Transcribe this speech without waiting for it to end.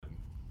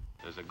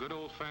there's a good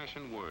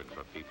old-fashioned word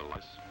for people like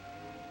us.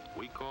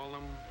 We call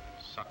them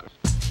suckers.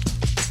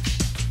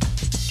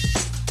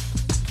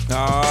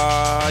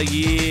 Ah,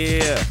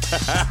 yeah.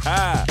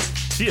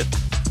 Cheer.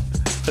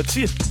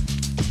 Cheer.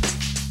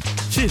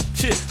 Cheer,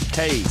 cheer.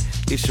 Hey,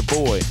 it's your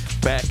boy,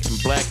 back in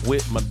black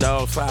with my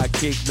dog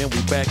sidekick. Man,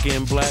 we back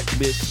in black,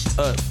 bitch.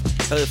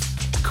 Us.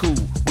 Cool.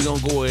 We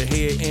gonna go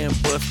ahead and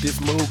bust this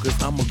move, cause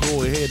I'ma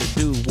go ahead and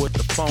do what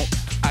the funk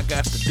I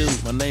got to do.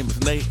 My name is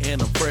Nate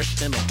and I'm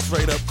fresh and I'm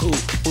straight up cool.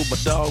 With my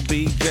dog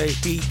BJ,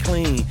 he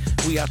clean.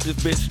 We out this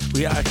bitch,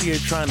 we out here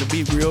trying to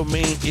be real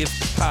mean. It's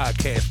the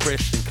podcast,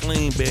 fresh and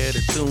clean. Better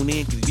tune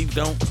in, cause if you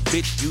don't,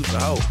 bitch, you's a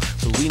hoe.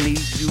 So we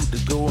need you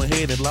to go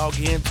ahead and log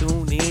in,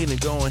 tune in, and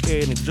go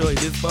ahead and enjoy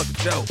this fucking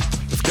show.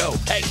 Let's go.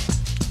 Hey.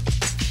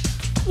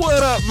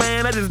 What up,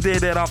 man? I just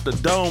did that off the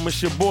dome.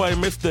 It's your boy,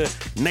 Mr.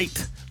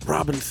 Nate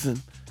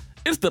Robinson.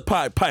 It's the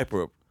Pied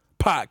Piper of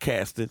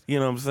podcasting, you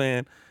know what I'm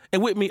saying?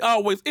 And with me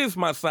always is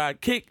my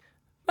sidekick.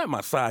 Not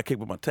my sidekick,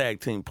 but my tag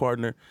team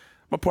partner.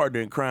 My partner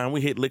in crime.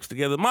 We hit licks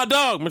together. My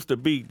dog,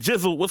 Mr. B.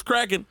 Jizzle. What's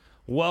cracking?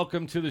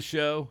 Welcome to the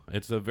show.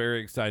 It's a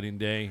very exciting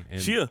day.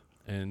 And, Cheer.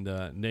 And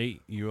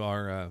Nate, you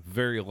are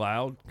very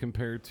loud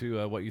compared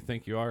to what you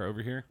think you are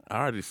over here. I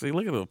already see.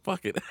 Look at him.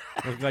 Fuck it.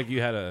 Looks like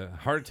you had a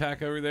heart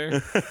attack over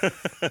there.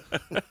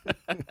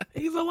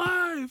 He's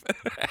alive.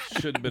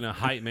 Should have been a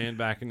hype man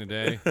back in the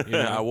day. You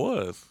know? I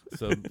was.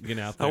 So get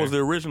out there. I was the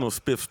original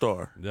Spiff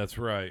Star. That's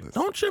right.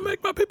 Don't you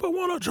make my people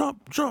want to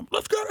jump.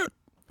 Let's get it.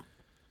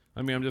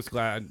 I mean, I'm just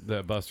glad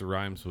that Busta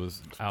Rhymes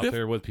was out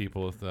there with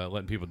people, with,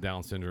 letting people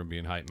Down syndrome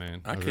being hype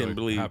man. I was can't really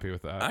believe. happy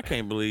with that. I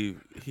can't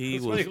believe he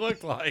That's was. what he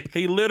looked like.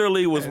 He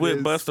literally was That with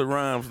is- Busta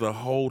Rhymes the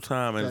whole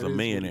time as a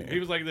millionaire. He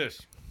was like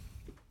this.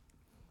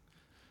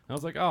 I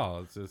was like,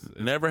 oh, it's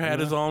Never had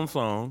his own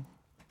song.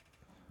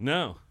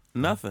 No.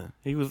 Nothing.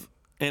 He was,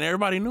 and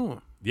everybody knew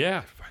him.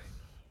 Yeah.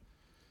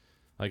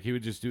 Like he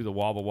would just do the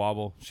wobble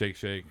wobble, shake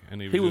shake,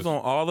 and He was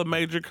on all the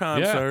major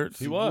concerts.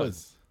 Yeah, he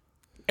was.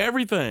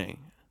 Everything.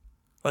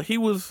 Like he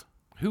was.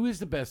 Who is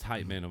the best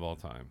hype man of all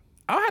time?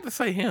 I had to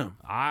say him.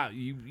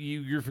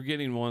 You're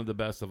forgetting one of the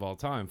best of all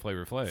time,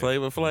 Flavor Flav.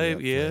 Flavor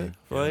Flav, yeah.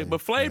 Flav. But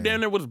Flav Flav. down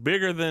there was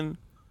bigger than.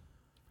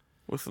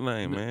 What's the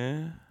name,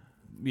 man?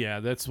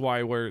 Yeah, that's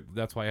why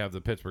I have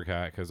the Pittsburgh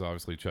hat, because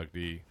obviously Chuck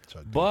D.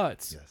 Chuck D.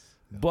 But Yes.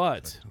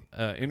 but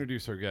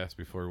introduce our guest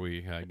before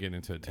we get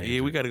into a tangent.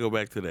 Yeah, we got to go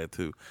back to that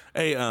too.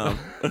 Hey,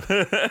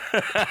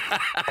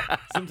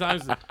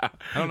 Sometimes I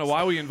don't know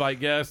why we invite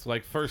guests.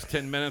 Like first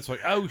 10 minutes, like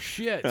oh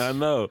shit. I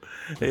know.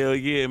 Hell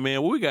yeah,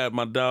 man. We got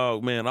my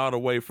dog, man, all the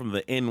way from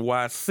the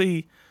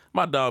NYC.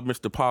 My dog,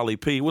 Mr. Paulie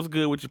P. What's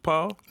good with you,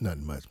 Paul?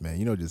 Nothing much, man.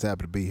 You know, just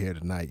happy to be here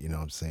tonight. You know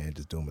what I'm saying?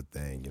 Just doing my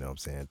thing. You know what I'm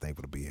saying?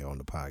 Thankful to be here on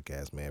the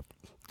podcast, man.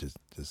 Just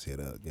here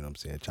to, you know what I'm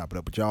saying, chop it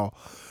up with y'all.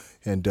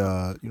 And,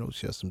 you know,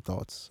 share some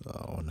thoughts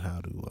on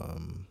how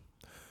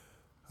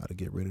to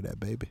get rid of that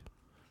baby.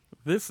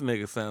 This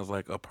nigga sounds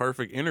like a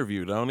perfect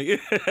interview, don't he?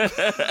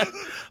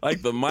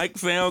 Like the mic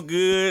sound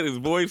good, his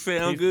voice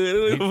sound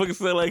good. This motherfucker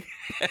sound like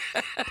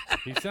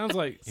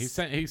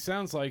He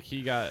sounds like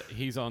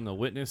he's on the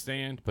witness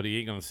stand, but he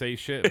ain't gonna say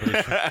shit.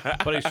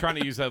 But he's trying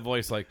to use that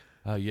voice like,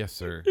 yes,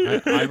 sir.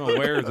 I'm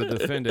aware of the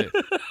defendant.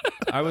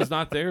 I was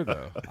not there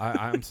though.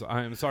 I'm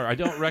sorry. I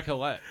don't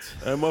recollect.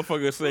 that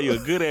motherfucker say you a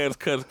good ass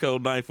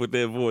Cutco knife with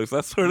that voice.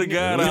 I swear to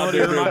God, You know out what,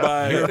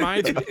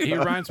 there he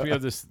reminds me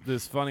of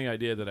this funny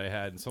idea that I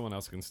had, and someone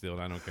else can steal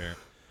it. I don't care.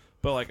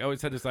 But like, I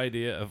always had this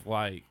idea of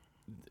like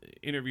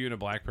interviewing a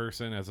black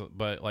person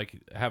but like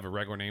have a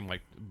regular name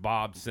like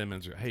Bob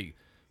Simmons, or hey,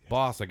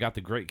 boss, I got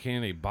the great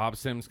candidate Bob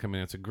Simmons coming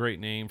in. It's a great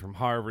name from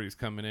Harvard. He's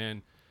coming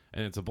in,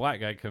 and it's a black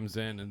guy comes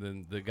in, and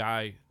then the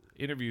guy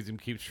interviews him,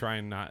 keeps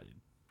trying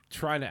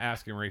to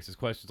ask him racist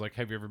questions like,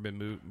 have you ever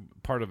been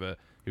part of he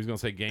was going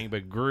to say gang,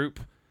 but group.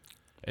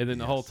 And then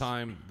the whole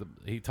time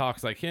he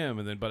talks like him,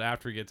 and then but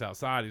after he gets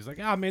outside, he's like,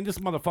 "Ah, man, this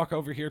motherfucker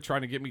over here trying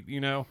to get me," you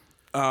know.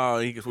 Oh,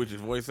 he can switch his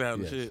voice out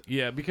and Yes. shit.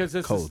 Yeah, because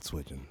this Code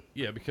switching.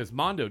 Yeah, because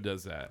Mondo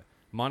does that.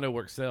 Mondo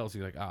works sales.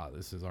 He's like,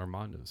 this is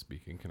Armando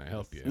speaking. Can I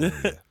help you?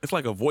 It's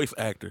like a voice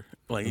actor.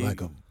 Like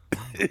Like a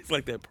it's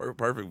like that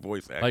perfect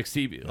voice actor. like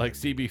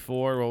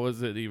CB4. What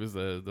was it? He was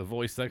the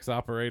voice sex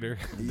operator.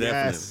 Definitely.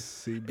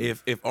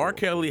 yes. If R.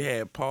 Kelly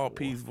had Paul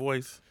P's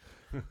voice,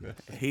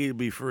 he'd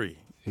be free.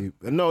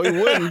 No, he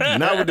wouldn't.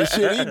 Not with the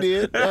shit he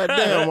did. God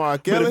damn, R.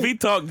 But if Kelly. he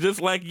talked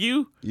just like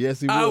you, Yes,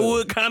 he would. I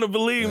would kind of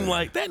believe him.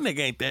 Like that nigga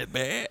ain't that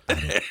bad.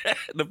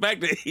 The fact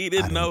that he I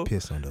didn't didn't know.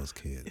 piss on those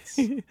kids.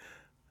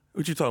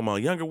 What you talking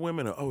about? Younger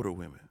women or older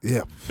women?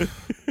 Yeah.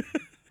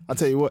 I'll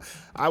tell you what.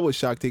 I was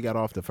shocked he got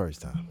off the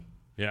first time.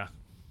 Yeah.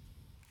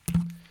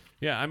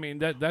 Yeah, I mean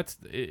that's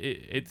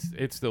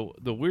it's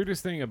the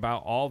weirdest thing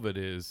about all of it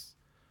is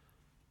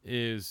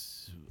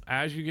as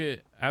I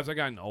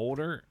gotten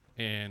older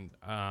and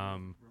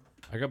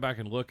I go back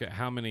and look at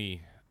how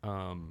many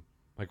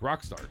like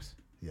rock stars.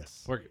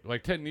 Yes.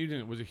 Like Ted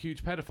Nugent was a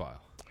huge pedophile.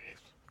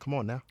 Come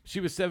on now.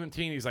 She was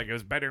 17. He's like, it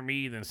was better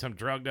me than some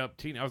drugged up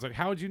teen. I was like,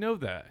 how would you know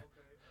that?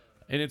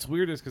 And it's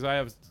weird is because I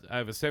have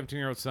a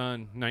 17-year-old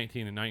son,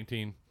 19 and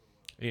 19,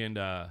 and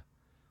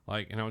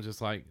Like, and I was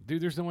just like,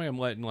 dude, there's no way I'm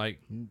letting like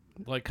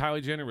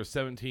Kylie Jenner was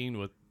 17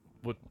 with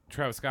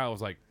Travis Scott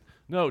was like,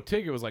 no,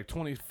 Tigger was like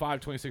 25,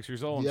 26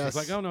 years old. And Yes.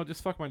 she's like, oh no,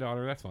 just fuck my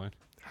daughter. That's fine.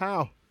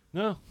 How?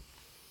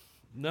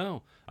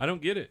 No, I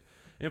don't get it.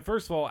 And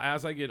first of all,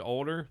 as I get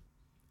older,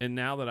 and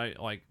now that I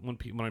like when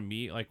I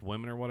meet like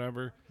women or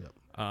whatever, Yep.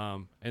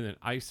 and then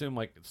I assume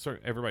like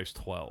everybody's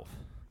 12.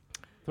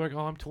 They're like, oh,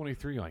 I'm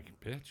 23. Like,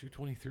 bitch, you're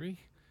 23.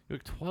 You're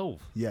like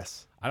 12.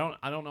 Yes. I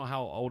don't know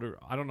how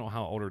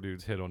older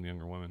dudes hit on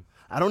younger women.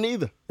 I don't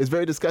either. It's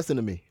very disgusting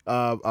to me.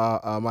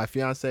 My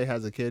fiance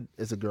has a kid.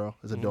 It's a girl.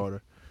 It's a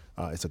daughter.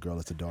 It's a girl.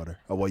 It's a daughter.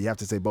 Oh, well, you have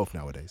to say both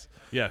nowadays.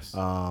 Yes.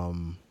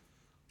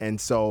 And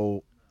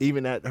so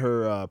even at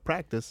her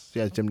practice, she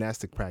has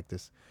gymnastic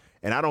practice,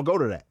 and I don't go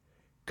to that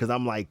because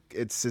I'm like,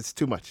 it's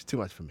too much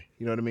for me.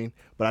 You know what I mean?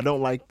 But I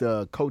don't like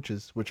the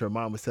coaches, which her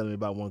mom was telling me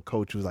about one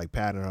coach who was like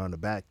patting her on the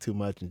back too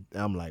much, and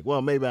I'm like,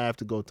 well, maybe I have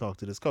to go talk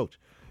to this coach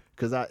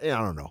because I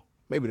don't know.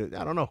 Maybe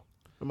I don't know.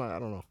 I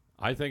don't know.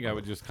 I think I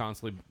would just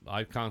constantly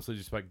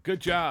just like, good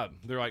job.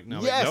 They're like,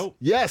 no, Yes, nope.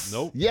 yes,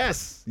 Nope.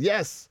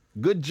 yes.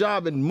 Good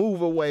job and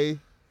move away.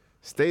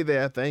 Stay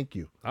there. Thank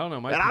you. I don't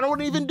know. And I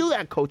don't even do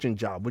that coaching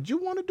job. Would you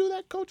want to do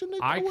that coaching?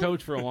 I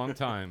coached for a long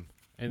time.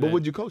 And But then,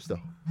 would you coach though?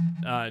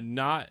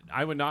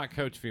 I would not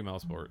coach female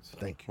sports.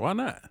 Thank you. Why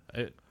not?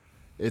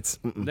 It's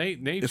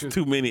Nature. It's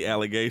too many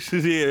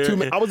allegations here.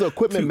 I was an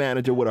equipment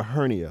manager with a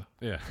hernia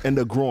Yeah. and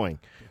the groin,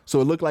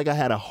 so it looked like I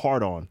had a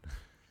heart on,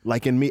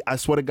 like in me. I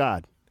swear to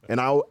God,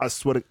 and I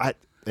swear to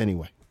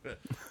anyway.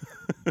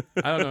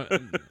 I don't know.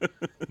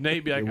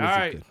 Nate be like, It all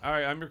wasn't good.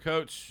 right, I'm your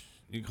coach.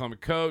 You can call me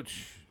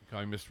coach. You can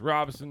call me Mr.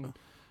 Robinson.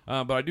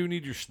 But I do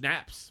need your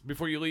snaps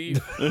before you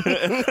leave.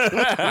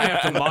 I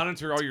have to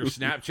monitor all your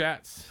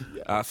Snapchats.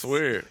 I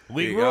swear.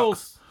 League Yeah,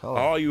 rules.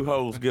 All you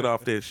hoes get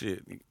off that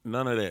shit.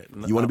 None of that.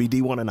 You want to be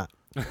D1 or not?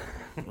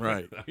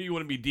 right. You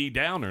want to be D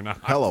down or not?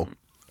 Hello.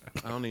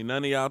 I don't need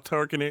none of y'all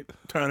turning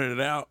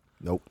it out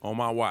Nope. on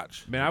my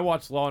watch. Man, I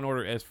watched Law and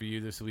Order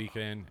SVU this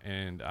weekend,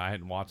 and I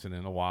hadn't watched it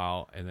in a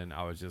while. And then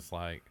I was just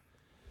like,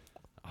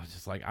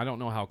 I don't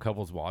know how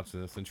couples watch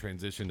this and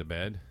transition to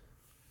bed.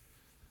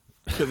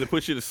 Because it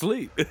puts you to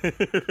sleep.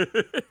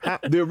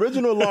 The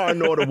original Law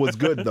and Order was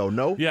good though.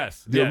 No.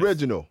 Yes. The yes.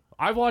 original.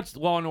 I've watched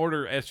Law and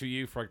Order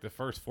SVU for like the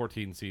first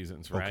 14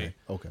 seasons, right?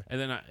 Okay. And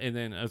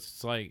then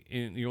it's like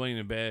you're laying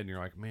in bed and you're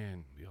like,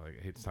 man,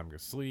 it's time to go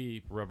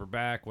sleep, rub her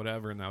back,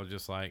 whatever. And I was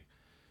just like,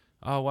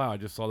 oh wow, I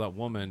just saw that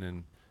woman,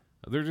 and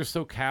they're just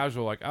so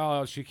casual, like,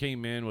 oh, she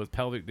came in with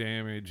pelvic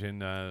damage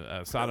and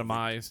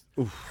sodomized,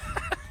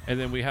 and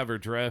then we have her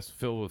dress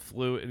filled with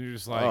fluid, and you're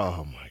just like,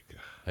 Oh my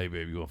God. hey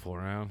baby, you want to fool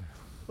around?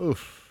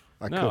 Oof.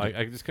 I No, couldn't.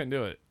 I just couldn't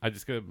do it. I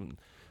just couldn't.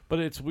 But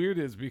it's weird,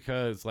 is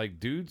because like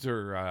dudes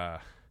are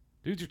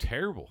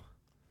terrible.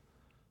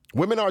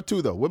 Women are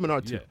too though. Women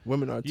are too. Yeah.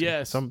 Women are too.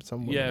 Yes. Some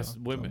women yes, are.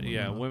 women. Some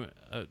Yeah, are. women.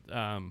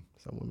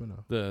 Some women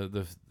are.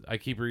 The I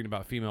keep reading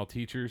about female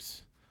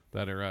teachers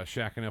that are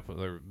shacking up with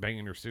their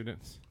banging their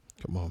students.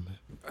 Come on, man.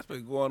 That's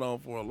been going on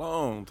for a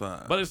long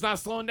time. But it's not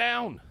slowing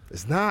down.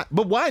 It's not.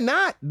 But why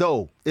not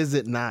though? Is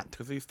it not?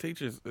 Because these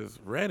teachers is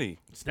ready.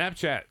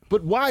 Snapchat.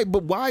 But why?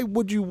 But why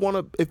would you want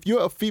to? If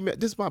you're a female,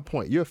 this is my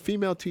point. You're a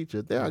female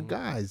teacher. There are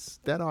guys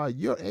that are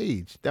your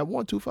age that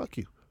want to fuck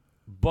you.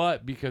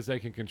 But because they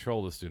can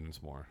control the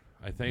students more.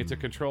 I think it's a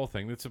control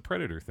thing. It's a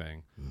predator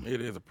thing. It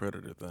is a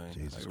predator thing.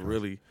 Jesus like, Christ.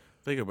 really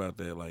think about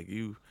that. Like,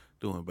 you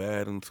doing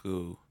bad in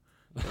school,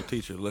 your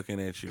teacher looking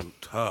at you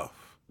tough.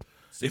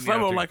 It's me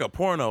something after- like a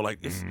porno. Like,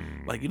 it's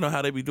like, you know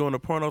how they be doing the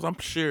pornos? I'm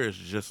sure it's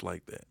just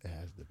like that. It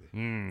has to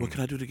be. What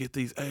can I do to get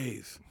these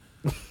A's?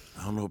 I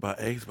don't know about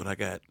A's, but I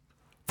got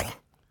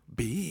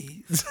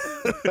B's.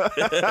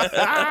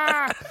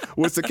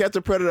 Was To Catch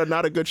a Predator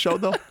not a good show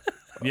though?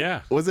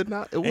 Yeah. Was it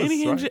not? It was. Ain't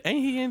he, right? ain't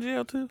he in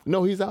jail too?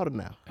 No, he's out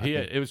now. He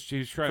was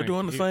trying For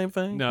doing the same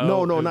thing? No,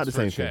 No, it not was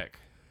the for same thing.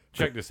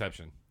 Check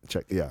deception.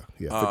 Check. Yeah.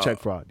 For check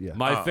fraud. Yeah.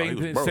 My he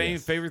was broke.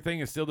 favorite thing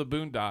is still the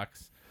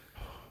Boondocks.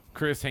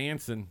 Chris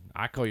Hansen.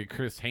 I call you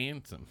Chris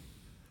Hansen.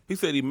 He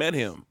said he met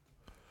him.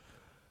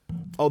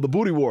 Oh, the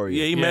Booty Warrior.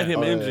 Yeah, he met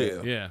him in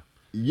jail. Yeah.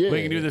 Yeah.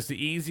 We can do this the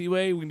easy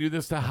way. We can do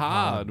this the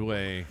hard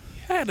way. It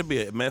had to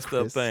be a messed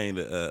up Chris. thing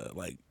to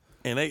like,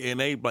 and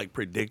they like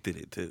predicted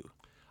it too.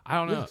 I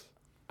don't know.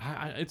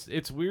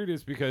 It's weird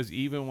is because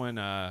even when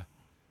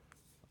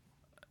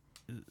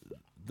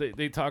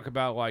they talk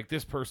about like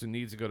this person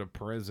needs to go to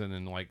prison,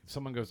 and like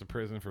someone goes to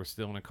prison for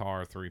stealing a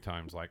car 3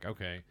 times, like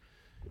okay,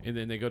 and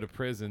then they go to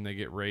prison, they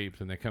get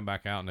raped, and they come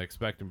back out and they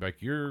expect them like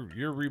you're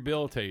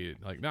rehabilitated.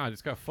 Like no, I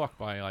just got fucked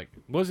by like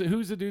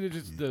who's the dude that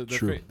just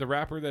True. the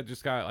rapper that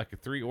just got like a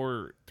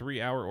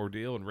 3-hour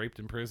ordeal and raped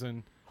in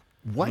prison.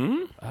 What?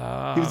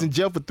 He was in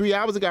jail for 3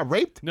 hours and got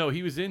raped. No,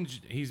 he's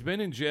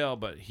been in jail,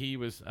 but he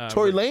was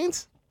Tory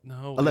Lanez.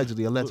 No,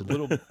 Allegedly.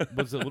 Little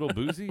was it Little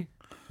Boozy?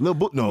 Lil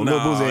Boozy Nah, ain't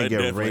it getting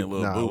definitely raped. ain't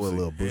Lil Nah, with Boosie.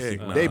 Lil Boosie. Heck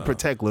nah. They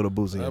protect Lil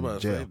Boosie I'm in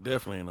about to say, jail.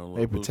 definitely ain't no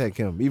They protect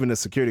him. Even the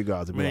security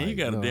guards. Would be Man, like, you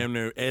got to no. damn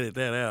near edit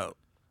that out.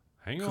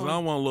 Hang Because on. I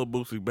don't want a little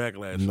Boosie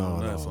backlash No, on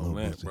no, us on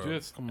Lil that, Boosie. bro.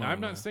 Just, Come on,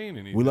 I'm man. not saying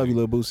anything. We love you,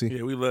 Lil Boosie.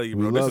 Yeah, we love you,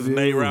 We bro. This love is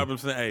Nate you.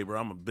 Robinson. Hey, bro,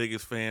 I'm a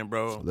biggest fan,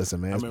 bro. So listen,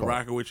 man, I've it's been Paul.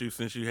 rocking with you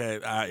since you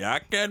had I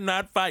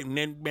cannot fight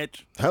then,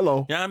 bitch.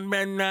 Hello. Y'all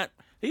man not.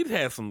 He's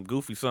had some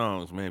goofy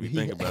songs, man, if you He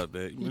think ha- about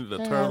that. He The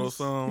has, Turtle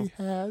song.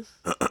 He has.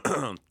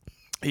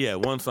 He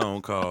had one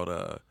song called,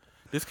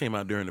 this came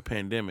out during the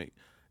pandemic.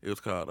 It was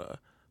called,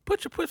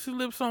 Put Your Pussy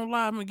Lips on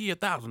Live and Give You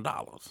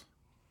 $1,000.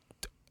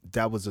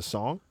 That was a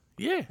song.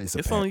 Yeah, It's,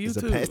 it's a on pan-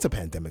 YouTube. it's a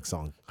pandemic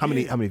song. How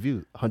many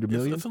views? 100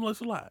 million? It's a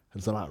lot.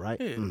 It's a lot, right?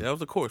 Yeah, that was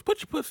the chorus.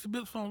 Put your pussy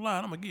lips on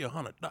live. I'm gonna give you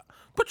 $100.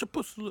 Put your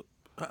pussy lip.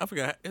 I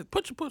forgot.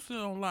 Put your pussy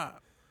on live.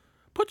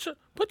 Put your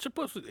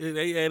pussy.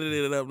 They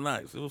edited it up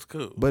nice. It was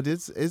cool. But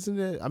isn't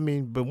it? I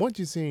mean, but once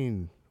you've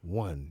seen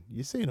one,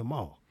 you've seen them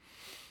all.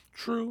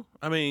 True.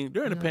 I mean,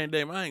 during the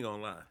pandemic, I ain't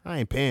gonna lie. I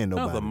ain't paying That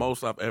was nobody. the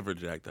most I've ever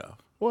jacked off.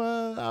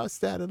 Well, I was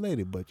sad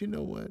lady, but you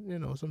know what? You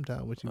know,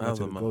 sometimes when you That go was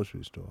to the the mo-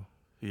 grocery store.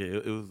 Yeah,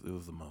 it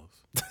was the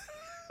most.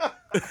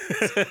 They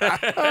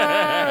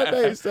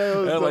say it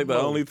was That's like the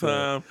most, only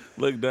man. time.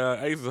 Look, dog.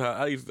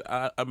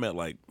 I met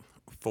like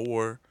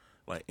 4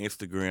 like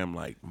Instagram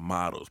like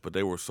models, but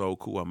they were so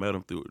cool. I met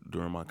them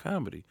during my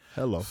comedy.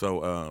 Hello.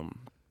 So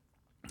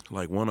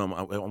like one of them,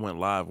 I went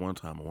live one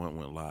time. And one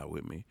went live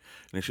with me, and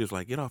then she was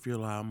like, "Get off your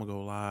live. I'm gonna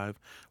go live.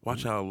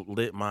 Watch how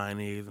lit mine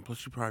is, and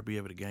plus you probably be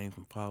able to gain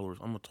some followers.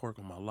 I'm gonna twerk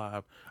on my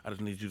live. I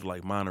just need you to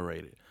like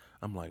moderate it."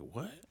 I'm like,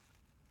 "What?"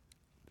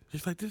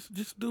 She's like,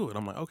 "Just do it."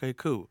 I'm like, "Okay,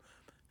 cool."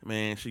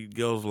 Man, she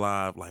goes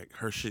live, like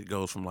her shit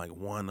goes from like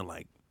 1 to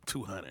like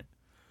 200.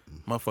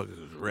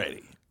 Motherfuckers is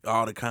ready.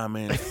 All the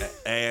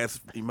comments, ass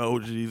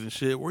emojis and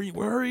shit.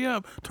 Hurry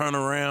up, turn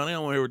around. They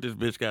don't want to hear what this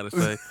bitch got to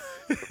say.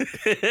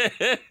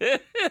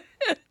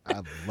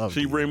 I love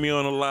She you. bring me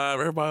on the live.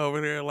 Everybody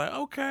over there like,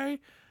 okay,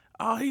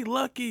 oh, he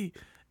lucky.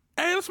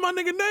 Hey, that's my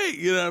nigga Nate.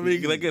 You know what I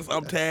mean? 'Cause I guess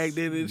I'm tagged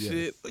in and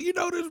shit. You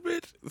know this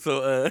bitch.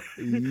 So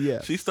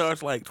Yes. she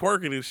starts like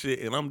twerking and shit,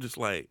 and I'm just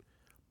like,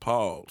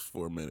 pause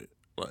for a minute.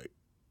 Like,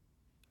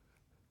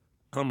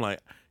 I'm like,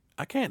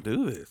 I can't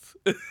do this.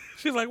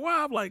 She's like,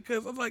 why? I'm like,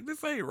 cause I was like,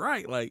 this ain't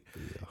right. Like,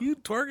 you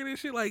twerking and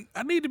shit. Like,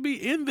 I need to be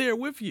in there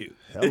with you.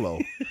 Hello.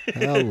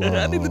 Hello.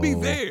 I need to be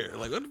there.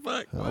 Like, what the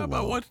fuck? Why am I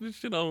Hello. watching this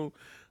shit on?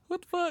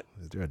 What the fuck?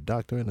 Is there a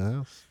doctor in the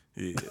house?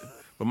 Yeah,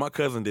 but my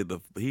cousin did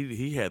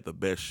he had the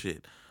best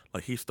shit.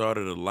 Like he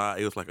started a live.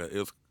 It was like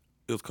it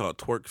was called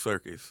Twerk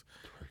Circus.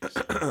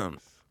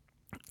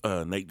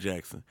 Nate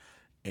Jackson,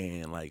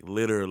 and like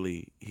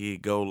literally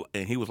he'd go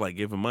and he was like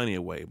giving money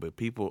away, but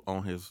people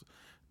on his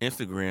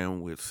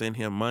Instagram would send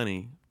him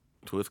money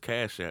to his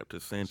Cash App to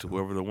send to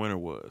whoever the winner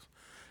was,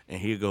 and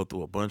he'd go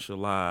through a bunch of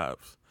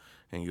lives.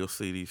 And you'll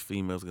see these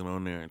females get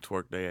on there and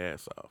twerk their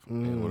ass off,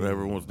 and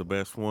whatever was the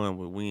best one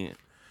would win.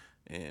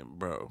 And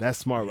bro, That's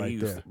smart right he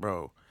was- there.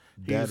 bro.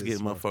 He That was is getting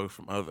smart. motherfuckers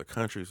from other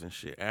countries and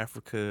shit,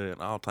 Africa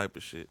and all type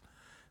of shit.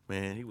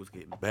 Man, he was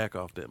getting back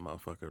off that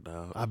motherfucker,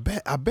 dog. I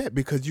bet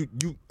because you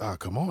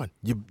come on.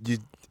 You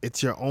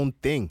it's your own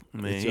thing.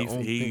 Man, it's your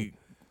own he thing.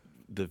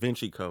 Da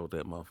Vinci Code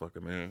that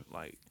motherfucker, man.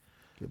 Like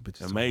Yeah,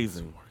 bitches are-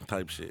 amazing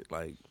type shit.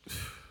 Like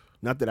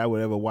Not that I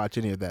would ever watch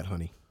any of that,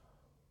 honey.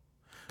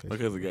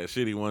 because it got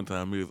shitty one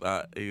time.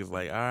 He was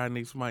like, all right, I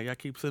need somebody. Y'all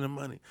keep sending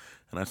money,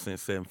 and I sent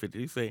 $750.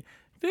 He say,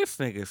 this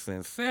nigga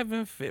sent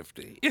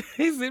 $750.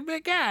 He said,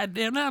 man,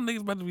 goddamn, now niggas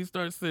about to be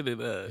start sending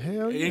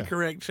Hell yeah.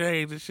 incorrect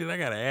change and shit. I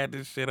gotta add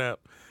this shit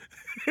up.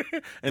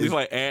 And he's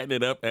like adding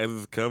it up as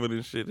it's coming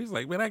and shit. He's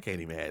like, man, I can't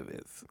even add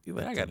this. He's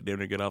like, I gotta damn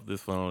near get off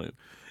this phone.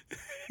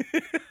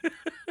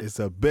 It's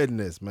a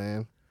business,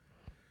 man.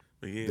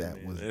 But yeah, That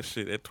man, was-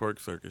 that Twerk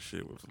Circus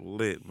shit was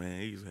lit,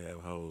 man. He used to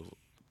have hoes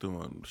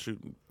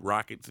shooting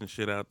rockets and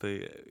shit out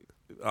there,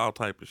 all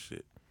type of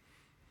shit.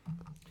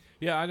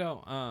 Yeah, I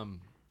don't know.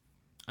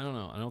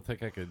 I don't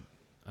think I could.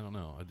 I don't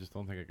know. I just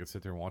don't think I could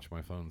sit there and watch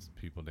my phones,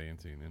 people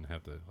dancing, and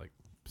have to like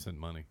send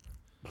money.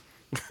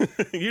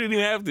 You didn't even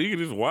have to. You could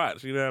just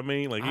watch. You know what I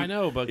mean? Like I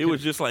know, but it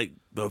was just like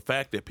the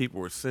fact that people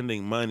were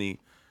sending money,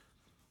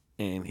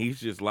 and he's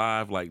just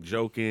live, like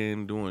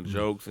joking, doing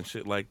jokes and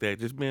shit like that,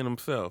 just being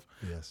himself.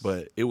 Yes.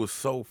 But it was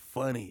so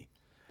funny,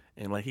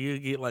 and like he'd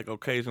get like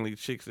occasionally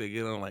chicks that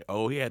get on like,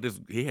 oh, he had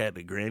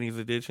the Granny's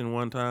edition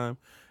one time,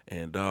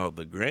 and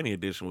the Granny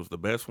edition was the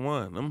best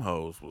one.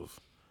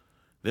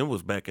 Them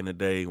was back in the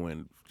day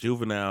when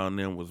Juvenile and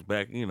them was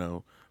back, you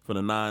know, for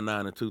the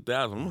 99 and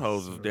 2000. Them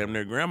hoes is damn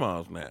near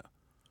grandmas now.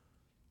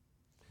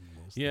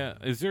 Yeah,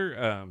 is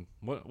there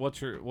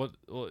what's your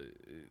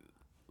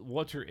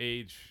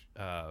age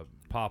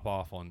pop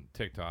off on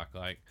TikTok?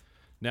 Like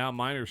now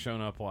mine are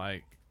showing up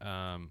like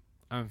I'm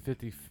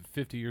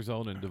 50 years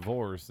old and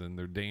divorced and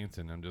they're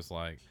dancing. I'm just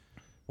like,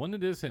 when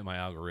did this hit my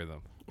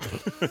algorithm?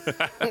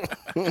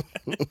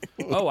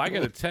 Oh, I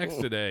got a text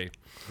today.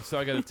 So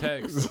I got a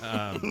text.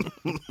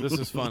 This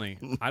is funny.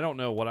 I don't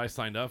know what I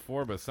signed up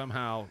for, but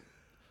somehow,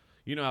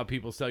 you know how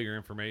people sell your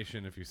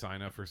information if you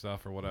sign up for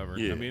stuff or whatever.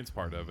 Yeah. I mean, it's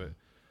part of it.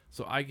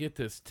 So I get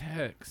this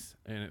text,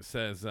 and it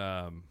says,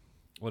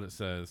 what it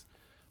says,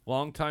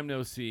 long time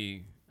no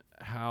see.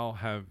 How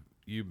have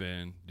you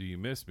been? Do you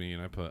miss me?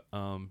 And I put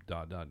I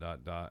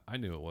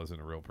knew it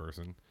wasn't a real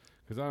person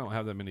because I don't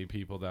have that many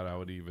people that I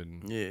would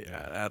even.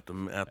 Out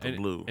the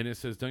blue. And it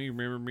says, "Don't you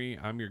remember me?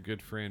 I'm your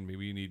good friend.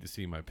 Maybe you need to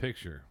see my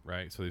picture."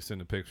 Right. So they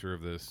send a picture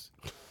of this,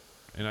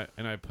 and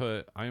I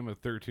put, "I am a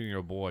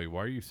 13-year-old boy.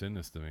 Why are you sending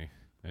this to me?"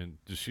 And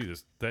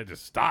that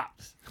just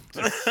stopped.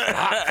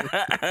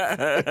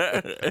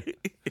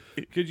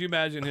 Could you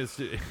imagine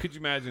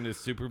his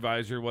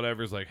supervisor, or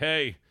whatever, is like,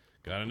 "Hey,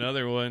 got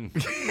another one."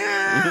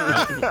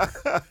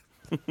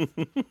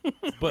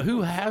 But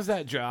who has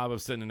that job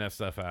of sending that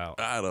stuff out?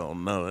 I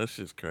don't know. That's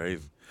just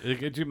crazy.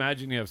 Could you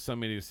imagine you have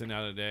somebody to send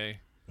out a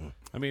day?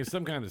 I mean,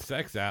 some kind of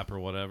sex app or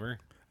whatever.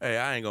 Hey,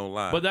 I ain't gonna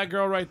lie. But that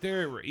girl right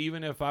there,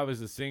 even if I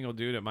was a single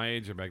dude at my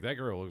age or back, that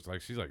girl looks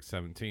like she's like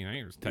 17. I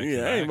ain't just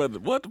texting I ain't back. about to,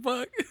 what the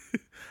fuck?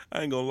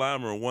 I ain't gonna lie. I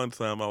remember one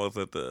time I was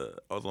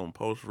on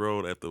Post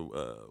Road at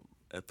the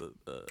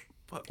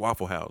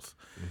Waffle House,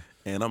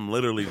 and I'm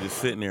literally just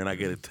sitting there, and I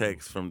get a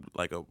text from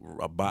like a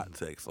bot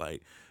text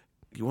like,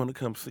 "You want to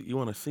come see? You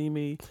want to see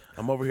me?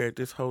 I'm over here at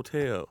this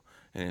hotel,"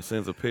 and it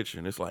sends a picture,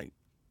 and it's like,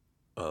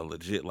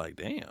 legit, like,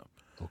 damn.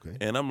 Okay.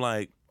 And I'm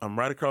like, I'm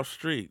right across the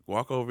street.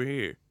 Walk over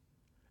here.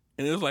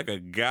 And it was like a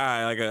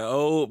guy, like an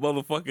old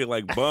motherfucking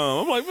like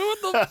bum. I'm like, man,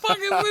 what the fuck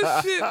is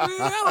this shit,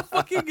 man? How the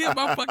fuck you get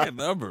my fucking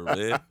number,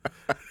 man?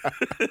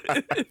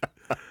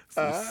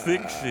 Some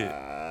sick shit.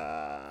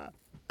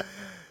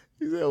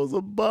 He said it was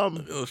a bum.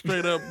 It was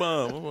straight up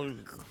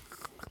bum.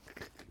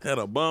 Had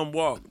a bum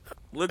walk.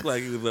 Looked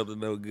like he was up to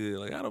no good.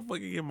 Like, how the fuck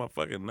you get my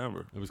fucking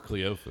number? It was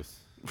Cleophas.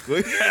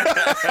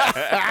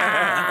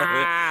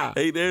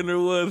 Hey, there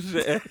was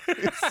shit.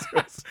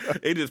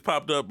 It just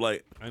popped up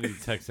like, I need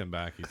to text him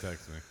back. He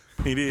texted me.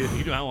 he did.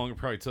 You know how long it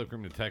probably took for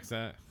him to text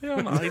that?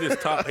 Hell no, he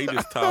just talking.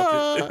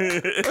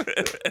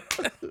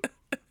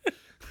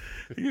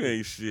 You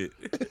ain't shit.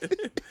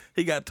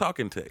 He got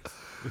talking text.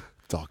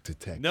 Talk to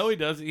text. No, he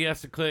doesn't. He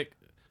has to click.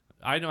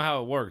 I know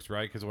how it works,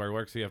 right? Because where it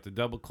works, you have to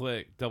double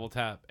click, double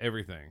tap,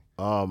 everything.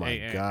 Oh my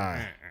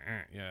god.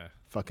 Yeah.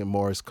 Fucking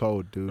Morse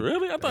code, dude.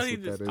 Really? I thought That's he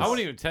what just. that I is.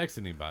 wouldn't even text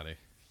anybody.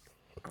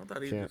 I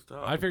thought he Can't- just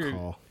talked. I figured,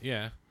 call.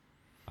 yeah.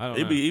 I don't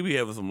He know. be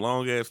having some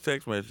long ass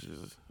text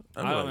messages.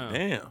 I'm I don't like, know.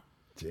 damn.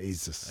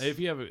 Jesus. If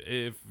you have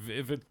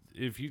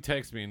if you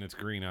text me and it's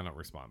green, I don't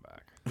respond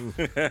back.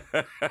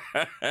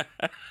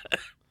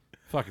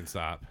 Fucking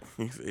stop.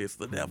 It's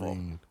the devil.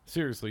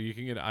 Seriously, you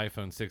can get an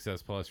iPhone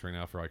 6s Plus right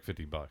now for like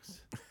 $50.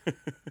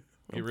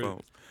 Get rid of,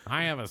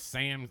 I have a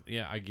Sam.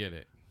 Yeah, I get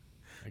it.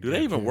 Do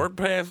they even work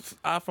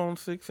past iPhone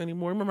 6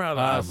 anymore? Remember how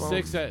the iPhone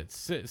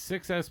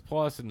 6s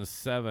Plus and the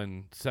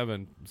 7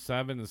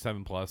 and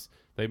 7 Plus,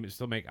 they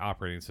still make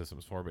operating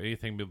systems for, but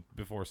anything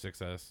before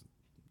 6s,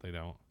 they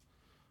don't.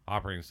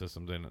 Operating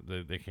systems,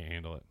 they can't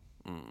handle it.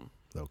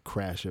 They'll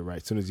crash it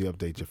right as soon as you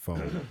update your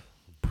phone.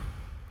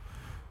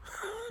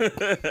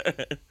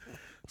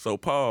 So,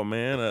 Paul,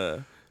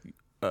 man,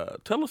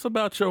 tell us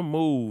about your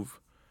move.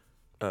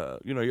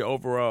 Your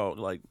overall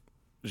like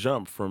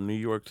jump from New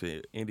York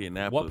to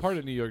Indianapolis. What part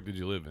of New York did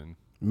you live in?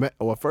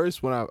 Well,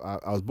 first when I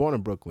was born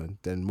in Brooklyn,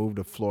 then moved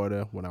to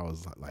Florida when I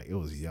was like it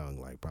was young,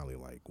 like probably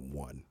like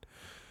 1.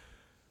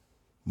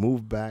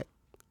 Moved back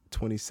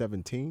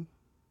 2017,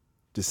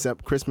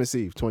 Christmas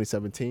Eve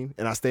 2017,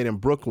 and I stayed in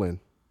Brooklyn,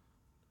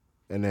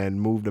 and then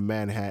moved to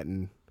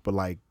Manhattan, but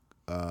like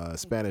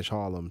Spanish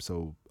Harlem,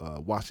 so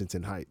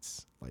Washington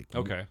Heights, like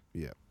Okay.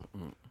 yeah.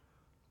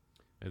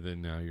 And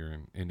then now you're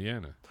in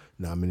Indiana.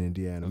 Now I'm in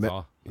Indiana. That's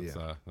all. yeah.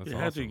 That's Yeah,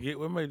 how'd you awesome. get?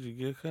 What made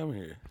you come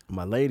here?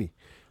 My lady.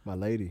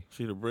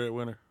 She the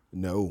breadwinner.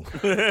 No.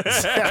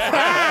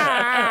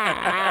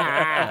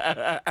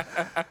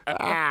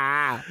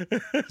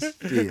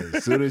 Shit,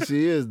 as soon as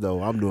she is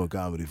though, I'm doing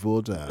comedy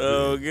full time.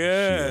 Oh Shit,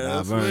 yeah,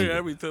 I've that's earned weird. I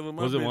it. be telling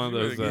my Was it bitch, one of you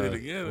those? better get it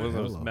together. One of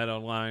those Hello. met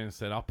online and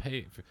said, "I'll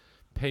pay for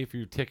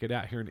your ticket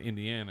out here in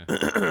Indiana."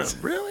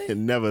 Really?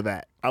 And never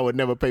that. I would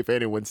never pay for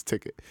anyone's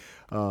ticket.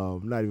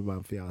 Not even my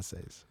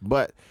fiance's.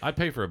 But I'd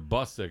pay for a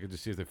bus ticket to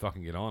see if they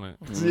fucking get on it.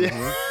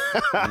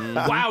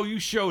 yeah, Wow, you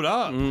showed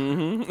up.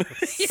 Mm-hmm.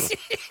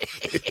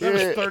 That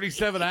was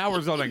 37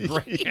 hours on a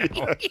Greyhound.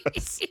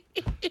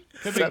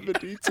 Come here,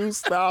 72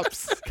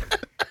 stops.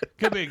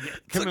 come here,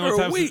 Took let's her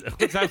a have, week.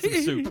 let's have some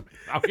soup.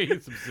 I'll get you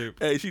some soup.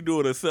 Hey, she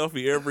doing a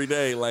selfie every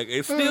day. Like,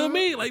 it's still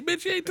me. Like,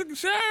 bitch, you ain't took a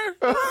shower.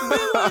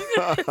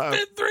 It's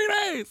been 3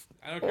 days.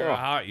 I don't care how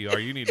hot you are.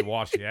 You need to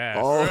wash your ass.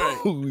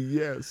 Oh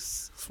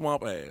yes,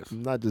 Swamp ass.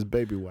 not just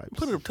baby wipes.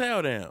 Put her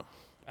towel down.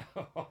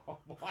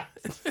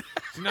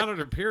 She's not on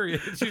her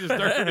period. She's just I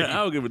dirty.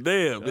 don't give a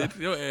damn, bitch.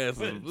 Your ass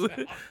is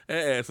that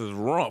ass is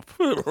rump.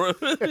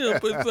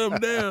 Put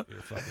something down.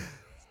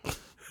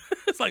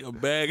 It's like a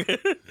bag,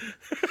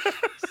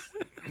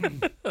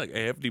 like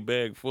a hefty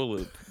bag full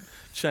of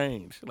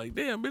change. Like,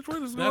 damn, bitch,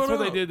 what is going on? That's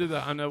what they did to the.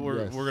 I know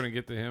we're Yes. gonna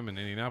get to him in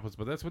Indianapolis,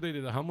 but that's what they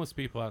did to homeless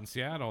people out in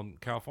Seattle and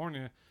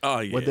California. Oh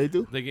yeah. What they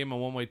do? They gave them a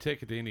one-way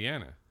ticket to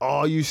Indiana.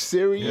 Oh, you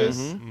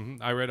serious?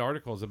 I read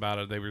articles about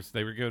it. They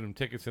were giving them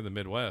tickets in the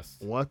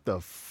Midwest. What the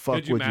fuck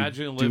Could you would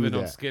imagine you living do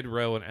on that? Skid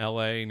Row in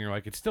L.A. and you're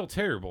like, it's still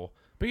terrible,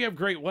 But you have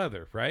great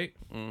weather, right?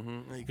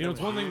 Mm-hmm. You know,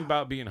 it's one thing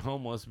about being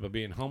homeless, but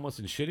being homeless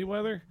in shitty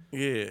weather. Yeah,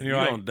 And you're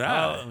you're gonna like,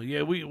 die. oh,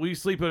 yeah, we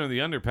sleep under the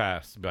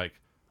underpass. Be like,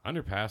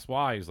 underpass?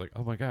 Why? He's like,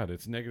 oh my God,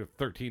 it's negative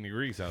 13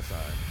 degrees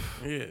outside.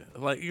 Yeah,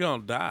 like you're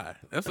gonna die.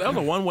 That was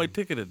a one-way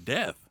ticket to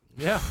death.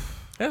 Yeah.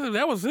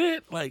 That was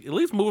it. Like, at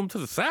least move them to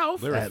the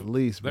south. At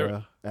least, they're-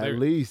 bro. At they're-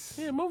 least.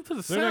 Yeah, move to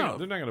the They're south.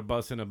 not going to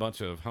bust in a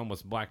bunch of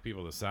homeless black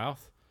people to the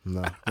south.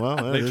 No.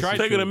 Well, They this tried is-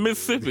 Take it to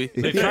Mississippi.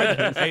 They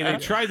tried, hey, they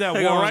tried that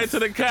They go once. right to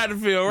the cotton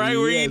field, right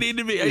where you Yes. need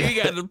to be.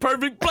 You got the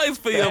perfect place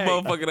for your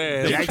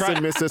motherfucking ass.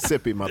 Jackson,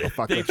 Mississippi, They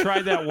motherfucker.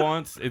 tried that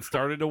once. It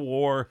started a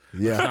war.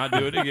 Yeah. Let's not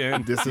do it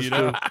again. This is you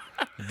know?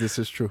 true. This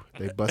is true.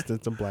 They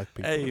busted some black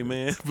people. Hey,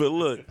 man. But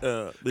look,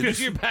 did Could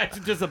you you,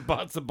 imagine just a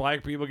bunch of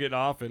black people getting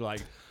off in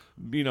like,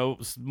 you know,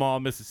 small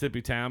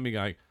Mississippi town, being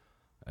like,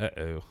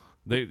 uh-oh.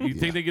 You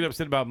think they get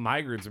upset about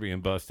migrants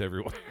being bussed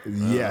everywhere?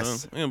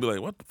 Yes. you're gonna be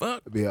like, what the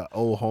fuck? Be an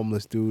old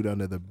homeless dude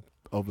under the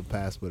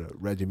overpass with a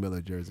Reggie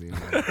Miller jersey.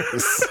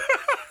 It's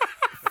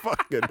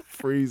fucking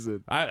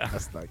freezing.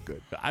 That's not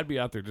good. I'd be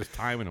out there just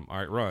timing them. All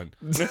right, run.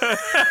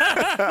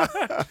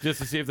 Just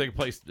to see if they can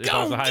play if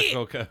I was a high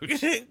school coach.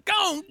 Go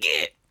on,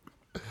 get.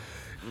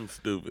 I'm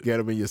stupid. Get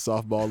him in your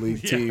softball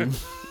league team.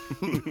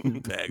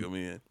 Tag him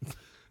in.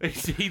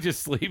 He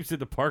just sleeps in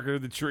the park under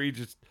the tree.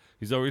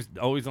 He's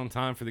always on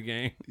time for the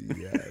game.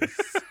 Yes.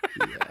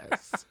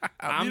 Yes.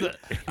 I'll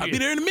I'll be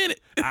there in a minute.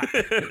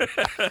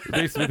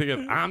 Basically, think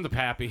of I'm the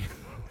pappy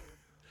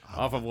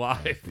off of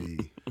Life.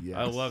 Yes.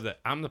 I love that.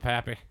 I'm the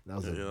pappy. That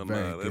was a Hell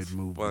very nah, that's good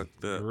movie.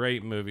 fucked up.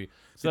 Great movie.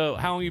 So,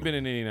 how long you been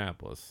in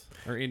Indianapolis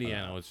or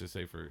Indiana? Let's just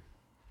say for.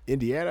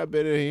 Indiana, I've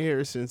been in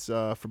here since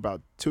for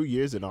about 2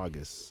 years in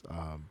August.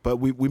 But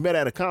we met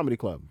at a comedy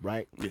club,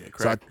 right? Yeah,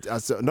 So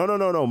crack.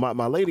 no.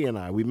 My lady and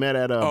I, we met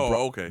at a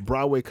okay.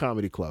 Broadway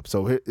Comedy Club.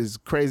 So it's a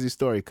crazy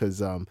story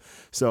because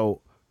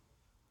so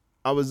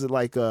I was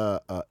like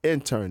a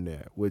intern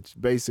there, which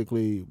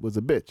basically was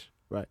a bitch,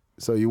 right?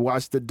 So you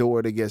watch the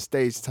door to get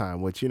stage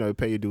time, which, you know, you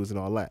pay your dues and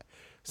all that.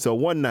 So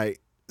one night,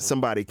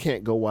 somebody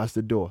can't go watch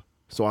the door.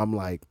 So I'm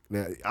like,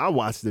 I'll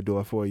watch the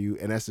door for you.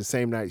 And that's the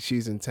same night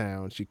she's in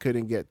town. She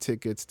couldn't get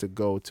tickets to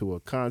go to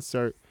a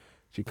concert.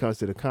 She comes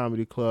to the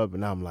comedy club,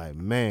 and I'm like,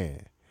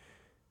 man,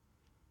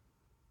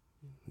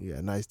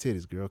 yeah, nice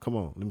titties, girl. Come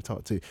on, let me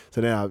talk to you.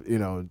 So now,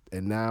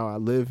 and now I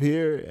live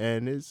here,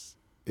 and it's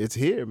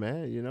here,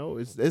 man. You know,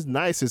 it's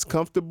nice, it's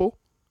comfortable.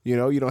 You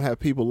know, you don't have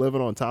people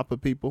living on top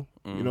of people.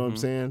 You know what I'm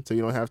saying? So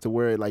you don't have to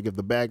worry, like, if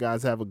the bad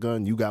guys have a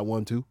gun, you got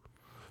one too.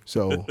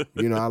 So,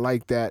 I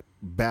like that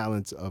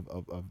balance of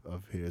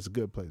here. It's a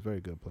good place, very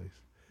good place.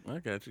 I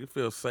got you.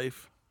 Feel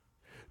safe.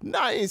 No,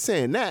 I ain't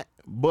saying that,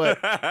 but,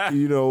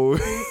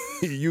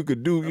 you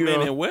could do, I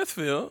mean, in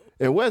Westfield.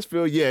 In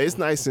Westfield, yeah, it's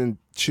nice and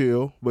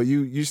chill, but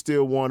you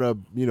still want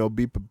to,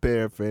 be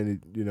prepared for any,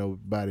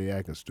 body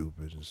acting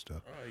stupid and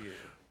stuff. Oh, yeah.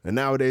 And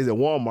nowadays at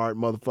Walmart,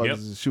 motherfuckers Yep.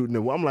 is shooting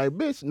at. I'm like,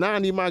 bitch, now I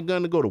need my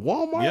gun to go to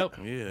Walmart? Yep.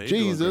 Yeah, they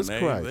Jesus doing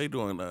Christ. They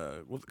doing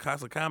what's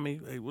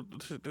Kasakami? Hey, what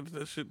the shit?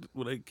 That shit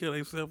where they kill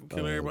themselves and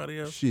kill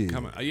everybody else. Shit.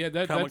 Yeah,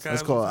 that's Kamikaze.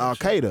 That's called Al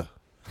Qaeda.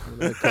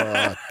 That's called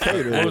Al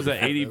Qaeda. what was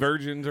that? 80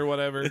 virgins or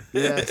whatever.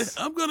 Yes.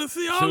 I'm gonna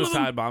see all of them.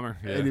 Suicide bomber.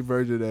 Yeah. Any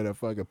version of a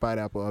fucking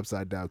pineapple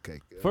upside down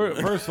cake.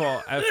 First of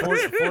all, at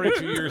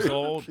 42 years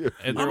old,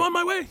 and I'm on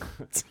my way.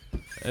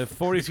 at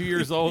 42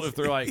 years old, if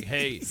they're like,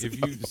 "Hey, if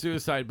you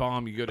suicide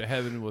bomb, you go to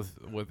heaven with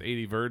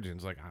 80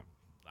 virgins," like,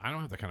 I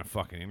don't have that kind of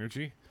fucking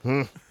energy.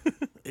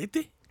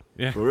 Itty.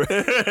 Yeah, How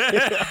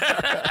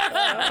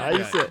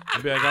you say?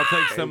 I'd be like, I'll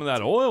take some of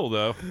that oil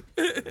though.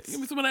 Give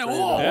me some of that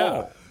oil.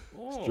 Yeah,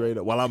 Straight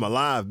up. While I'm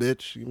alive,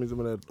 bitch. Give me some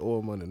of that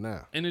oil money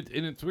now. and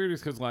it's weird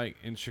because like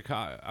in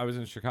Chicago, I was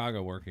in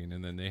Chicago working,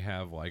 and then they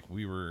have like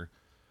we were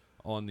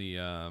on the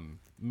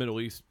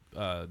Middle East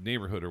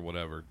neighborhood or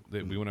whatever.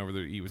 We went over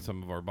there to eat with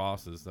some of our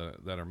bosses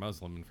that are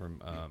Muslim and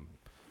from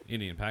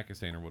India and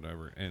Pakistan or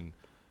whatever, and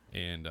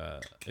I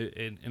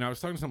was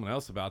talking to someone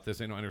else about this.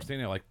 They don't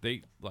understand it. Like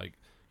they like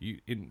you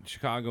in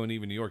Chicago and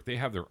even New York, they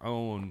have their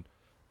own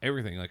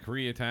everything, like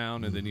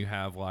Koreatown, and then you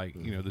have like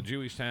the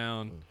Jewish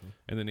town,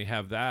 and then you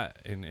have that,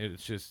 and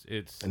it's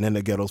And then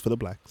the ghettos for the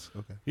blacks.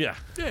 Okay. yeah.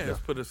 Yeah, let's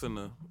put us in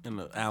the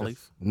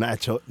alleys.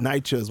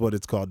 NYCHA is what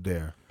it's called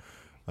there.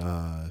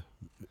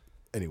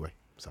 Anyway,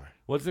 sorry.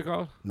 What's it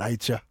called?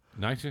 NYCHA.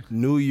 NYCHA?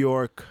 New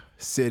York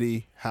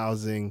City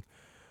Housing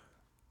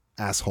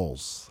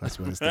Assholes. That's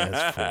what it stands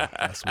for.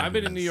 That's what I've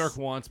been it in New is. York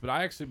once, but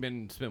I actually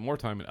spent more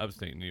time in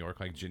upstate New York,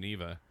 like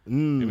Geneva,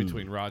 in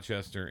between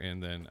Rochester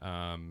and then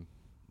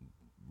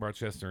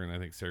Rochester and I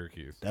think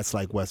Syracuse. That's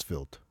like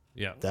Westfield.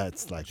 Yeah,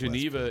 That's like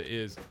Geneva Westfield.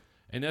 is,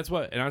 and that's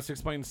what. And I was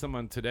explaining to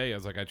someone today. I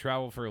was like, I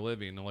travel for a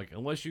living, and like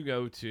unless you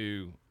go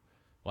to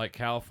like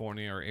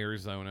California or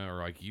Arizona or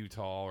like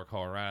Utah or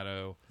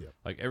Colorado, Yep.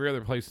 like every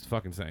other place is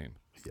fucking same.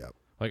 Yep.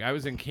 Like I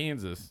was in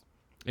Kansas,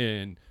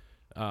 and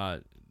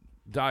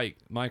Dyke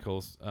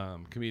Michaels,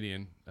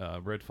 comedian,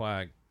 Red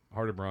Flag,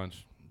 Heart of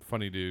Brunch,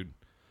 funny dude.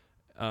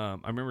 I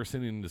remember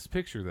sending this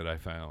picture that I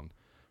found.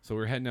 So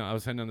we were heading out. I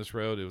was heading down this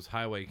road. It was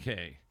Highway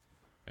K,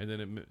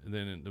 and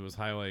then it was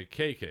Highway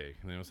KK,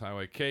 and then it was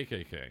Highway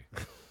KKK.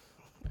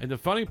 And the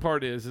funny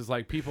part is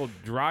like people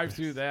drive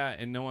through that,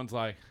 and no one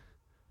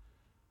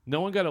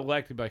got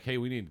elected like, hey,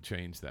 we need to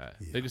change that.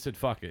 Yeah. They just said,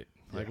 fuck it.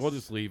 Like, we'll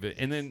just leave it.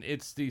 And then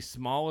it's the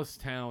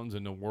smallest towns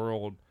in the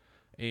world,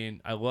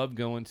 and I love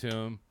going to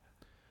them.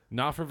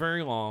 Not for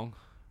very long,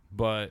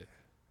 but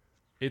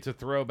it's a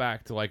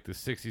throwback to, like, the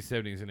 60s,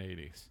 70s, and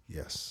 80s.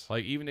 Yes.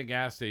 Like, even the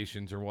gas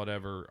stations or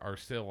whatever are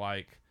still,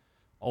 like,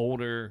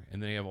 older,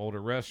 and they have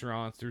older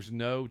restaurants. There's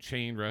no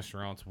chain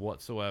restaurants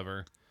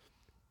whatsoever.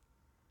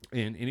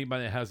 And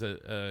anybody that has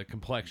a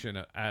complexion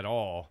at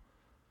all,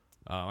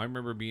 I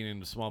remember being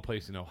in a small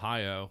place in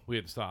Ohio. We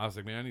had to stop. I was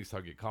like, man, I need to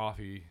stop get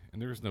coffee.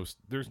 And there's no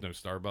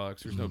Starbucks.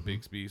 There's no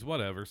Bixby's,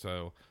 whatever.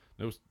 So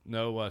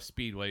no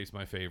Speedway's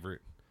my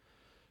favorite.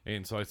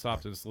 And so I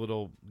stopped at this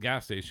little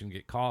gas station to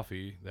get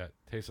coffee that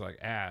tasted like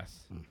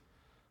ass.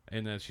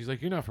 And then she's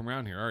like, you're not from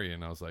around here, are you?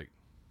 And I was like,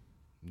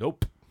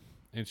 nope.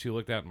 And she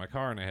looked out in my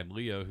car, and I had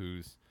Leo,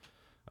 who's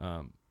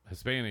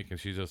Hispanic, and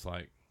she's just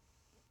like,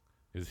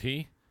 is he?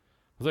 I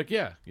was like,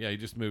 yeah, he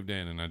just moved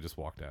in, and I just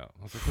walked out.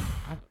 I was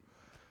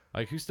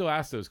like, who still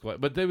asked those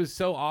questions? But it was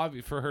so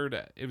obvious for her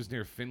that it was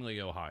near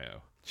Findlay,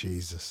 Ohio.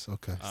 Jesus.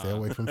 Okay. Stay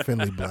away from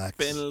Finley blacks.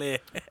 Finley.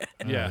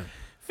 Yeah.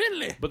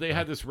 Finley. But they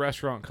had this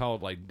restaurant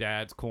called like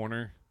Dad's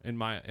Corner in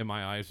my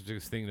eyes, which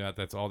is thinking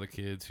that's all the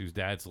kids whose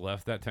dads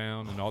left that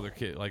town, and all their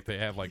kids, like they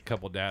have like a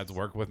couple dads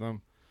work with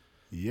them.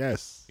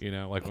 Yes. You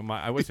know, like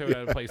I wish I would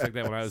have had a place like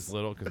that when I was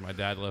little, because my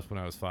dad left when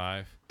I was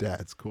 5.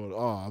 Dad's cool.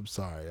 Oh, I'm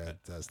sorry.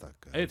 That's not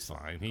good. It's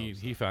fine.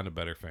 He found a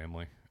better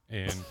family,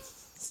 and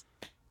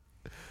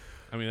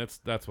I mean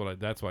that's what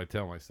I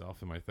tell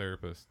myself and my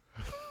therapist.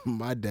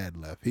 My dad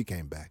left. He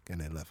came back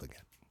and then left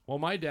again. Well,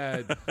 my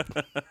dad,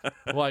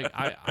 like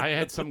I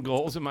had some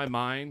goals in my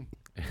mind.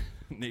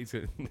 Nate's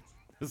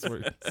this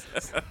word.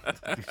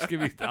 Just give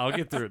me. I'll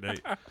get through it,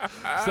 Nate.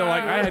 So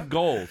like I had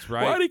goals,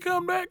 right? Why'd he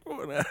come back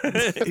for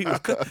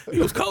that? he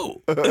was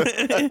cold.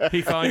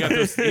 He finally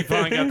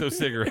got those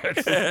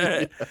cigarettes.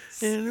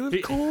 And it was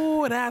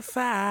cold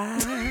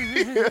outside.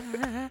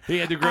 He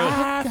had to grow.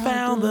 I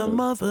found the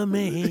mother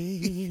man.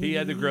 He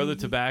had to grow the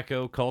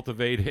tobacco,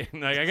 cultivate it.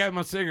 Like I got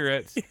my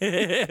cigarettes,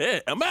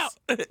 I'm out.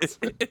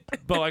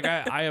 but like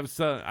I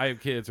have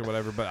kids or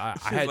whatever. But I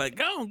She's had like,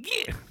 go on,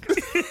 get.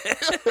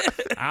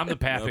 I'm the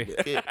pappy.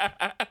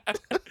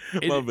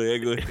 My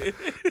bad. Go ahead.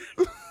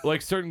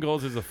 Like certain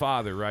goals as a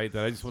father, right?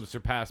 That I just want to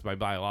surpass my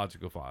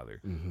biological father.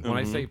 When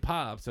I say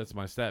pops, that's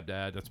my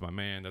stepdad. That's my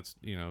man. That's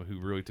who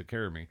really took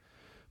care of me.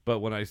 But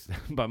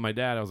but my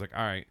dad, I was like,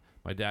 all right.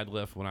 My dad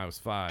left when I was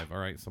 5. All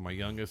right, so my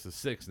youngest is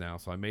 6 now,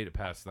 so I made it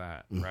past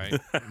that, right?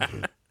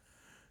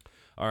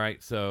 All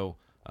right, so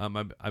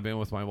I've been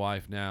with my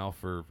wife now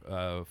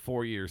for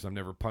 4 years. I've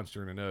never punched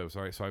her in the nose.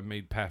 All right, so I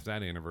made past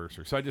that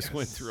anniversary. So I just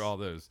went through all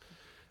those,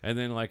 and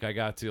then like I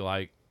got to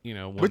like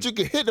But you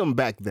could hit him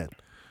back then.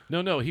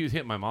 No, he was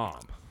hitting my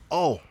mom.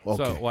 Oh,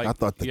 okay. So, like, I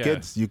thought the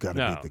kids, you got to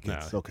No, hit the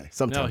kids. no. Okay.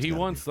 Sometimes No, he you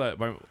gotta wants that.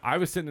 I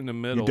was sitting in the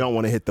middle. You don't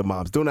want to hit the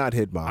moms. Do not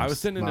hit moms. I was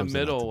sitting in the Moms are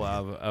not to middle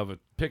be hit. of a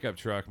pickup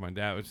truck. My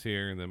dad was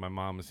here, and then my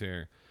mom was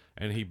here,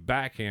 and he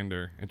backhanded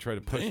her and tried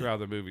to push her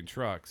out of the moving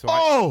truck. So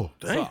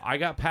I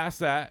got past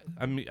that.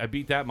 I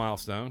beat that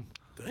milestone.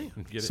 Damn.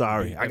 Get it?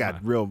 Sorry, Beat I that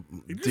got real.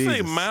 Did you say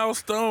Jesus.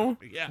 milestone?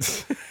 Yeah.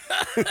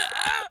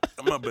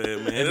 My bad,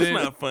 man. That's then-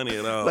 not funny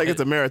at all. Like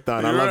it's a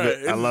marathon. I You're love right.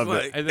 it. I It's love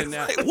like- it. And then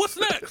now, Like, what's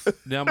next?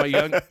 now my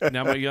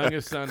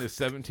youngest son is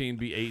 17,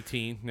 be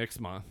 18 next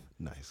month.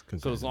 Nice.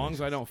 So as long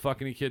as I don't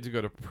fuck any kids who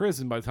go to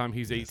prison by the time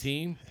he's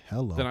 18,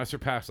 Hello. then I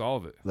surpass all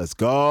of it. Let's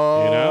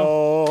go. You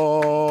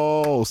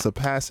know?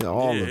 Surpassing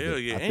all Yeah, of hell it.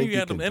 yeah. I And think you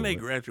got can them, and do they it.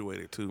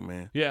 graduated too,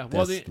 man. Yeah,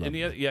 well, That's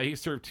lovely. he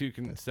served 2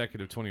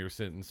 consecutive 20-year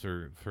sentences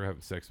for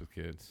having sex with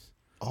kids.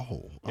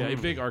 Oh. Yeah, a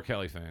big R.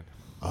 Kelly fan.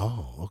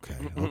 Oh, okay.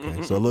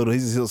 Okay. So a little.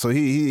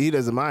 He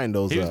doesn't mind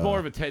those. He was more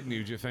of a Ted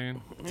Nugent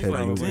fan. He's Ted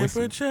like, Nugent.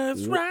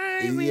 temperatures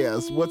rising.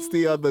 Yes. What's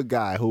the other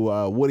guy who?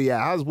 Woody.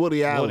 How's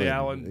Woody Allen? Woody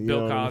Allen, You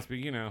Bill know? Cosby,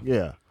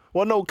 Yeah.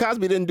 Well, no,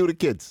 Cosby didn't do the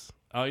kids.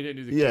 Oh, he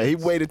didn't do the Yeah, he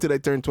kids. waited till they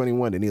turned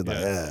 21, and he was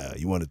Yeah. like,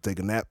 "You want to take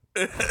a nap?"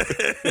 Let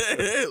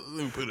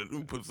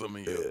me put some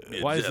in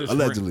your Why is this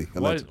Allegedly.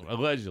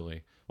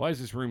 allegedly? Why is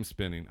this room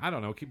spinning? I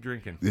don't know. Keep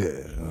drinking.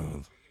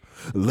 Yeah.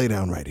 Lay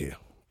down right here,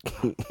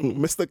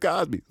 Mr.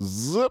 Cosby.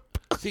 Zip.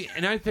 See,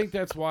 and I think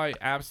that's why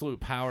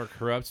absolute power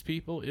corrupts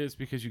people, is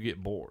because you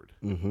get bored.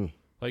 Mm-hmm.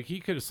 Like he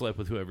could have slept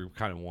with whoever he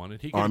kind of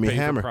wanted. He could have Army paid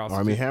for Hammer. prostitutes.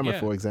 Army Hammer, Yeah.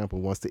 for example,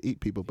 wants to eat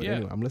people. But Yeah.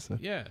 anyway, I'm listening.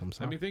 Yeah. I'm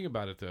sorry. I mean, think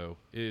about it though.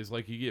 Is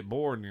like you get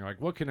bored and you're like,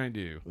 what can I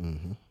do?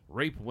 Mm-hmm.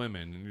 Rape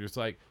women, and you're just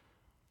like,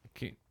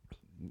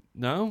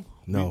 no.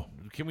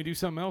 Can we do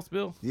something else,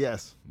 Bill?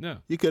 Yes. No.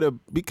 He could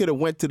have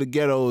went to the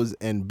ghettos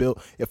and built.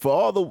 If for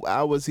all the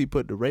hours he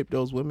put to rape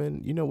those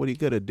women, you know what he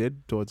could have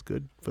did towards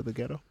good for the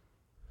ghetto?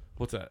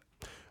 What's that?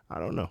 I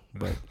don't know,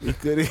 but he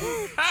could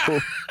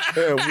have.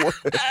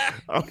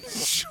 I'm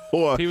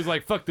sure. He was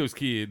like, fuck those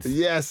kids.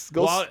 Yes.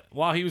 Go.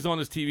 While he was on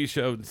his TV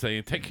show and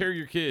saying, take care of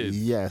your kids.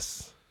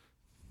 Yes.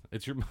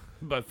 It's your,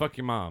 but fuck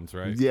your moms,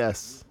 right?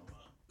 Yes.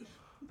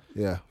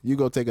 Yeah. You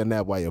go take a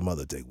nap while your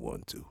mother take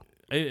one too.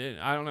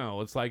 I don't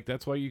know. It's like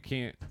that's why you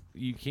can't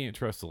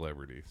trust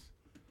celebrities.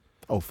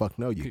 Oh fuck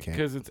no, you can't.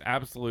 Because it's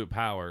absolute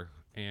power,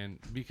 and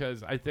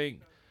because I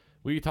think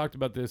we talked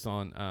about this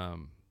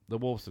on the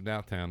Wolves of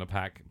Downtown, a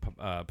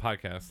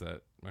podcast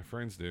that my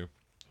friends do,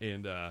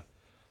 and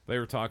they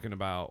were talking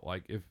about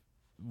like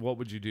what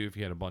would you do if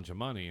you had a bunch of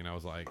money, and I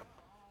was like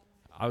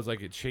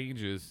it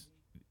changes.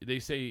 They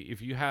say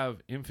if you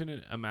have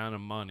infinite amount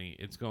of money,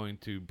 it's going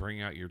to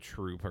bring out your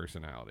true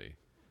personality.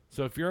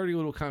 So if you're already a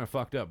little kind of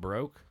fucked up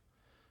broke,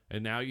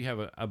 and now you have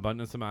an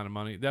abundance amount of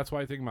money, that's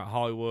why I think about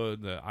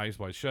Hollywood, the Eyes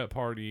Wide Shut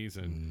parties,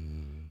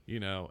 and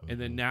and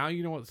then now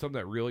you know what? Something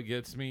that really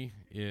gets me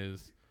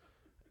is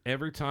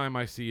every time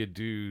I see a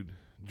dude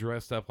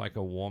dressed up like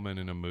a woman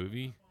in a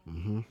movie,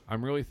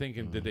 I'm really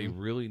thinking, did they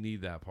really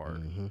need that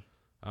part?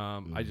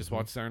 I just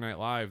watched Saturday Night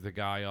Live. The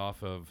guy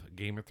off of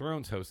Game of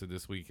Thrones hosted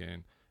this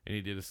weekend, and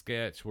he did a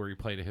sketch where he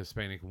played a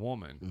Hispanic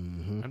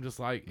woman. I'm just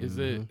like, is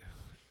it?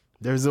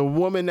 There's a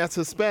woman that's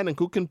Hispanic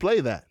who can play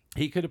that.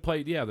 He could have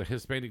played, the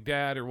Hispanic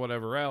dad or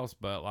whatever else,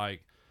 but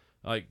like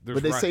there's.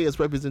 But they say it's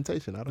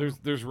representation. I don't know.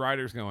 There's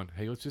writers going,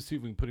 hey, let's just see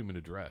if we can put him in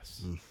a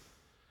dress.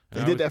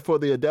 They did that for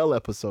the Adele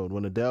episode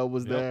when Adele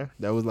was there.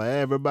 That was like,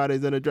 hey,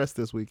 everybody's in a dress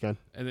this weekend.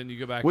 And then you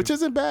go back, which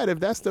isn't bad if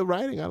that's the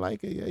writing. I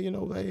like it. Yeah,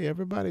 hey,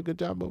 everybody, good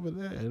job over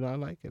there, and I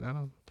like it. I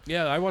don't.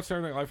 Yeah, I watched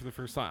Saturday Night Live for the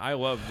first time. I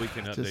love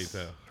Weekend Update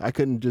though. I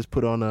couldn't just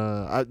put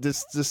on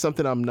just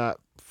something I'm not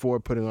for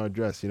putting on a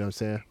dress. You know what I'm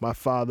saying? My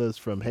father's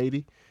from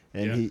Haiti,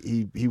 and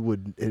he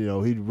would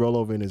he'd roll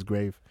over in his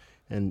grave,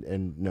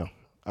 and no,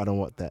 I don't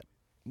want that.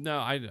 No,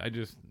 I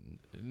just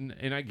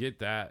and I get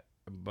that.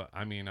 But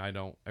I mean, I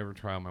don't ever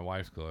try on my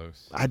wife's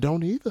clothes. I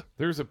don't either.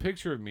 There's a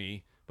picture of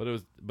me,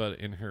 but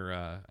in her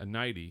a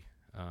nightie.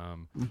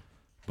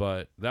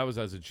 But that was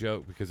as a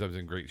joke because I was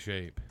in great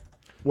shape.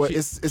 Well,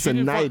 it's a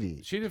nightie.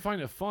 She didn't find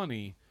it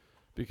funny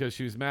because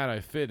she was mad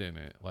I fit in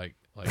it. Like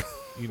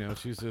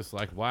she's just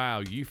like, "Wow,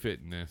 you fit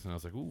in this," and I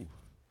was like, "Ooh,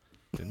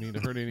 didn't mean to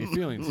hurt any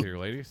feelings here,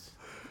 ladies."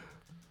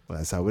 Well,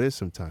 that's how it is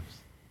sometimes.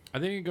 I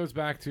think it goes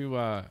back to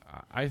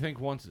I think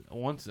once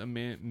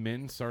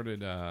men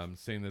started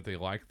saying that they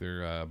like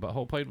their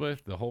butthole played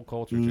with, the whole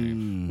culture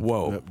changed.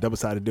 Whoa.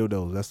 Double-sided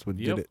dildos. That's what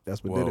did it.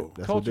 That's what did it.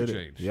 That's culture what did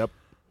change. it. Yep.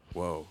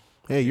 Whoa.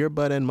 Hey, your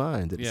butt and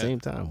mine at the same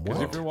time. Because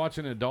Wow. if you're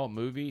watching an adult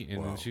movie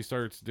and then she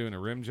starts doing a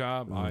rim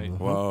job,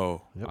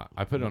 Whoa.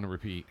 I put it on a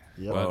repeat.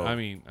 Yep. But Whoa. I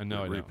mean,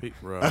 no, I don't. Repeat,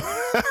 bro.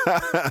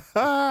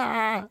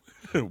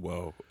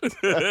 Whoa.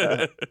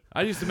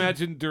 I just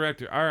imagine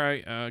director. All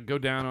right, go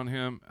down on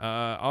him.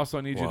 Also,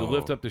 I need you to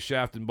lift up the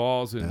shaft and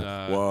balls and.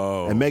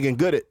 Whoa. And Megan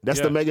Good. That's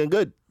the Yeah. Megan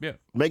Good. Yeah.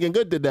 Megan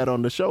Good did that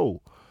on the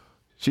show.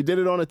 She did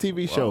it on a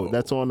TV show. Whoa.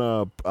 That's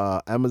on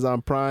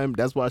Amazon Prime.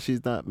 That's why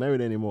she's not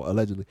married anymore,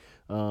 allegedly,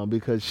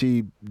 because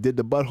she did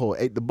the butthole,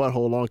 ate the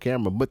butthole on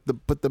camera,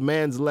 put the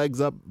man's legs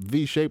up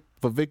V shape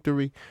for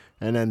victory,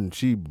 and then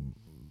she,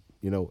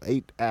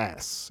 ate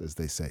ass, as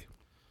they say.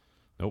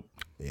 Nope.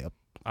 Yep.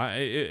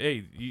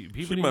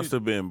 People. She must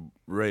have been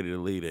ready to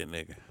leave that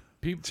nigga.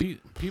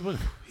 People.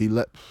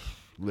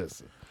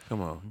 Listen.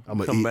 Come on.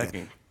 I'ma Come eat back that.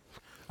 in.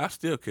 I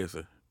still kiss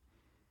her.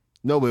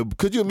 No, but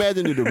could you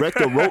imagine the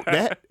director wrote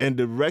that and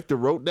the director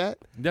wrote that?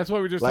 That's what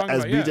we were just Like, talking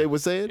as about. BJ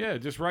was saying? Yeah,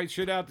 just write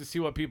shit out to see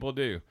what people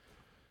do.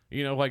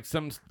 Like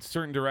some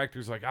certain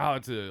directors, like, oh,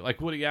 it's like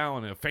Woody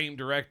Allen, a famed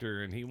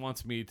director, and he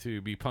wants me to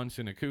be punched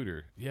in a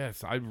cooter.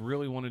 Yes, I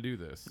really want to do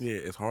this. Yeah,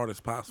 as hard as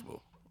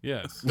possible.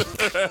 Yes.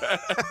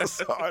 As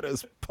hard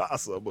as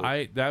possible.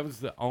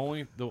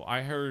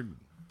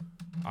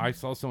 I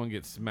saw someone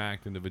get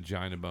smacked in the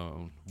vagina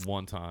bone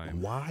one time.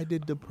 Why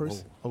did the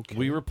person? Okay.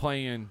 We were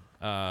playing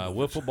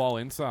wiffle ball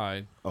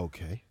inside.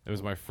 Okay. It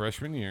was my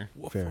freshman year.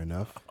 Fair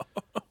enough.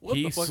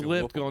 He the fuck is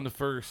slipped wiffle? going to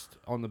first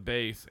on the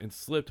base and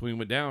slipped when he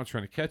went down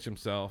trying to catch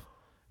himself.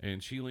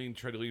 And she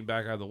tried to lean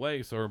back out of the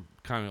way, so her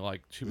kind of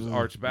like she was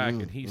arched back,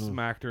 and he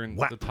smacked her in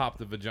the top of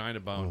the vagina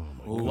bone.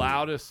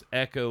 Loudest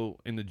echo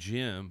in the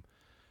gym.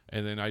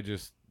 And then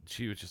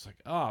she was just like,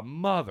 oh,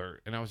 mother.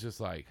 And I was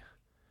like,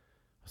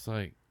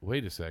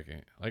 wait a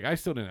second. Like, I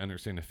still didn't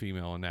understand the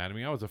female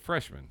anatomy. I was a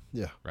freshman.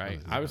 Yeah. Right?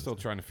 I was still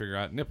trying to figure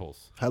out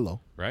nipples. Hello.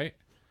 Right?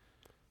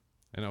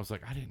 And I was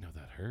like, I didn't know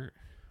that hurt.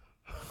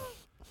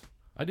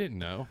 I didn't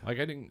know. Like,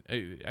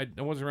 I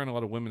wasn't around a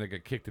lot of women that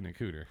got kicked in the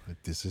cooter.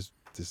 This is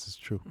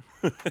true.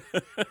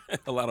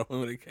 A lot of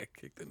women that got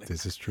kicked in there.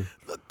 This is true.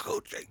 The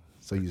coochie.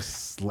 So you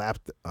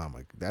slapped. Oh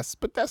my. That's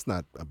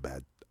not a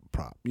bad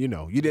prop. You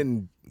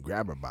didn't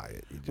grab her by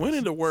it. You just When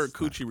did the word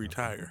slapped coochie her.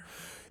 retire?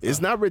 It's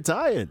not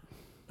retired.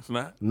 It's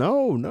not.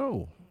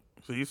 No.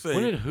 So you say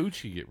When did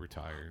Hoochie get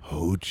retired?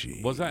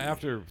 Hoochie. Was that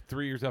after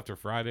 3 years after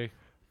Friday?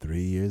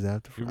 3 years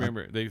after? You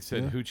remember they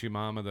said Hoochie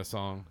Mama, the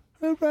song?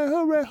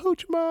 Hooray,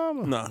 Hoochie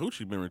Mama. Nah,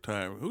 Hoochie been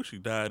retired.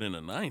 Hoochie died in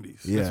the 90s.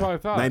 Yeah. That's what I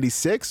thought.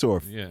 96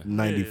 or Yeah.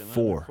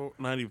 94?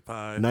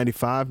 95.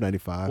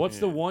 95. What's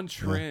the one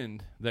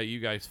trend that you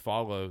guys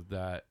followed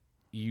that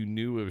you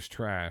knew it was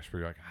trash, but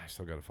you're like, I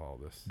still got to follow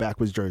this?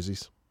 Backwards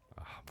jerseys.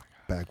 Oh, my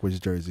God. Backwards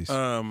jerseys.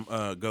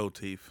 Gold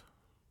teeth.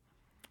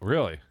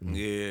 Really?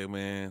 Yeah,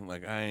 man.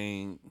 Like I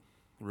ain't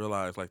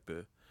realized like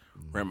the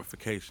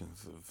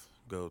ramifications of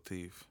gold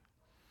teeth.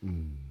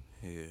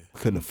 Yeah.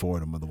 Couldn't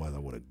afford them, otherwise I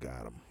would have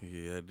got them.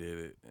 Yeah, I did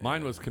it.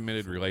 Mine was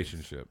committed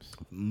relationships.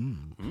 I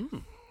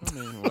mean,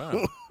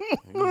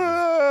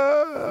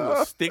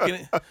 wow.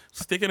 Sticking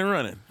and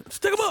running.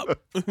 Stick them up.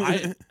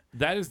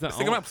 That is the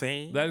Stick 'em up,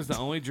 Sam. that is the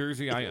only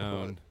jersey I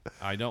own.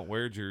 I don't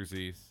wear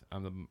jerseys.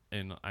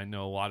 And I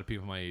know a lot of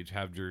people my age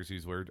have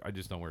jerseys where I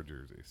just don't wear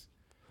jerseys.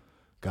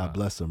 God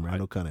bless him,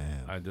 Randall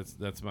Cunningham.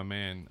 That's my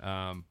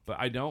man. But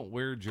I don't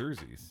wear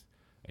jerseys.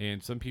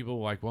 And some people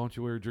were like, why don't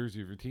you wear a jersey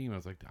of your team? I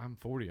was like, I'm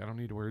 40. I don't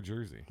need to wear a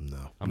jersey.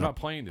 No. I'm not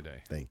playing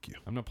today. Thank you.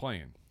 I'm not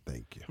playing.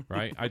 Thank you.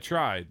 Right? I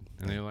tried.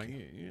 And they were like,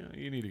 yeah,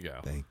 you need to go.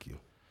 Thank you.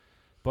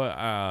 But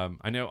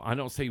I know I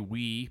don't say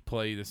we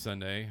play this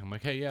Sunday. I'm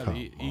like, hey, yeah,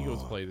 the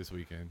Eagles play this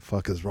weekend.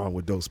 Fuck is wrong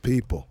with those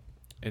people?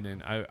 And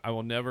then I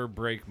will never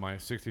break my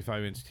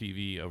 65-inch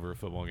TV over a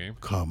football game.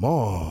 Come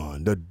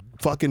on. The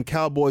fucking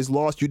Cowboys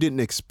lost. You didn't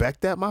expect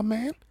that, my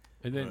man?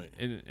 And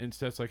then and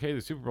Steph's like, hey,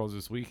 the Super Bowl's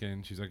this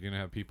weekend. She's like, you're going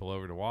to have people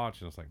over to watch.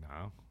 And I was like,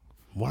 no.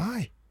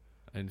 Why?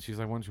 And she's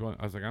like, what do you want?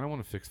 I was like, I don't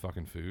want to fix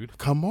fucking food.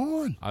 Come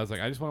on. I was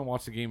like, I just want to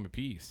watch the game of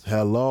peace.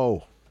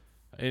 Hello.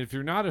 And if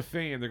you're not a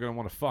fan, they're going to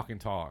want to fucking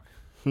talk.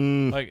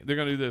 Like, they're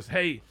going to do this.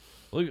 Hey,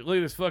 look at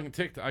this fucking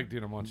TikTok.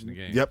 Dude, I'm watching the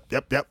game. Yep.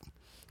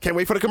 Can't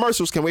wait for the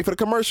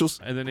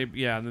commercials. And then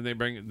they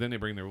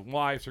bring their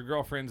wives or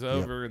girlfriends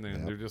over, and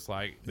then they're just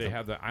like, they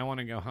have the I want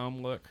to go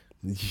home look.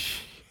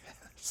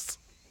 Yes.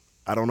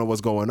 I don't know what's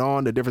going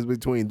on. The difference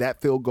between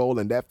that field goal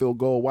and that field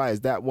goal. Why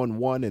is that one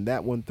 1 and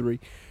that one 3?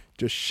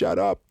 Just shut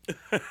up.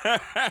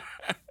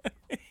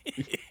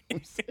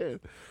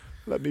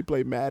 Let me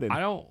play Madden.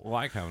 I don't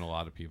like having a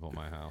lot of people in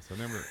my house.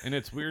 And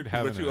it's weird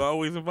having. But you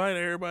always invite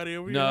everybody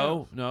over.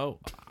 No.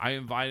 I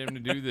invite him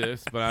to do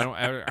this, but I don't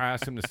ever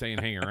ask him to stay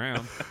and hang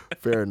around.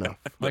 Fair enough.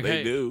 Like, they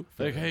hey, do.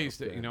 Like, hey,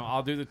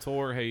 I'll do the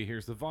tour. Hey,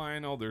 here's the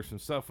vinyl. There's some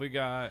stuff we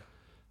got.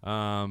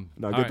 Now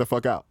get the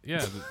fuck out. Yeah,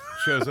 the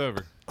show's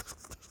over.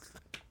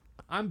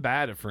 I'm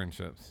bad at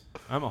friendships.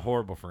 I'm a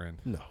horrible friend.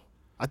 No.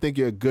 I think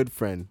you're a good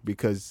friend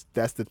because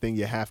that's the thing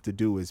you have to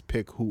do is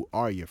pick who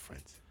are your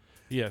friends.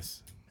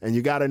 Yes. And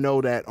you got to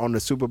know that on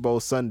the Super Bowl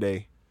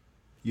Sunday,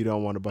 you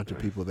don't want a bunch of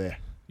people there.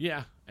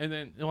 Yeah. And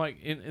then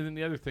and then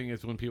the other thing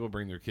is when people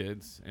bring their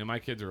kids, and my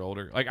kids are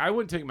older. Like, I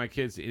wouldn't take my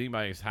kids to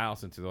anybody's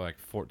house until they're like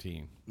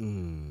 14.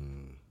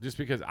 Just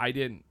because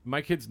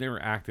my kids never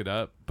acted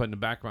up, but in the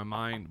back of my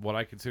mind, what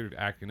I considered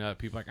acting up,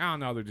 people are like, oh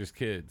no, they're just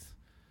kids.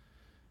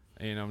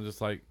 And I'm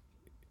just like,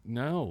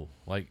 no.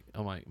 Like,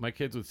 I'm like, my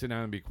kids would sit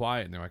down and be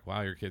quiet, and they're like,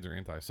 wow, your kids are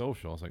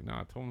antisocial. I was like, no,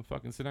 I told them to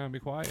fucking sit down and be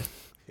quiet.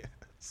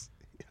 Yes.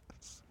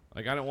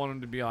 Like, I don't want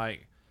them to be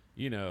like,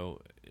 I don't know.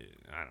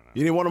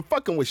 You didn't want them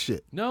fucking with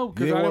shit. No, You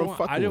because didn't I want don't them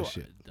want. fucking with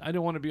shit. I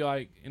don't want to be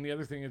like. And the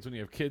other thing is when you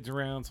have kids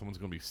around, someone's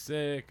gonna be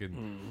sick,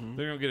 and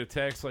they're gonna get a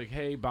text like,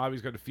 "Hey,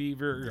 Bobby's got a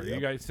fever. Are you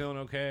guys feeling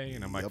okay?"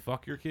 And I'm like,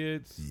 "Fuck your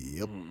kids."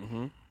 Yep.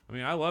 I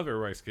mean, I love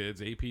everybody's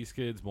kids. AP's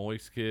kids,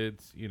 Moist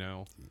kids.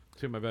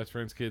 Two of my best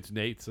friends' kids.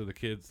 Nate's are the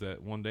kids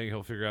that one day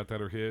he'll figure out that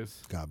are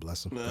his. God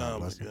bless him. Oh God my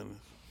bless him. goodness.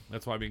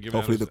 That's why I've been giving.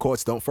 Hopefully out the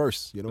courts don't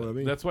first. You know what I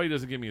mean? That's why he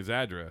doesn't give me his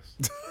address.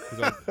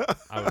 'Cause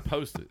I would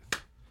post it.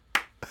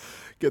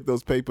 Get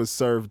those papers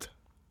served.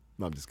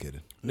 No, I'm just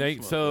kidding.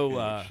 Nate,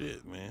 so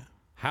Shit, man.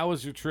 how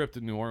was your trip to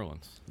New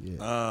Orleans?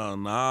 Yeah.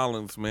 New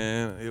Orleans,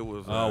 man. It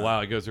was. Oh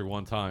wow, he goes there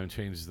one time and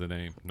changes the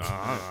name. New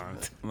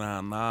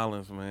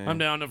Orleans, man. I'm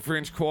down the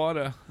French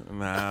Quarter.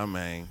 Nah,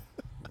 man.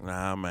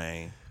 Let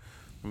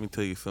me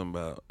tell you something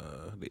about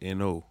the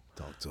NO.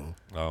 Talk to him.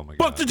 Oh my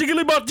Buck the god.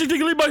 jiggly buck,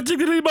 jiggly buck,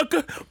 jiggly buck,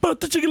 buck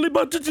the jiggly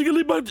buck,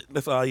 jiggly buck.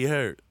 That's all you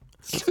heard.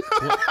 To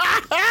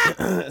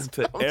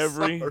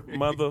every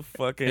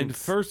motherfucking. And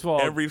first of all,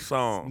 every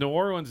song. New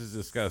Orleans is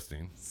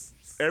disgusting.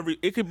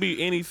 It could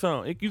be any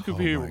song. You could Oh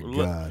hear my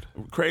God.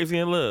 Crazy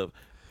in Love.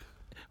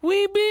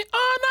 We be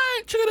all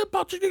night. Chicken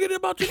about chicken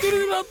about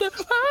chicken about the.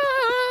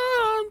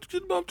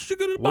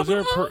 Was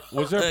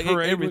there a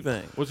parade?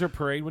 Everything. Was there a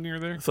parade when you were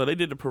there? So they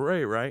did the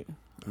parade, right?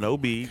 No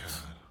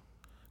beats.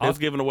 They was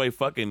giving away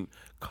fucking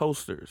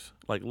coasters,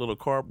 like little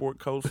cardboard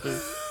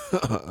coasters,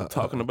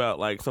 talking about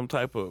like some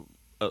type of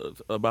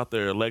about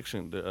their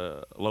election,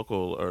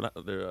 local or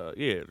not their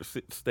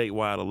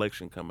statewide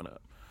election coming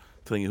up,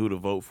 telling you who to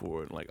vote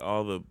for, and like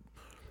all the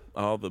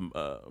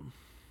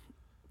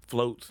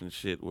floats and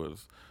shit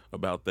was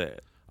about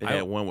that. They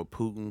had one with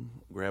Putin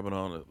grabbing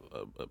on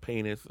a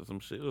penis or some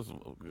shit. It was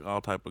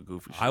all type of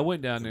goofy shit. I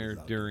went down there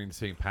during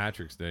St.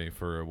 Patrick's Day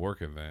for a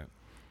work event.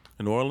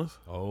 In New Orleans?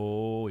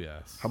 Oh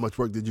yes. How much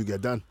work did you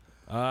get done?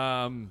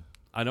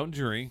 I don't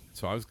drink,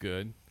 so I was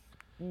good.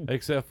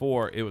 Except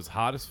for it was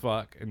hot as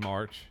fuck in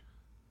March.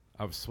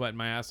 I was sweating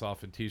my ass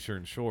off in t-shirt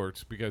and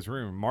shorts because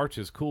remember March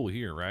is cool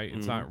here, right?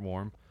 It's not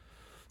warm.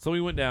 So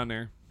we went down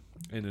there,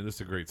 and this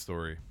is a great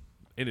story.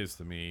 It is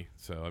to me.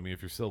 So I mean,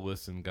 if you're still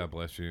listening, God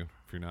bless you.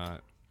 If you're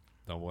not,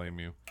 don't blame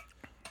you.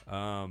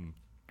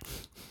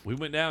 We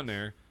went down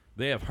there.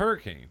 They have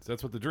hurricanes.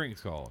 That's what the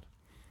drink's called,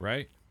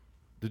 right?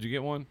 Did you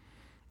get one?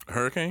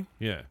 Hurricane?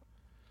 Yeah.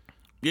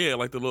 Yeah,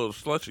 like the little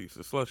slushies,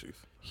 the slushies.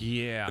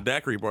 Yeah. The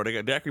daiquiri bar. They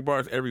got daiquiri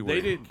bars everywhere.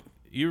 They did.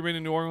 You ever been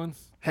in New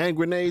Orleans? Hand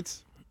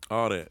grenades.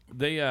 All that.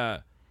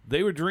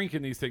 They were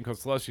drinking these things called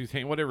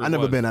slushies, whatever. I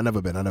never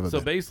been. So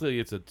basically,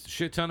 it's a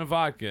shit ton of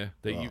vodka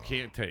that you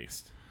can't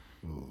taste.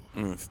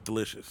 It's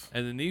delicious.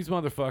 And then these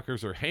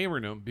motherfuckers are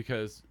hammering them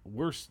because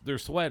they're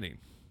sweating.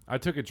 I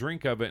took a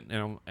drink of it,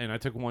 and I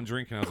took one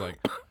drink, and I was like,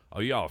 oh,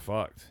 y'all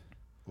fucked.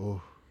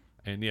 Oh.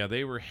 And, yeah,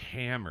 they were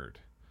hammered,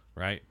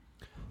 right?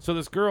 So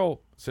this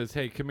girl says,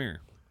 hey, come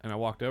here. And I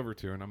walked over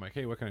to her, and I'm like,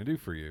 hey, what can I do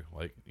for you?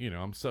 Like,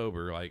 I'm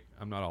sober. Like,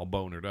 I'm not all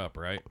bonered up,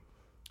 right?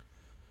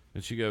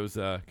 And she goes,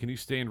 can you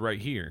stand right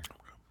here?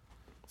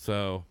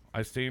 So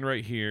I stand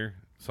right here.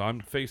 So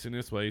I'm facing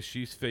this way.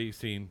 She's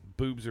facing,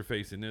 boobs are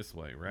facing this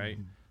way, right?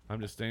 Mm-hmm.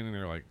 I'm just standing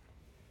there like,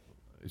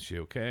 is she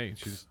okay?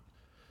 And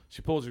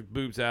she pulls her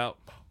boobs out,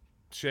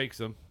 shakes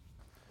them.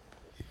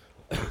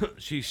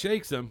 She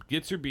shakes them,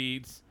 gets her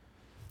beads,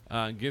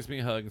 gives me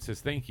a hug and says,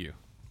 thank you.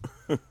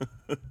 I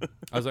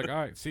was like, all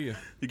right, see ya.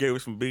 You gave her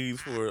some beads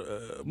for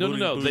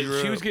No. booty She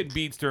rub? was getting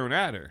beads thrown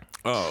at her.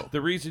 Oh.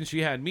 The reason she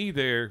had me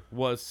there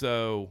was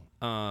so,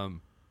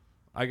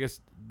 I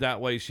guess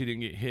that way she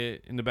didn't get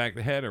hit in the back of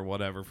the head or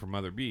whatever from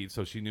other beads,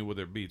 so she knew where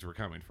their beads were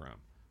coming from,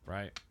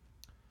 right?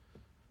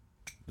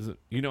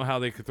 You know how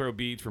they could throw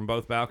beads from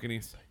both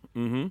balconies?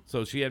 Mm-hmm.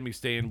 So she had me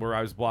staying where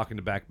I was blocking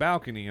the back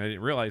balcony, and I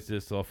didn't realize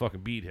this, so a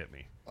fucking bead hit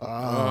me.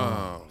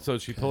 Oh. So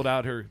she pulled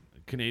out her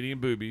Canadian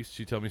boobies.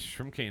 She told me she's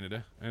from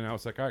Canada, and I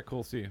was like, all right,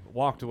 cool, see you.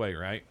 Walked away,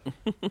 right?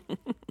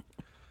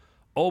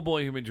 Old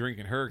boy who been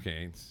drinking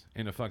Hurricanes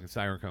in a fucking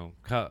Styrofoam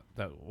cup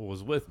that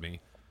was with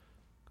me,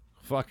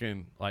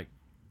 fucking like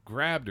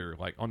grabbed her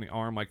like on the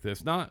arm like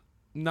this, not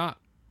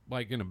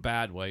like in a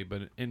bad way,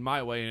 but in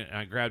my way, and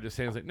I grabbed his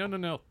hand. I was like,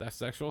 no, that's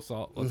sexual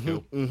assault. Let's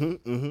go.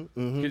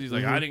 Because he's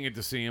like, I didn't get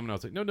to see him, and I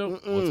was like, no,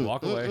 let's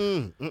walk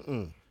away.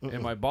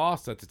 And my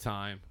boss at the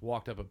time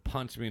walked up and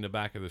punched me in the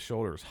back of the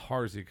shoulder as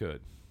hard as he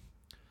could.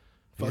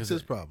 What's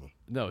his problem?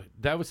 No,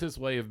 that was his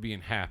way of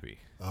being happy.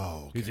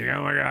 Oh, okay. He's like,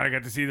 oh my God, I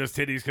got to see those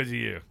titties because of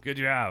you. Good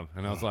job.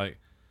 And I was like,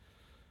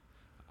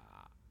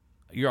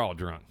 you're all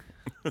drunk.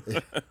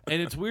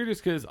 And it's weird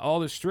because all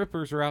the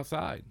strippers are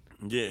outside.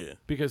 Yeah.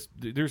 Because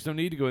there's no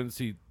need to go in and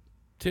see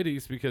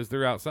titties because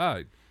they're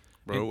outside.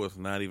 Bro, it was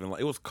not even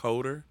like, it was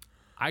colder.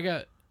 I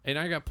got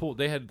pulled.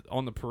 They had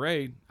on the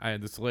parade, I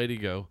had this lady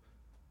go,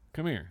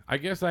 come here. I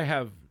guess I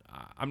have,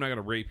 I'm not going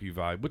to rape you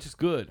vibe, which is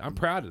good. I'm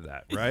proud of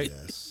that, right?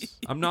 Yes.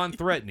 I'm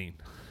non-threatening.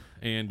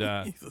 And,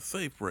 He's a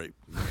safe rape.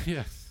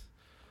 yes.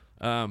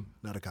 Not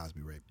a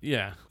Cosby rape,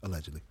 Yeah.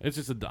 allegedly. It's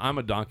just I'm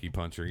a donkey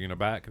puncher,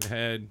 back of the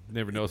head,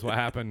 never knows what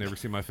happened, never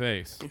see my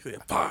face. He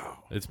said,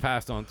 pow. It's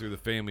passed on through the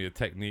family of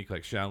technique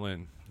like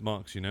Shaolin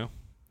monks,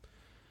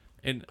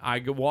 And I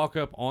walk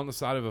up on the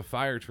side of a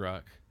fire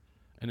truck,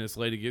 and this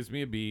lady gives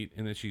me a beat,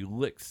 and then she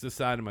licks the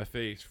side of my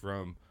face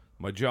from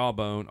my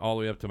jawbone all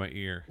the way up to my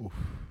ear. Oof.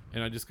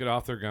 And I just get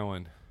off there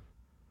going,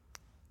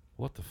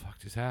 what the fuck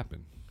just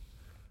happened?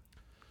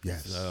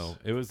 Yes. So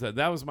it was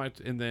that was my,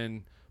 and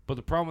then, but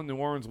the problem in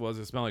New Orleans was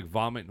it smelled like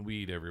vomit and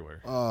weed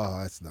everywhere. Oh,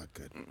 that's not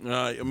good.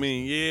 I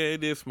mean, yeah,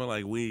 it did smell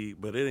like weed,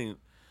 but it ain't.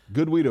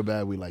 Good weed or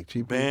bad weed? Like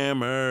cheap weed?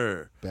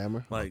 Bammer.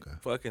 Bammer? Like Okay.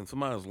 fucking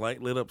somebody's light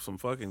lit up some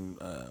fucking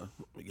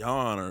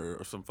yawn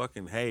or some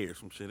fucking hay or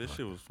some shit. This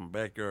shit was from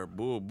backyard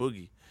bull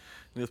boogie.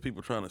 And there's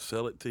people trying to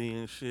sell it to you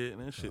and shit,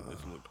 and that shit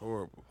just looked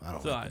horrible. I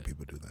don't So like when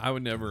people do that. I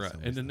would never,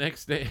 and the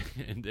next day,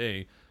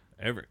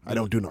 I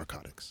don't do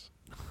narcotics.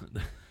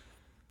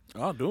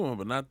 I'll do them,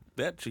 but not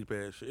that cheap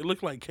ass shit. It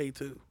looked like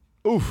K2.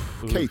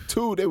 Oof.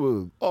 K2, they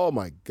were, oh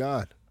my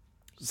God.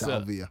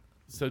 Salvia.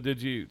 So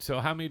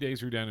how many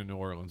days were you down in New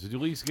Orleans? Did you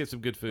at least get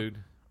some good food?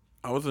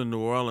 I was in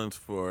New Orleans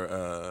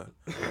for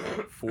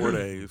 4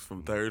 days,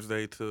 from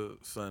Thursday to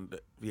Sunday.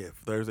 Yeah,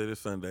 Thursday to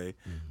Sunday.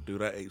 Mm-hmm.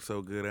 Dude, I ate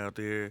so good out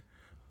there.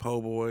 Po'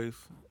 boys,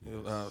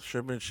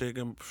 shrimp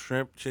chicken,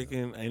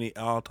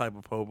 all type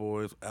of po'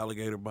 boys,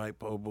 alligator bite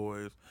po'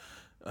 boys.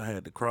 I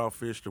had the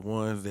crawfish, the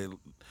ones that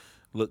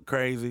look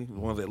crazy, the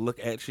ones that look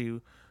at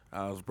you.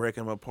 I was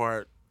breaking them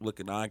apart,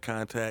 looking eye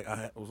contact.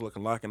 I was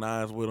locking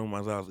eyes with him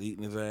as I was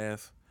eating his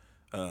ass.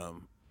 Yeah,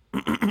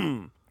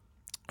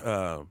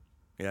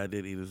 I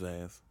did eat his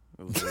ass.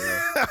 It was,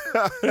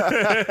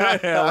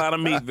 a lot of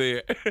meat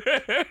there.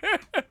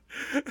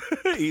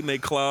 Eating their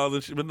claws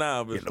and shit. But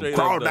nah, but straight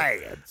up,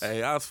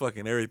 hey, I was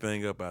fucking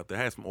everything up out there.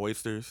 I had some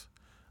oysters.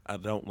 I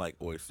don't like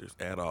oysters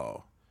at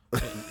all.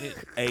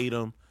 Ate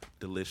them.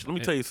 Delicious. Let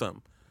me tell you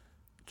something.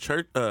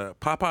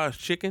 Popeye's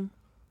chicken,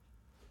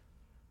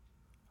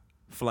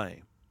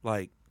 flame.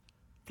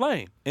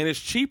 And it's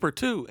cheaper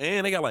too.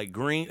 And they got like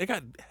green. They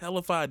got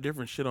hellified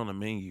different shit on the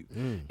menu.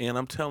 And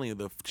I'm telling you,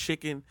 the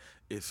chicken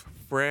is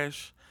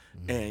fresh.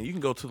 And you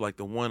can go to like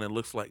the one that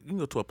looks like, you can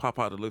go to a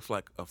Popeye that looks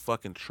like a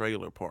fucking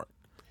trailer park.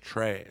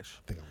 Trash.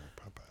 I think I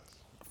want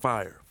Popeyes.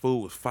 Fire.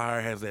 Food was fire.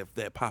 Has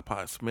that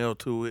Popeye smell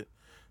to it.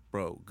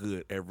 Bro,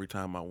 good every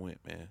time I went,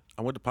 man.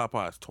 I went to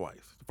Popeyes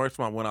twice. The first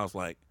time I went, I was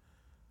like,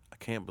 I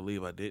can't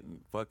believe I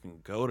didn't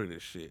fucking go to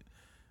this shit.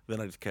 Then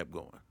I just kept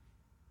going.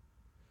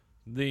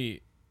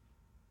 You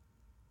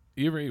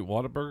ever eat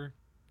Whataburger?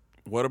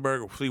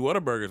 Whataburger. See,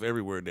 Whataburger's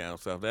everywhere down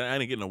south. I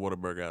didn't get no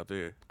Whataburger out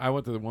there. I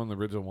went to one of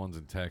the original ones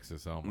in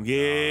Texas. Oh my god.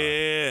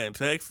 Yeah, in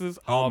Texas.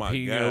 Oh my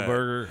Jalapeno god.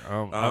 burger.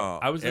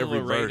 I was in every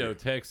Laredo, burger.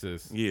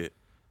 Texas, Yeah.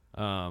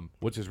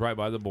 which is right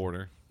by the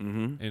border.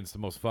 Mm-hmm. And it's the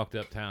most fucked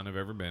up town I've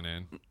ever been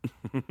in.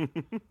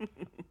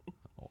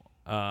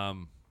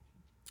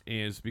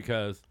 Is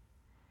because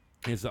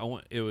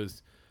it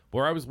was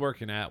where I was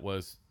working at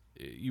was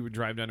you would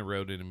drive down the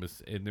road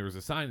and there was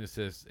a sign that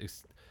says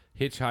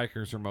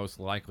hitchhikers are most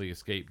likely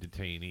escape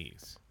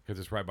detainees because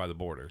it's right by the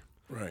border.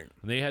 Right.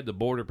 And they had the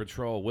border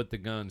patrol with the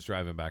guns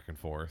driving back and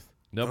forth.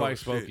 Nobody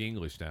spoke shit.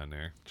 English down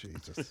there.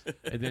 Jesus.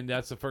 And then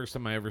that's the first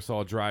time I ever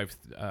saw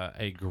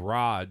a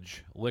garage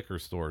liquor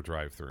store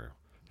drive through.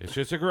 It's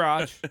just a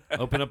garage,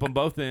 open up on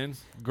both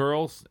ends,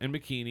 girls in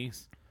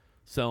bikinis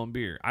selling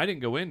beer. I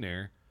didn't go in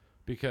there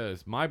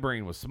because my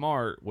brain was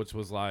smart, which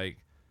was like,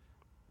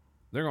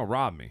 they're going to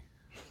rob me,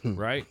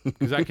 right?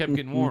 Because I kept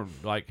getting warned,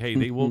 like, hey,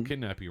 they will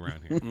kidnap you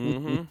around here.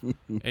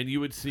 Mm-hmm. And you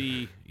would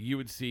see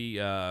He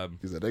said,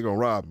 they're going to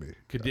rob me.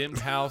 condemned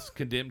house,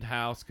 condemned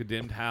house,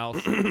 condemned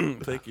house.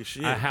 Take your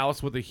shit. A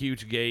house with a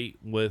huge gate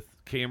with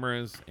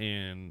cameras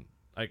and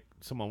like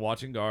someone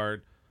watching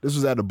guard. This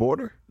was at the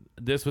border?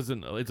 This was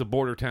it's a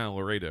border town,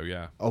 Laredo,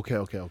 yeah.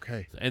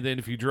 Okay. And then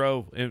if you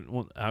drove,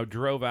 and I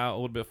drove out a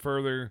little bit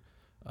further,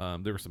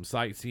 there was some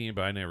sightseeing,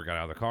 but I never got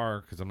out of the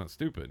car because I'm not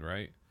stupid,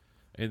 right?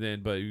 And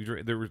then,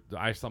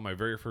 I saw my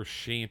very first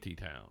shanty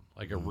town,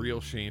 like a real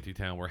shanty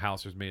town where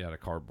houses made out of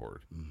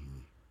cardboard.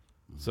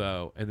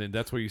 So, and then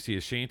that's where you see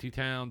a shanty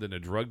town, then a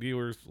drug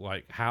dealer's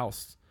like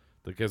house,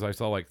 because I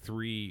saw like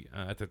 3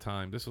 at the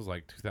time. This was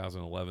like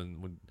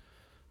 2011 when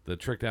the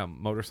tricked out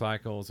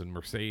motorcycles and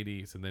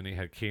Mercedes, and then they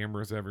had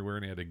cameras everywhere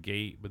and they had a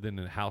gate, but then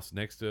the house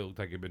next to it looked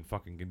like it had been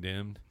fucking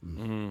condemned.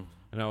 Mm-hmm.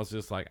 And I was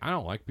just like, I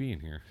don't like being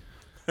here.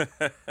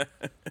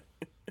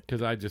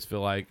 Because I just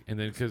feel like, and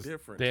then because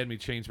different. they had me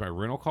change my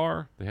rental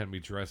car, they had me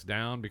dressed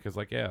down because,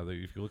 like, yeah,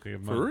 if you look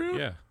at For real?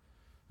 yeah,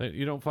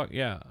 you don't fuck,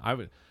 yeah.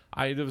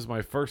 It was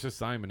my first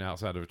assignment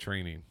outside of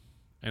training,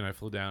 and I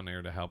flew down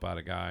there to help out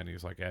a guy, and he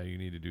was like, yeah, you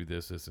need to do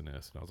this, this, and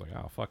this, and I was like,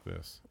 oh, fuck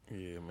this.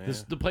 Yeah, man.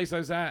 This the place I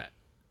was at.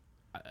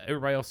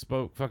 Everybody else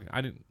spoke fucking.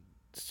 I didn't.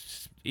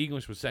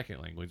 English was second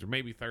language, or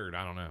maybe third.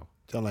 I don't know.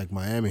 Sound like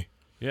Miami.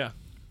 Yeah.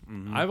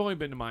 Mm-hmm. I've only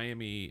been to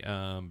Miami,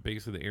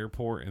 basically the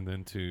airport and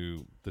then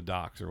to the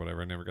docks or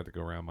whatever. I never got to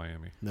go around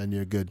Miami. Then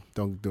you're good.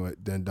 Don't do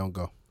it. Then don't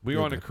go. We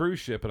You're were on a good. cruise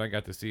ship, and I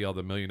got to see all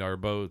the $1 million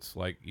boats,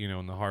 like,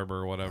 in the harbor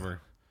or whatever.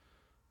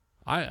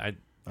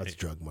 That's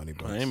drug money,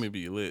 bro. Miami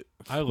be lit.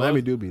 I love.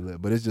 Miami do be lit,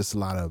 but it's just a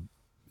lot of,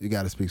 you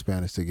got to speak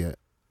Spanish to get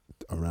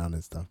around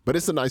and stuff. But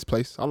it's a nice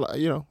place. But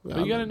you got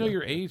to know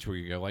your age where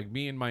you go. Like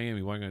me in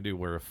Miami, what am I going to do?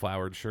 Wear a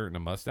flowered shirt and a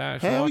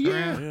mustache? Hell walk yeah.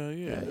 around?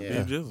 Yeah.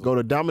 Yeah. Just, Go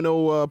to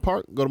Domino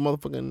Park. Go to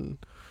motherfucking.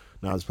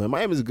 No, I was playing.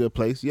 Miami's a good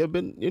place. You ever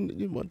been?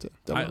 You went to?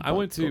 Domino I Park?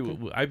 went to.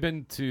 Okay. I've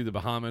been to the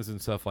Bahamas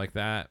and stuff like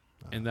that,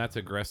 and that's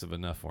aggressive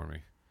enough for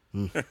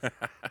me.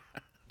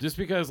 Just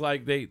because,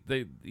 like they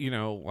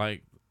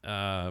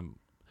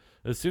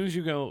as soon as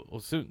you go,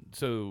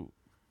 so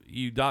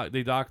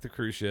they dock the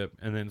cruise ship,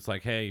 and then it's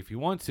like, hey, if you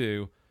want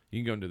to, you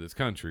can go into this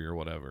country or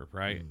whatever,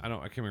 right? I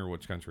can't remember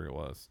which country it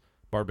was,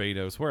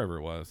 Barbados, wherever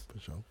it was. For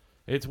sure.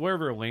 It's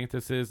wherever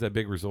Atlantis is, that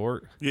big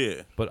resort.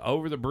 yeah. But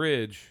over the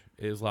bridge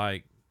is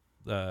like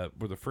where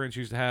the French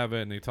used to have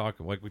it, and they talk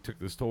like we took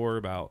this tour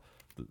about,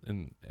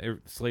 and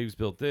slaves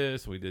built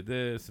this, we did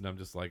this, and I'm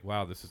just like,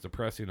 wow, this is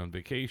depressing on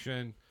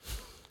vacation.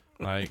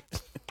 Like,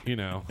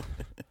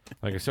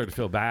 like I started to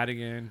feel bad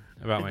again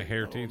about my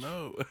heritage.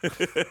 Oh, no.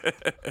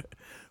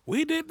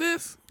 We did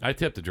this. I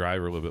tipped the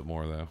driver a little bit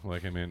more though.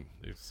 Like, I mean,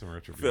 it's some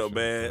retribution. Felt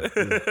bad.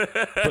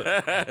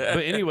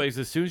 But anyways,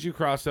 as soon as you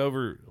cross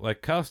over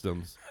like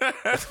customs,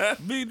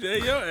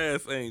 BJ, your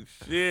ass ain't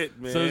shit,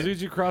 man. so as soon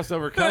as you cross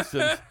over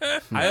customs,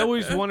 I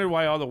always wondered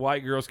why all the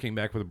white girls came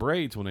back with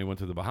braids when they went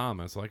to the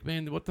Bahamas. Like,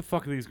 man, what the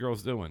fuck are these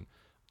girls doing?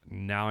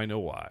 Now I know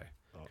why.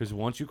 Because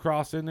once you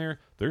cross in there,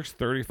 there's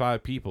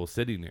 35 people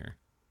sitting there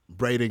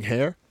Braiding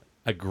hair.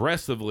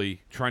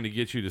 aggressively trying to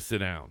get you to sit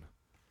down.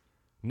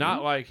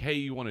 Not like, hey,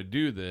 you want to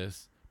do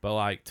this, but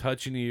like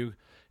touching you.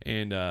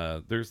 And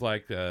there's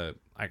like I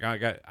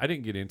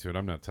didn't get into it.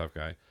 I'm not a tough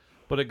guy.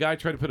 But a guy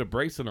tried to put a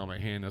bracelet on my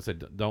hand. I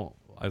said, don't.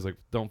 I was like,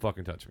 don't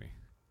fucking touch me.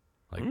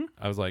 Like,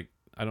 I was like,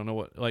 I don't know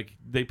what. Like,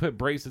 they put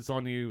bracelets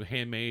on you,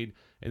 handmade,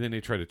 and then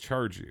they try to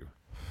charge you.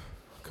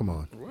 Come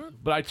on.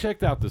 But I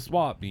checked out the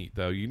swap meet,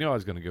 though. I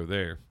was going to go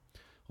there.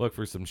 Look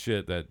for some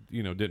shit that,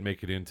 didn't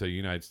make it into the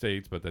United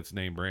States, but that's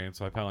name brand.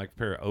 So I found like a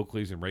pair of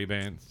Oakleys and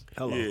Ray-Bans.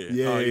 Hello. Yeah.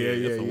 Yeah. Oh, yeah,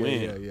 Yeah. that's a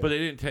win. Yeah. But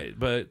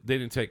they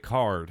didn't take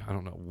card. I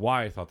don't know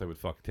why I thought they would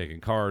fucking take a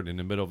card in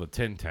the middle of a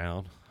tin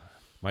town.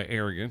 My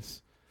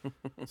arrogance.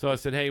 So I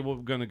said, hey, we're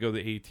going to go to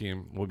the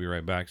ATM. We'll be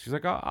right back. She's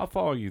like, I'll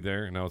follow you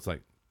there. And I was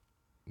like,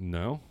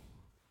 no.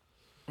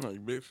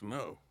 Like, bitch,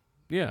 no.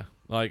 Yeah.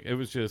 Like, it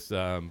was just,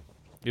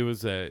 it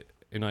was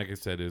and like I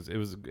said, it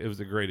was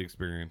a great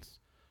experience.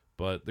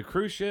 But the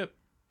cruise ship,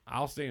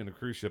 I'll stay on the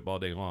cruise ship all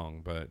day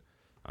long, but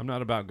I'm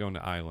not about going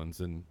to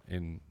islands and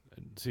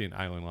seeing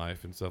island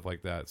life and stuff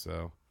like that.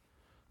 So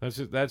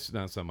That's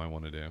not something I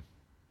want to do.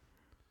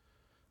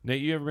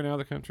 Nate, you ever been out of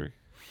the country?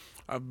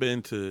 I've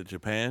been to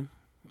Japan.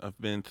 I've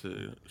been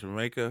to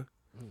Jamaica.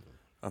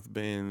 I've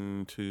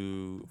been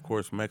to, of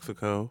course,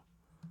 Mexico,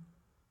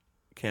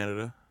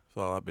 Canada. That's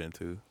all I've been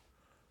to.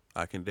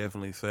 I can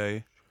definitely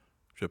say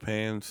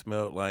Japan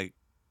smelled like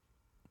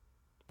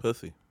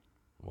pussy.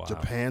 Wow.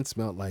 Japan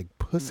smelled like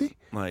pussy.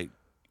 Like,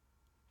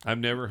 I've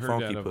never heard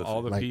funky that of pussy.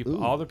 all the Like, people.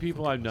 ooh, All the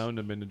people I've known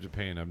have been to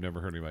Japan. I've never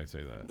heard anybody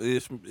say that.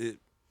 it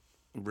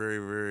very,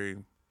 very,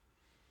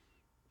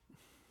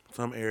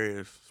 some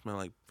areas smell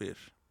like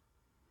fish.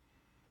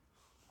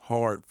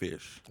 Hard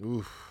fish.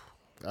 Oof.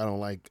 I don't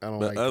like.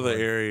 But other hard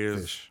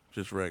areas, fish.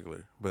 just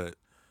regular. But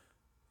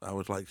I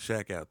was like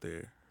Shaq out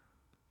there.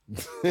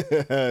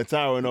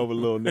 Towering over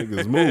little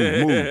niggas.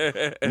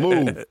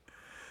 Move.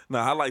 No,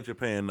 I like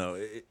Japan though.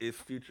 It's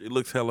future. It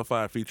looks hella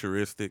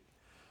futuristic.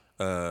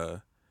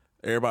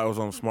 Everybody was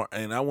on smart,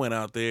 and I went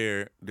out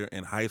there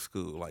in high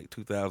school, like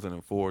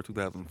 2004,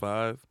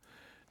 2005.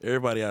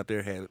 Everybody out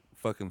there had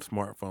fucking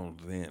smartphones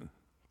then,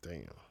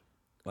 Damn.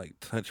 like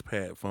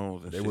touchpad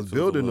phones. And They shit, was so it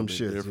building a them little bit shits.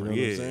 You know different. what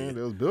I'm saying?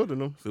 They was building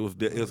them. So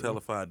it was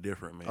hella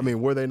different, man. I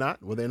mean, were they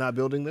not? Were they not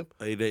building them?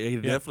 they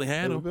definitely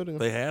had They were them. building 'em.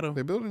 They had them.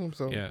 They building them.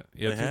 So Yeah,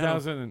 They had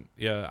 2000.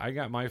 Yeah, I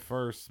got my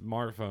first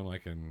smartphone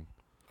like in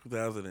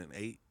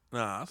 2008.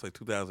 Nah, I'll say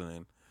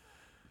 2007.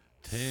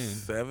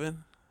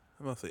 10.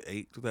 I'm gonna say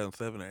 8,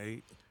 2007 or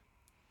 8.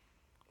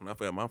 When I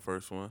got my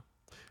first one,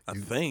 I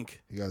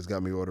think. you guys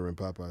got me ordering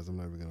Popeyes. I'm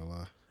never gonna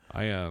lie.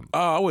 I Oh,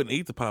 I wouldn't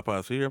eat the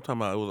Popeyes here. I'm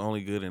talking about it was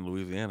only good in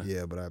Louisiana.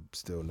 Yeah, but I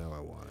still know I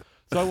want it.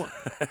 So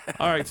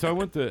all right, so I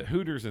went to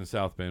Hooters in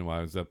South Bend while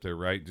I was up there,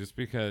 right? Just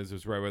because it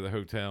was right by the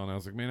hotel, and I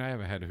was like, man, I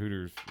haven't had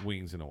Hooters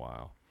wings in a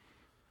while.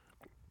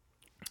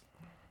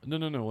 No,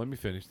 let me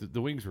finish.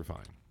 The wings were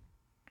fine,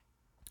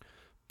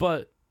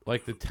 but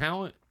like the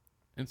talent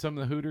in some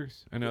of the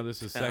Hooters. I know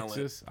this is Talent.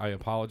 sexist. I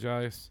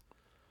apologize.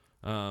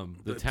 The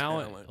The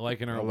talent, talent.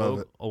 like in our I love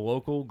it. a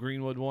local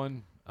Greenwood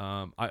one,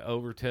 I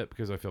overtip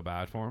because I feel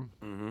bad for them.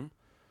 Mm-hmm.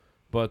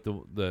 But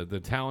the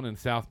talent in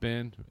South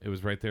Bend, it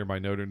was right there by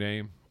Notre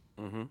Dame.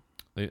 Mm-hmm.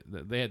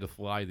 They had to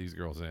fly these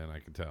girls in. I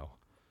could tell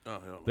Oh,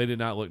 hell they did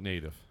not look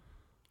native.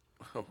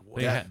 no.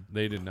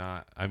 They did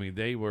not. I mean,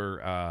 they were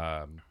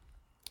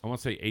I want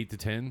to say 8 to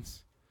 10s.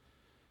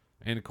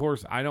 And of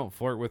course, I don't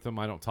flirt with them.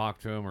 I don't talk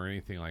to them or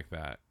anything like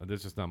that.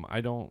 That's just not.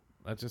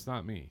 That's just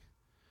not me.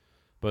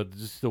 But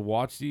just to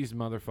watch these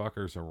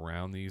motherfuckers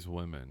around these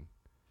women,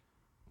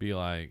 be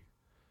like,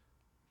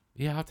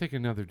 yeah, I'll take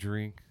another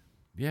drink.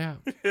 Yeah.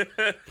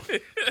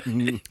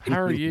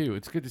 How are you?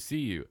 It's good to see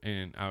you.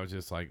 And I was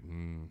just like,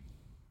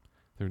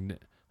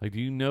 like, do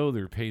you know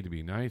they're paid to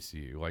be nice to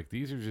you? Like,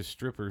 these are just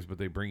strippers, but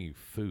they bring you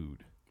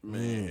food,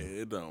 Man,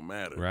 it don't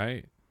matter.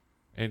 right?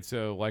 And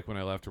so, like, when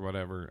I left or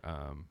whatever,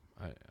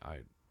 I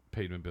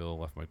paid my bill,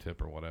 left my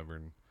tip or whatever,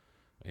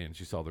 and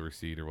she saw the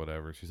receipt or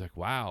whatever. She's like,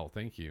 wow,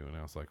 thank you. And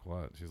I was like,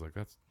 what? She's like,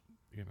 that's,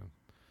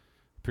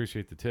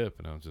 appreciate the tip.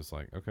 And I was just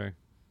like, okay.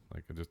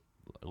 Like, I just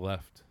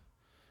left.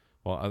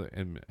 Well,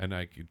 and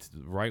I could,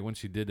 right when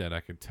she did that, I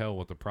could tell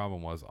what the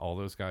problem was. All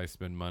those guys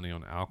spend money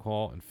on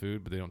alcohol and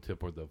food, but they don't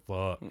tip worth the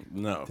fuck.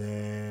 No.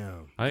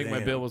 Damn, I think my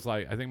Damn. bill was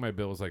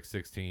like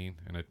 16,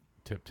 and I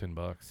tipped $10.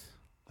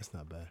 that's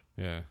not bad.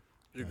 Yeah.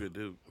 You're a good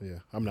dude. Yeah,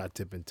 I'm not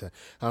tipping 10.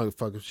 I don't give a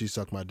fuck if she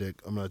sucked my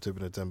dick. I'm not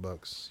tipping her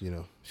 $10. You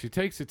know. She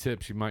takes a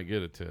tip, she might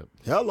get a tip.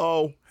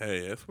 Hello.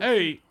 Hey, that's what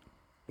Hey.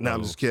 No,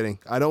 I'm Oh. just kidding.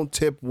 I don't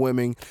tip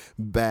women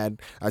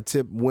bad. I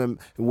tip women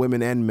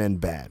and men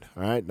bad.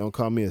 All right, don't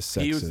call me a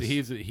sexist.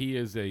 He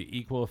is a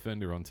equal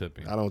offender on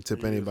tipping. I don't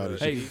tip anybody.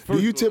 Hey, Do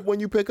first- you tip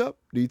when you pick up?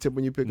 Do you tip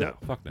when you pick No,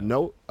 up? fuck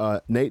no.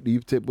 No. Nate, do you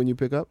tip when you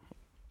pick up?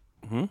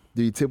 Hmm?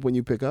 Do you tip when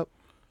you pick up?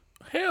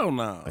 Hell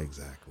no.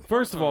 Exactly.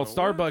 First of all,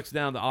 Starbucks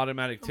down to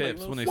automatic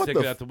tips when they What stick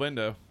the it out the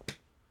window.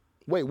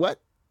 Wait, what?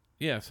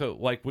 Yeah, so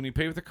like when you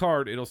pay with a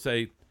card, it'll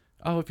say,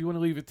 "Oh, if you want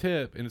to leave a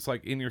tip," and it's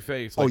like in your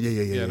face. Like, Oh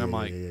yeah. And I'm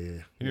like, yeah.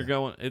 and you're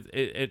going,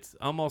 it's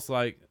almost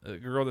like a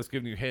girl that's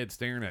giving you head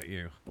staring at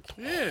you,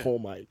 Oh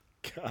my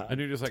god. and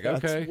you're just like,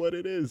 That's okay, what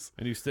it is.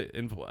 and you sit.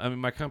 And I mean,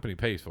 my company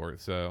pays for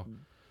it, so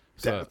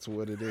That's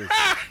what it is.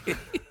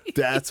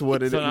 That's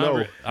what it is. So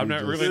No, I'm you not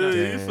just- really Dude, not-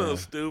 you're so Damn.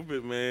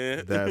 stupid,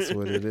 man. That's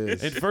what it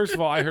is. And first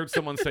of all, I heard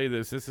someone say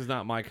this. This is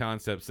not my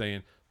concept.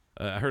 Saying,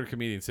 I heard a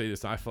comedian say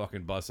this. And I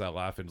fucking bust out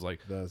laughing. It's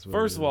like, That's what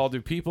first it of is. all,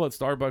 do people at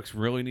Starbucks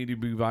really need to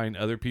be buying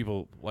other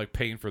people like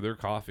paying for their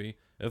coffee?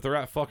 If they're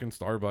at fucking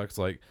Starbucks,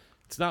 like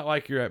it's not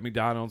like you're at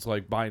McDonald's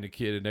like buying a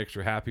kid an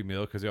extra Happy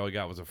Meal because all he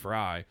got was a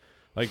fry.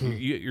 Like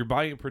you're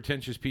buying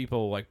pretentious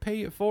people. Like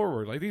pay it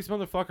forward. Like these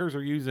motherfuckers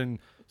are using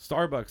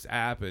Starbucks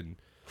app and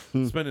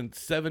spending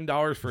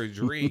 $7 for a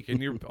drink,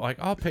 and you're like,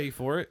 I'll pay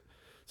for it.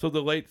 So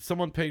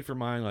someone paid for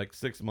mine like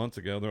 6 months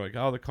ago. They're like,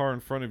 oh, the car in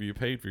front of you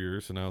paid for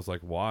yours, and I was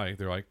like, why?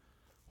 They're like,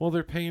 well,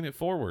 they're paying it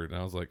forward, and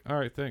I was like, all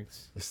right,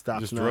 thanks. It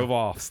stops Just now. drove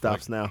off. It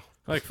stops now.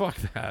 Like fuck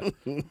that.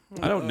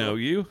 I don't know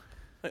you.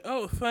 Like,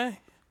 oh, thank.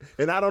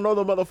 And I don't know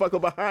the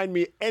motherfucker behind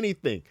me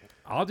anything.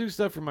 I'll do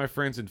stuff for my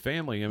friends and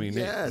family. I mean,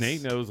 Yes.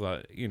 Nate knows,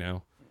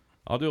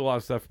 I'll do a lot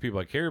of stuff for people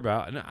I care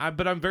about,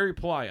 but I'm very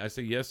polite. I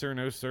say yes sir,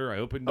 no sir. I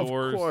open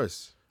doors. Of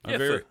course.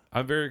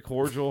 I'm very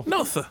cordial.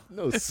 No, sir.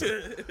 No,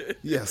 sir.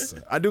 Yes,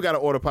 sir. I do got to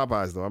order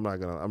Popeyes though. I'm not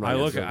gonna. I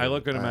look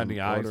at him in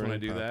the eyes when I ordering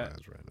do that.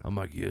 Popeyes right now. I'm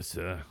like, yes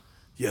sir.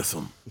 Yes,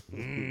 sir.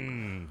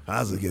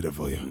 I'll get it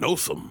for you. No,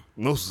 sir.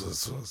 No,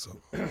 sir.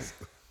 No, sir.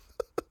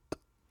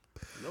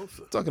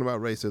 Talking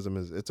about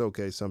racism it's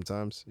okay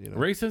sometimes.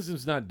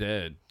 Racism's not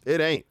dead. It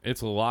ain't.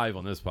 It's alive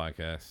on this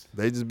podcast.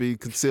 They just be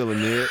concealing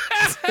it.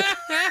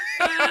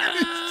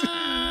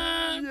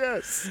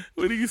 Yes.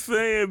 What are you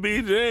saying,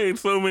 BJ? In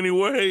so many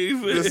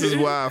ways. This is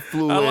why I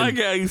flew I in. like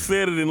how you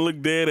said it and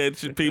looked dead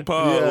at your people.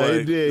 Yeah,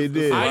 he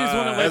did. I just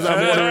wanna let As you I'm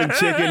know- ordering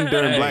chicken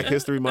during Hey. Black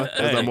History Month,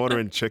 as I'm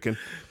ordering chicken.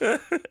 For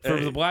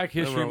the Black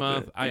History wrong with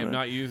Month, that. I am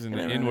not using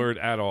the N word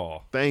at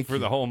all. Thank for you.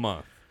 the whole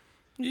month.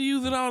 You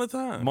use it all the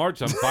time.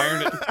 March, I'm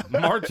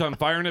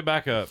firing it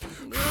back up.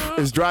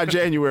 It's dry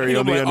January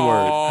on the N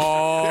word.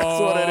 That's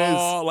what it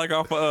is. Like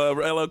off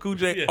LL Cool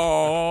J.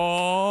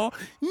 Aw,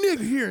 nigga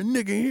here,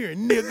 nigga here,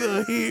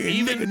 nigga here.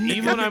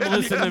 Even when I'm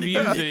listening to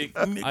music,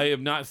 I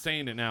am not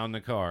saying it now in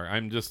the car.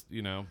 I'm just,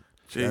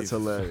 That's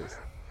hilarious.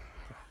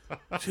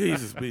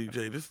 Jesus,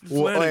 BJ. Just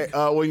Well, let it-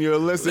 when you're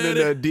listening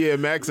to let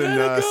DMX and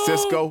let it go.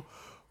 Cisco,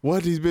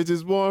 what these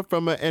bitches born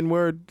from an N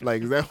word?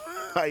 Like, is that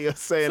how you're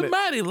saying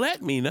somebody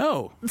let me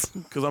know,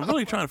 because I'm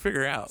really trying to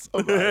figure out.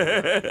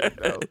 I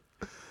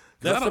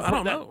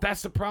don't know.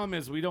 That's the problem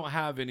is we don't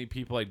have any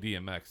people like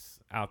DMX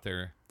out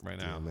there right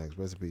it? now. DMX,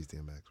 rest in peace,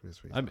 DMX.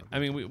 Rest in peace. I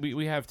mean,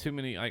 we have too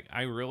many. Like,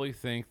 I really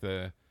think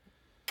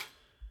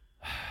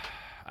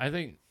I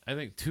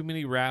think too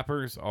many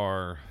rappers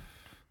are.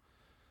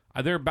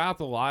 They're about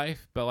the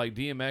life, but like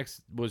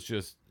DMX was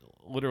just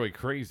literally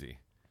crazy.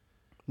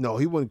 No,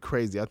 he wasn't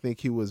crazy. I think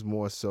he was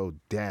more so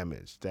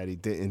damaged that he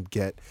didn't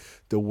get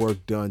the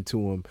work done to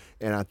him.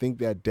 And I think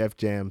that Def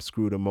Jam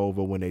screwed him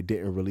over when they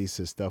didn't release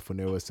his stuff when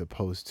they were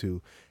supposed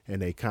to.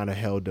 And they kind of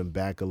held him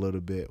back a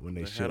little bit when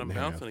they Had him shouldn't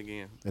have. bouncing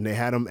again. And they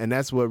had him, and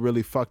that's what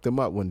really fucked him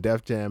up when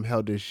Def Jam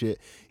held their shit,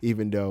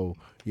 even though,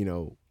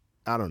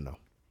 I don't know.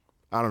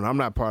 I'm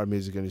not part of the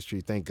music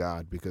industry, thank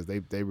God, because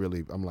they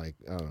really, I'm like,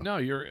 I don't know.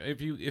 No,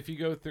 if you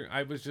go through.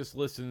 I was just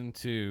listening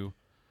to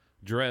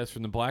Drez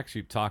from the Black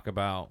Sheep talk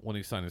about when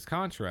he signed his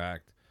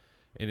contract,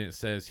 and it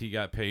says he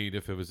got paid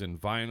if it was in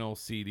vinyl,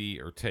 CD,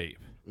 or tape.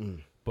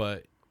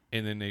 But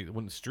and then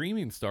when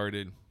streaming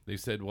started, they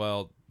said,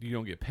 well, you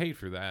don't get paid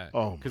for that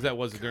Oh, because that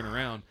wasn't done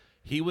around.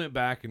 He went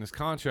back in his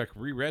contract,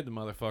 reread the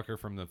motherfucker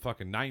from the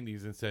fucking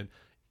 90s, and said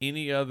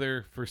any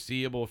other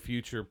foreseeable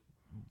future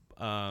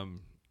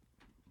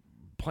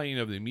playing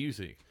of the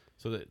music.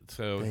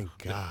 Thank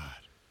God.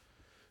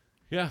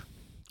 Yeah.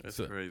 That's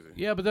So- crazy.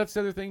 Yeah, but that's the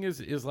other thing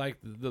is like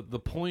the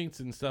points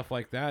and stuff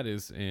like that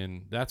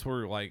and that's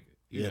where like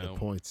you know The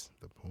points.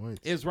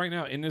 is right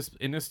now in this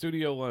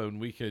studio alone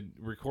we could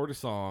record a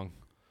song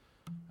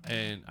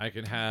and I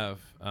could have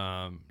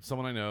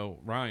someone I know,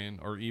 Ryan,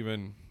 or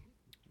even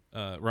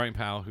Ryan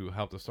Powell, who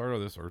helped us start all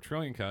this, or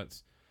Trillion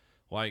Cuts,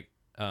 like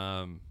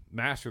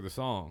master the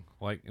song,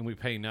 like, and we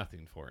pay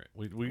nothing for it.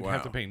 We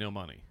have to Wow. pay no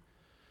money.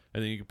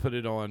 And then you can put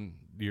it on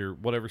your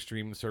whatever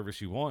streaming service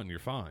you want, and you're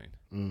fine.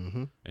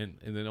 Mm-hmm. And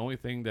the only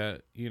thing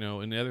that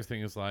and the other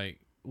thing is like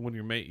when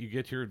you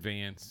get your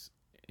advance,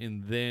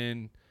 and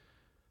then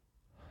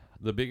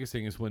the biggest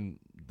thing is when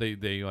they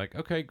like,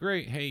 okay,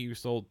 great, hey, you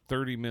sold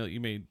 30 million,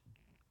 you made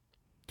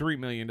 $3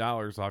 million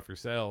off your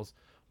sales.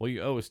 Well,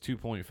 you owe us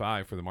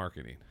 2.5 for the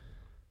marketing,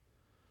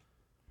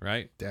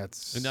 right?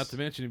 That's And not to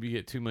mention if you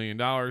get $2 million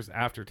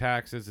after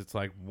taxes, it's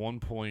like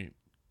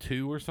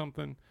 1.2 or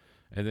something.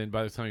 And then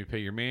by the time you pay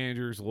your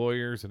managers,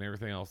 lawyers, and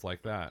everything else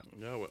like that.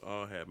 Y'all would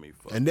all have me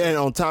fucked. And then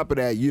on top of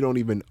that, you don't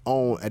even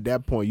own, at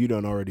that point, you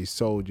done already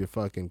sold your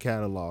fucking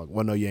catalog.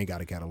 Well, no, you ain't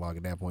got a catalog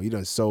at that point. You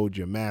done sold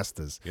your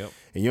masters. Yep.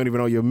 And you don't even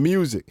own your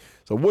music.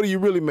 So what are you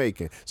really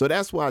making? So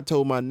that's why I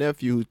told my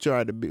nephew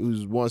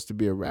who wants to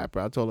be a rapper,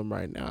 I told him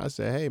right now, I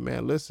said, hey,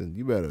 man, listen,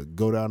 you better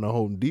go down to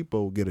Home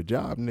Depot, get a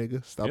job,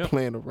 nigga. Stop Yep.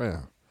 playing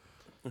around.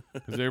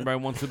 Because everybody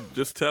wants to.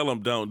 Just tell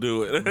them don't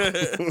do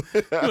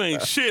it. You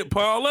ain't shit,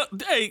 Paul.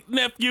 Hey,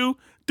 nephew,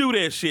 do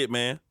that shit,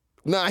 man.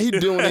 Nah, he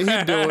doing it. He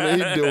doing it.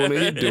 He doing it.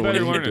 He You doing better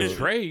it. He learn doing a it.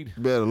 trade.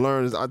 Better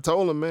learn. I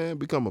told him, man,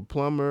 become a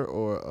plumber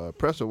or a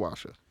pressure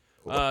washer.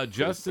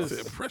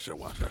 Justice. Pressure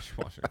washer.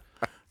 Washer.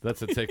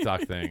 That's a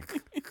TikTok thing.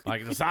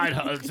 Like the side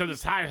hustle. So the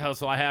side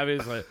hustle I have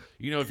is like,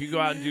 if you go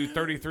out and do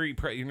 33,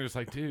 you're just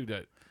like,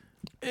 dude.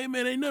 Hey,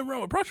 man, ain't nothing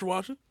wrong with pressure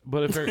washing.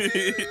 But if Ain't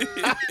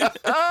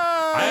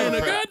a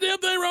goddamn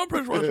thing wrong with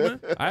pressure washing, man.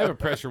 I have a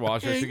pressure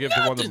washer I should give to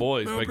one of the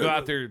boys. No But go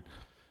out pressure.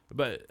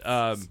 there.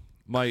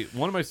 But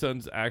one of my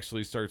sons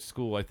actually starts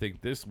school. I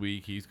think this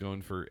week he's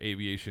going for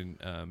aviation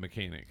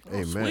mechanic.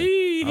 Amen.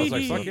 Sweet. I was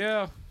like, fuck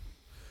yeah.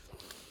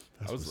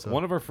 what's up.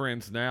 One of our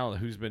friends now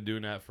who's been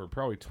doing that for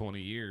probably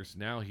 20 years.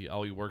 Now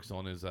all he works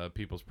on is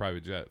people's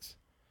private jets.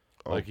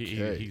 Like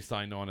Okay. he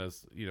signed on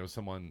as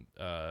someone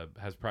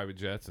has private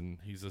jets and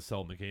he's a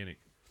cell mechanic.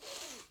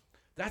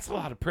 That's a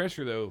lot of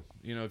pressure though.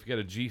 If you got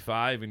a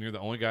G5 and you're the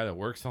only guy that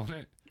works on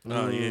it.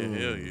 Oh, yeah,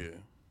 hell yeah.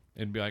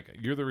 and be like,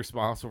 "You're the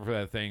responsible for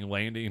that thing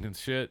landing and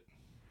shit."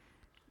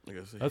 Like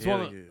I said, That's hell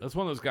one. yeah. That's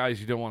one of those guys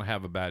you don't want to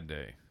have a bad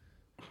day.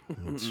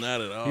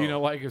 Not at all. You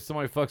know, like if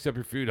somebody fucks up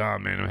your food, oh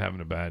man, I'm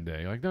having a bad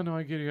day. Like, no,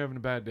 I get you're having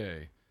a bad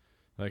day.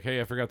 Like,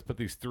 hey, I forgot to put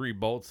these 3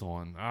 bolts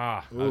on.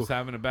 I was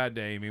having a bad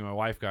day. Me and my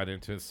wife got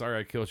into it. Sorry,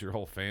 I killed your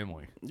whole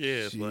family. Yeah,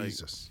 it's like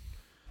Jesus.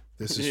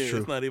 This is true.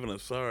 It's not even a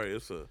sorry.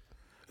 It's a.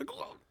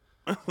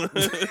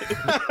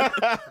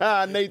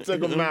 Nate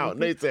took him out.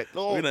 Nate said,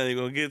 "Oh, We're not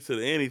even gonna get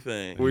to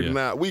anything. we're Yeah.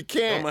 not. We I'm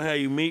can't." gonna have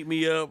you meet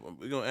me up.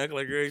 We're gonna act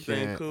like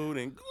everything Can't. cool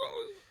and.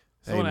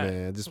 Hey when I-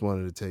 man, I just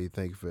wanted to tell you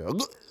thank you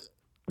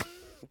for.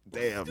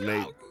 Damn,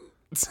 Nate.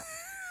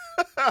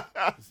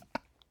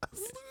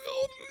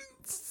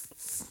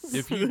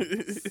 If you,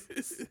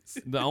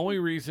 the only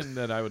reason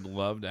that I would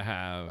love to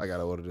have I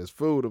gotta order this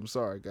food. I'm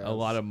sorry, guys. a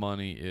lot of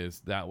money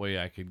is that way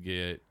I could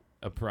get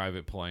a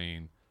private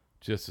plane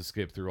just to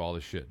skip through all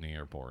the shit in the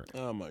airport.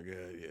 Oh my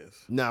god, yes.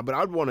 Nah, but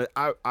I'd want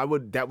to. I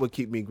would. That would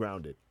keep me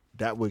grounded.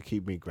 That would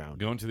keep me grounded.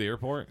 Going to the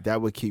airport,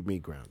 That would keep me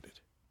grounded.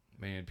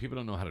 man, people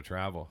don't know how to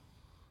travel.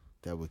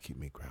 That would keep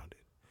me grounded.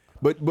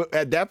 But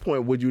at that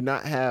point, would you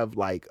not have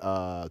like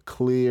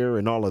Clear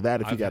and all of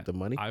that if you got the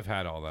money? I've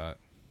had all that.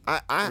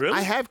 Really?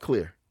 I have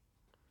Clear.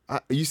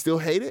 You still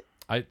hate it?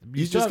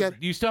 You just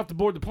still have to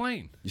board the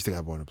plane. You still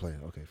got born to play.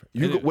 Okay. Fair.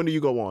 And it- When do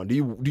you go on? Do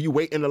you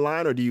wait in the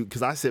line or do you?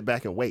 Because I sit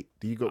back and wait.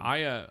 Do you go?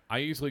 I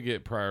usually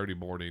get priority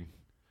boarding.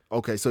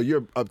 Okay, so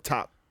you're up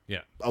top.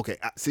 Yeah. Okay.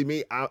 See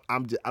me.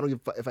 I'm. Just, I don't give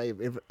a fuck if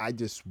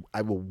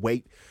I will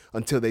wait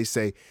until they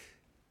say,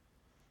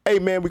 "Hey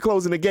man, we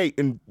closing the gate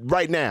and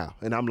right now,"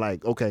 and I'm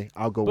like, "Okay,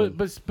 I'll go." in.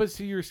 But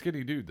see, you're a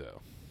skinny dude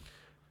though.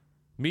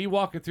 Me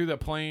walking through that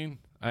plane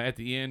at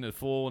the end,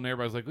 full, and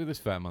everybody's like, "Look at this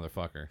fat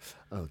motherfucker."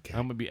 Okay.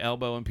 I'm gonna be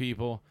elbowing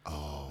people.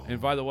 Oh.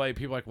 And by the way,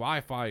 people are like,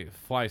 "Why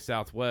fly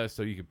Southwest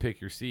so you can pick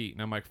your seat?"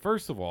 And I'm like,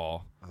 first of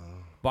all,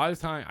 by the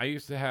time I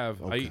used to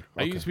have, I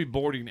used to be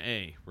boarding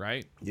A,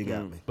 right? You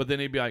got me. But then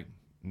they'd be like,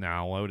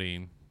 "Now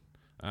loading,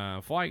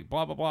 flight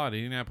blah blah blah to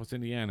Indianapolis,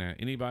 Indiana.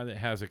 Anybody that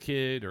has a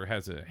kid or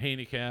has a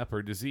handicap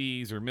or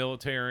disease or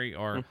military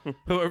or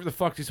whoever the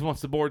fuck just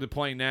wants to board the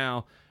plane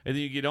now." And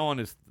then you get on,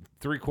 it's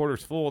 3/4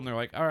 full, and they're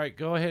like, "All right,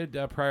 go ahead,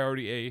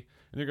 priority A." And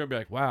they're gonna be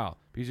like, "Wow,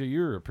 BJ,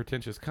 you're a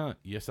pretentious cunt."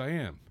 Yes, I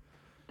am.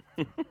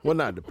 Well,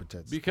 not to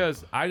pretend.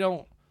 Because I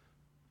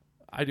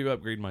do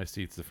upgrade my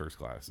seats to first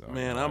class. So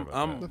Man, I'm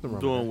I'm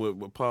doing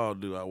what Paul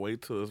do. I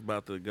wait till it's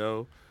about to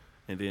go,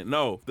 and then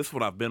this is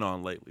what I've been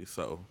on lately.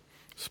 So,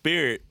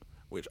 Spirit,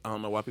 which I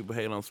don't know why people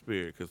hate on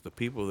Spirit, because the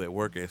people that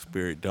work at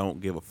Spirit don't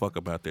give a fuck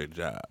about their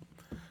job.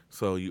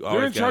 So you always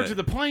They're in charge gotta-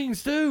 of the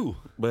planes too.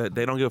 but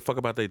they don't give a fuck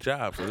about their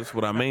job. So this is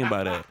what I mean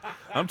by that.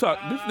 I'm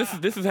talking.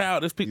 This is how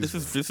this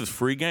is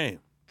free game.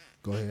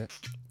 Go ahead.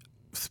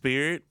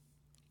 Spirit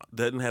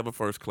doesn't have a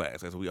first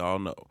class, as we all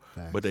know,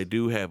 Facts. but they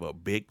do have a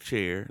big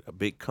chair, a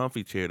big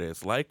comfy chair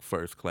that's like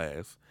first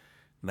class.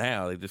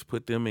 Now they just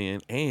put them in,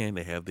 and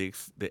they have the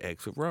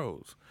exit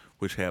rows,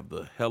 which have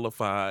the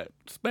hellified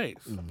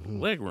space,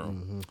 leg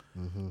room.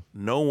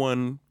 No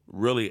one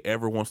really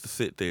ever wants to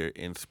sit there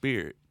in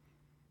Spirit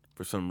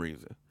for some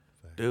reason.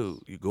 Dude,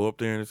 you go up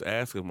there and just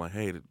ask them, like,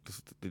 "Hey,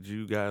 did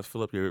you guys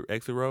fill up your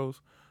exit rows?"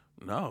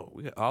 No,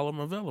 we got all of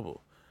them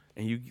available,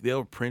 and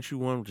they'll print you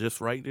one just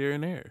right there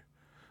and there.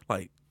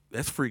 Like,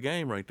 that's free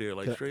game right there.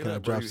 Like, straight Can I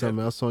up. bro. drop You something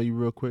have- else on you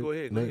real quick? Go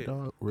ahead, go Nate ahead.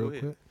 Dogg, Go real ahead.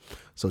 quick.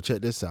 So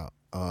check this out.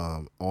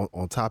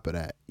 On top of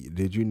that,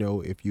 did you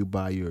know if you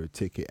buy your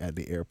ticket at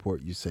the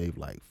airport, you save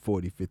like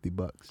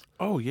 $40-$50?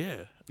 Oh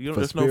yeah, For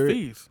there's no Spirit?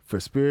 fees. For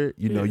Spirit,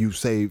 you know, Yeah. you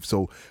save.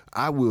 So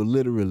I will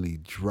literally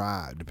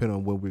drive, depending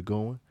on where we're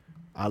going.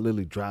 I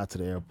literally drive to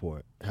the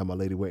airport, have my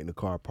lady wait in the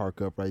car,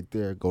 park up right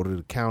there, go to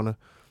the counter,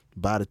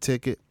 buy the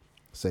ticket,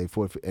 save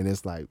 40, and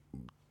it's like,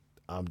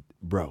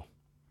 bro,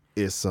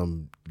 it's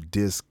some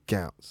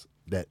discounts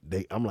that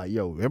I'm like,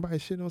 yo, everybody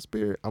shit on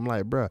Spirit. I'm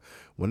like, bro,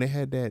 when they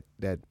had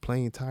that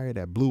plane tire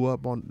that blew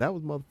up that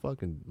was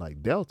motherfucking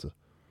like Delta.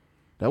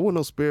 That wasn't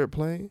no Spirit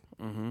plane.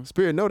 Mm-hmm.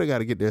 Spirit know they got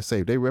to get their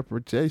safe. Their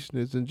reputation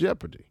is in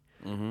jeopardy.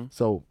 Mm-hmm.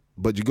 So,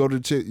 but you go to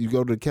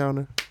the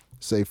counter,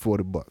 save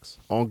 $40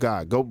 on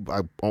God.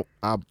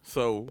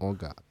 So On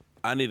God.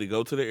 I need to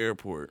go to the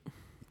airport,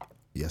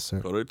 Yes, sir.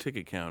 go to the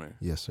ticket counter.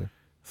 Yes, sir.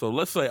 So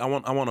let's say I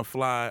want to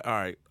fly. All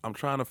right, I'm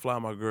trying to fly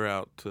my girl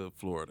out to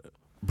Florida.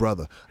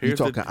 Brother, you Here's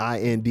the- talking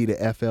IND to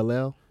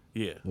FLL?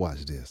 Yeah.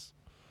 Watch this.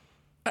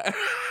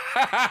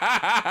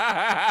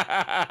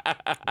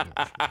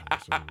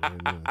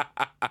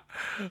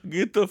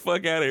 Get the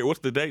fuck out of here. What's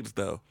the dates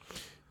though?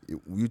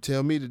 You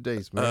tell me the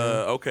dates, man.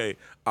 Okay,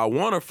 I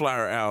want to fly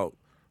her out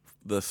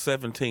the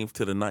 17th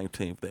to the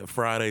 19th, that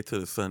Friday to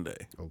the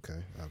Sunday.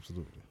 Okay,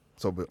 absolutely.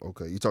 So, but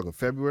okay, you talking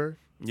February?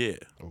 Yeah,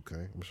 Okay,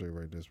 I'm gonna show you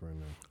right this right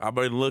now. I've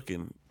been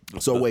looking.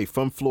 So wait,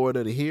 from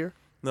Florida to here,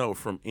 No,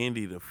 from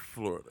Indy to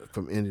Florida.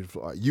 from Indy to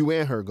Florida, you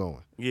and her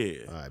going. Yeah.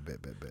 All right, bet.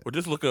 Well,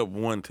 just look up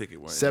one ticket.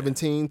 Right now.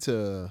 17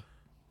 to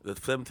The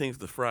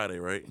 17th is Friday,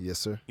 right? Yes,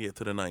 sir. Yeah,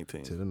 to the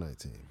 19th. To the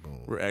 19th.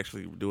 Boom. We're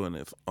actually doing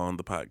this on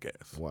the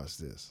podcast. Watch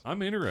this.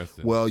 I'm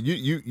interested. Well,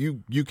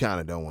 you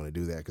kind of don't want to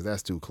do that because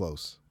that's too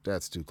close.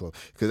 That's too close.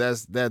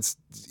 Because that's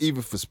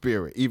even for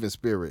Spirit. Even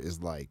Spirit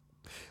is like,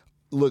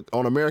 look,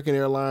 on American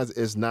Airlines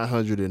it's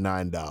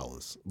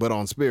 $909, but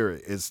on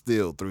Spirit it's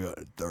still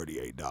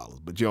 $338.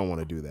 But you don't want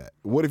to do that.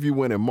 What if you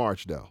went in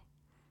March though?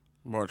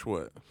 March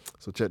what?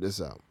 So check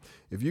this out.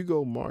 If you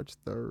go March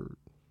 3rd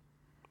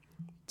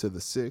to the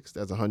 6th,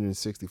 that's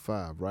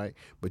 165, right?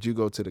 But you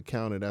go to the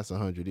counter, that's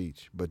 100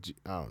 each. But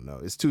I don't know.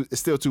 It's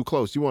still too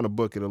close. You want to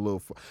book it a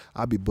little.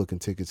 I'll be booking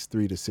tickets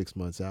 3 to 6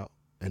 months out,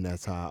 and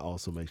that's how I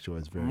also make sure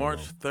it's very March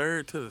low.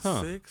 3rd to the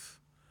 6th.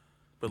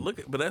 But look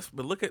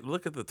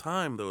at the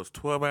time though. It's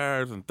 12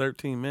 hours and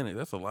 13 minutes.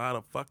 That's a lot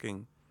of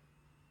fucking.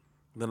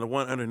 Then the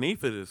one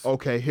underneath it is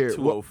Okay, here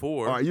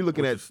 204. All right, you're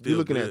looking which at is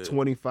still good.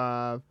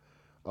 25.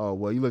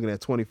 Well, you're looking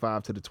at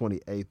 25 to the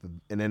 28th,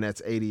 and then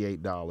that's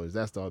 $88.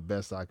 That's the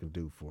best I can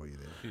do for you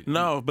there.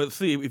 No, but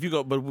see, if you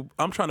go, but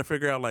I'm trying to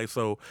figure out, like,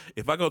 so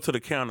if I go to the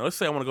counter, let's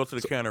say I want to go to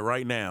the counter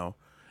right now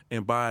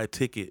and buy a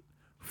ticket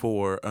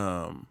for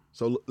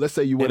So let's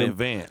say you went in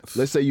advance.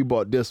 Let's say you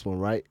bought this one,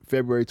 right?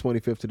 February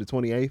 25th to the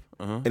 28th,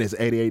 and it's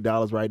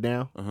 $88 right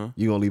now.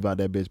 You're going to leave out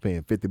that bitch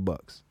paying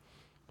 $50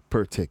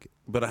 per ticket.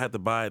 But I have to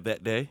buy it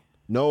that day.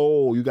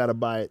 No, you got to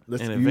buy it.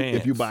 In advance.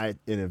 If you buy it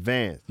in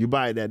advance, you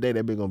buy it that day,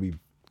 that bitch going to be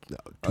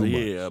too much.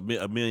 Yeah,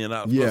 $1 million.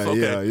 Yeah,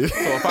 okay. yeah. So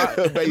if I,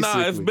 nah, it's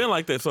Basically. been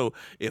like that. So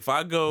if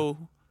I go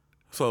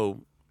to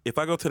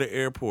the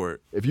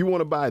airport, If you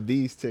want to buy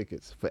these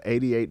tickets for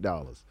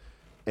 $88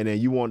 and then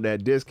you want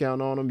that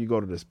discount on them, you go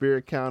to the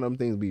Spirit counter, them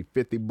things be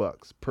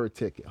 $50 per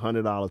ticket,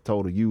 $100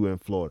 total, you in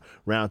Florida.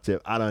 Round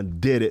trip. I done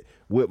did it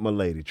with my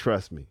lady.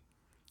 Trust me.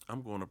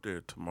 I'm going up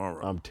there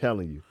tomorrow. I'm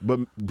telling you. But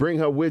bring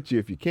her with you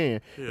if you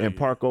can and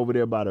park over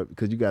there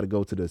because you got to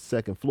go to the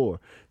second floor.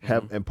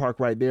 And park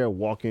right there,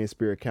 walk in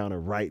Spirit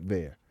counter right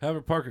there. Have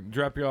her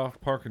drop you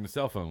off, park in the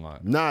cell phone line.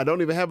 Nah,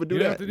 don't even have to do You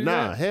don't that. have to do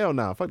Nah, that? hell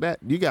nah. Fuck that.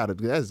 You got to.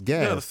 That's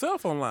gas. Yeah, the cell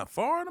phone line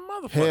far in the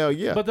motherfucker. Hell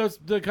yeah. But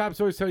the cops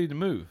always tell you to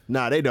move.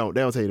 Nah, they don't. They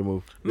don't tell you to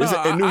move. No,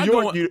 In New I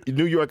York, go-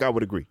 New York, I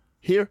would agree.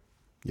 Here,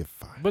 you're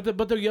fine. But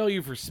they'll yell at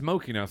you for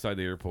smoking outside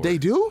the airport. They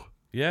do?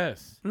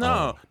 Yes.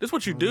 No, this is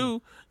what you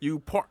do. You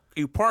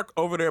park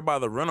over there by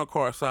the rental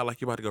car side like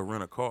you're about to go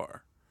rent a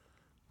car.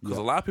 Because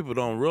a lot of people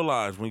don't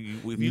realize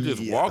if you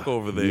just walk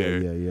over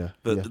there, the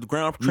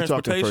ground You talking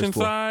transportation first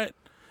floor. side,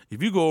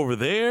 if you go over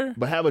there,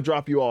 But have her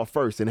drop you off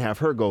first and have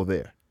her go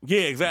there. yeah,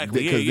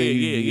 exactly, Because then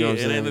you know what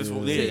I'm and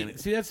then saying?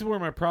 it's See, that's where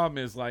my problem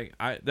is. Like,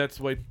 that's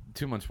way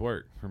too much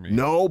work for me.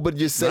 No, but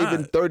you're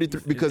saving Nah.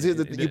 33 because here's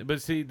the thing.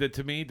 But see,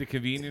 to me, the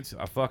convenience,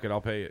 fuck it, I'll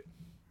pay it.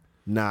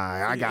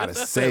 Nah, I gotta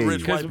that's save. that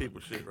rich white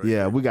people shit, right?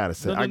 Yeah, we gotta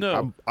save.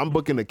 No. I'm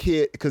booking a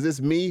kid because it's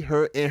me,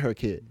 her, and her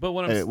kid. But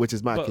what I'm which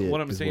is my but kid.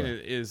 What I'm as saying well,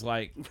 is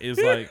like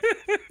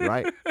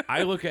right?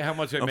 I look at how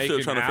much I I'm make still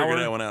an trying to hour. figure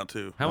that one out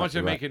too. How much I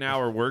Right. make an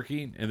hour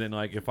working, and then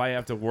like if I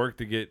have to work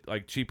to get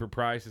like cheaper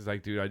prices,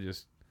 like dude, I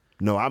just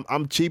No,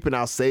 I'm cheap and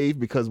I'll save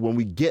because when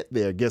we get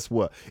there, guess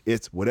what?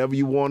 It's whatever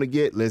you want to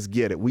get, let's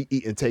get it. We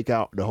eat and take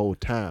out the whole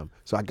time.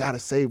 So I gotta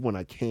save when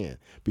I can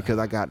because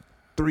I got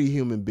 3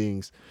 human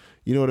beings.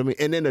 You know what I mean?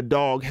 And then the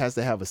dog has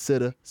to have a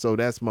sitter, so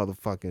that's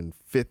motherfucking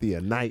 $50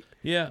 a night.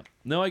 yeah.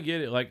 No, I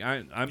get it. Like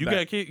I'm You back-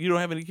 got kids? You don't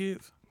have any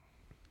kids?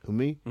 Who,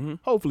 me?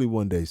 Hopefully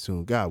one day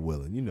soon, God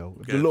willing. You know,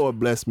 if the Gotcha. Lord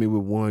bless me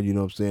with one, you know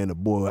what I'm saying, a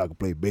boy I can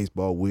play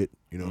baseball with,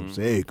 you know what I'm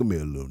saying? Hey, come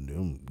here, little nigga.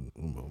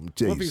 I'm gonna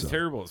tell What you if he's something.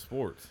 terrible at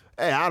sports?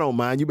 Hey, I don't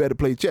mind. You better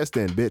play chess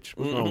then, bitch.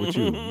 What's wrong with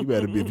you? You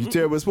better be, if you're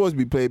terrible at sports,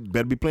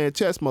 better be playing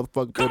chess,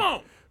 motherfucker. Come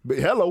on. But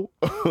hello.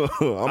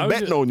 I'm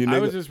betting on you, nigga. I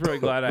was just really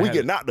glad I we had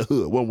getting out the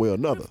hood one way or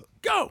another.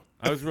 Go.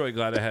 I was really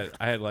glad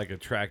I had like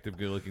attractive,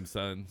 good-looking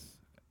sons,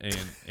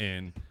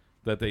 and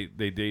that they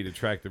date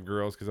attractive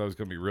girls because I was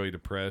gonna be really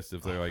depressed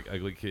if they're like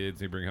ugly kids.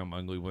 They bring home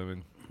ugly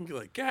women, You're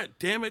like, God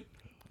damn it.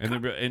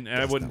 and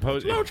I wouldn't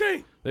post. No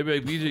chain. They'd be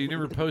like, BJ, you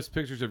never post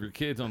pictures of your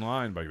kids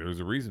online. But there's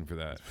a reason for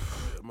that.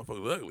 That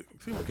motherfucker's ugly.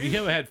 See my You kids?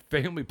 haven't had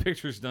family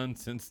pictures done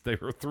since they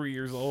were 3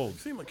 years old.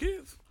 See my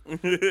kids?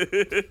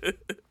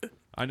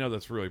 I know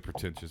that's really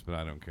pretentious, but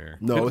I don't care.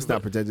 No, it's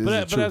not pretentious.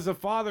 But, It's but the as a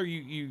father,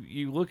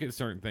 you look at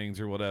certain things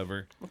or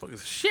whatever,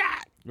 Motherfucker's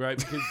shot. right?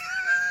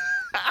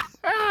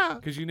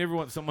 Because you never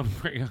want someone to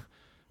bring.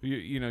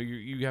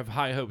 You have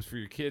high hopes for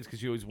your kids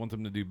because you always want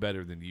them to do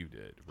better than you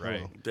did,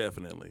 right?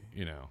 Definitely.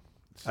 You know.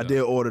 I So-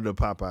 did order the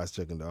Popeyes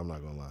chicken, though. I'm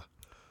not going to lie.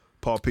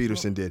 Paul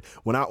Peterson did.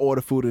 When I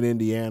order food in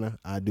Indiana,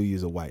 I do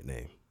use a white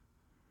name.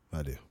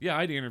 I do. Yeah,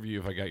 I'd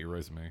interview if I got your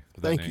resume. For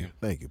that Thank name. you.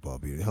 Thank you, Paul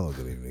Peterson. Hello,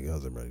 good evening.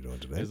 How's everybody doing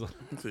today? As-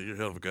 So you're a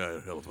hell of a guy, a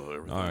hell of a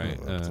everything. All right.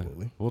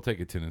 Absolutely. We'll take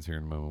attendance here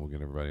in a moment. We'll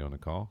get everybody on the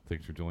call.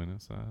 Thanks for joining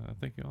us. I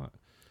think you lot.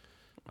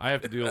 I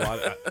have to do a lot.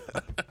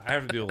 I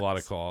have to do a lot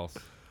of calls,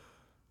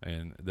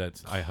 and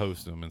I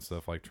host them and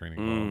stuff like training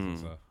calls and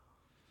stuff.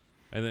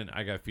 And then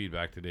I got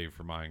feedback today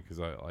for mine because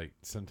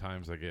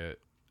sometimes I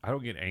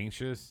don't get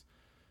anxious,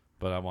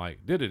 But I'm like,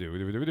 and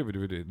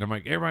I'm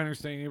like, everybody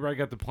understand? Everybody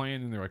got the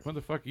plan? And they're like,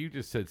 motherfucker, you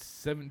just said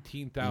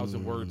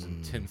 17,000 words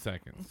in 10 I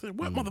seconds. said,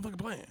 what motherfucking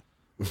plan?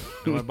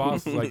 And my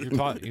boss is like,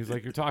 he's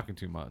like, you're talking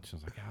too much. I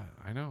was like, yeah,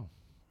 I know.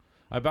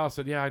 My boss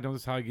said, yeah, I know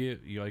this is how I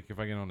get. You like, if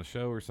I get on a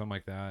show or something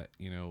like that,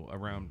 you know,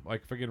 around,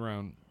 like, if I get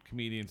around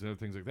comedians and other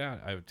things like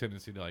that, I have a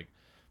tendency to like,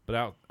 but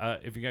out,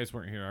 if you guys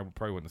weren't here, I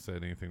probably wouldn't have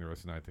said anything the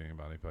rest of the night to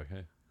anybody. But like,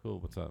 hey, cool,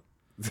 what's up?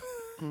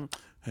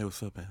 Hey,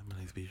 what's up, man? My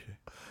name's BJ.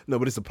 No,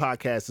 but it's a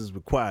podcast is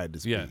required to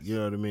speak. Yes. You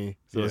know what I mean?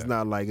 So it's Yeah.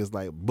 not like it's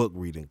like book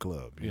reading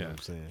club. You know what I'm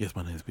saying? Yes,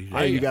 my name's BJ.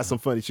 Hey, you got some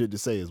funny shit to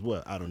say as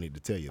well. I don't need to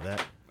tell you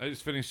that. I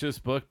just finished this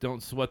book,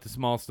 Don't Sweat the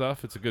Small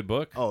Stuff. It's a good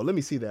book. Oh, let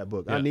me see that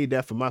book. I Yeah. need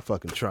that for my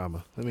fucking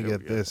trauma. Let me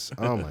get this.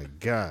 Oh my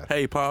God.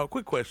 Hey, Paul,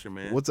 quick question,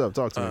 man. What's up?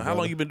 Talk to me. How brother.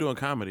 long you been doing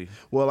comedy?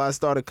 Well, I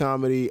started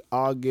comedy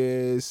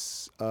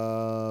August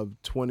of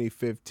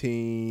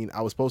 2015.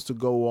 I was supposed to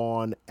go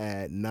on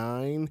at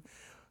 9,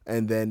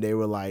 and then they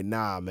were like,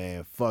 nah,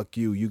 man, fuck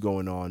you. You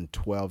going on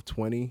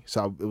 12/20.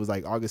 So it was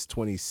like August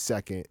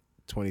 22nd,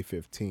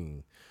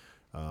 2015.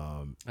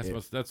 That's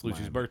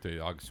Lucci's birthday,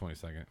 August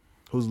 22nd.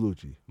 Who's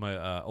Lucci?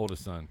 My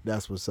oldest son.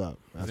 That's what's up.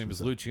 His That's name what's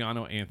is up.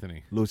 Luciano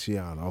Anthony.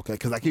 Luciano. Okay,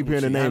 because I keep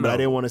hearing the name, but I Luciano.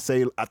 didn't want to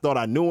say. I thought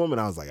I knew him, and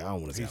I was like, I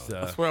don't want to say. He's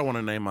I swear I want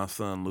to name my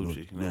son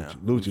Lucci now.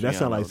 Lucci. That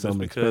sound like Just some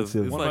because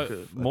expensive. It's One like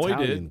of a, Moy did.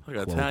 Italian like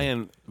an clothing.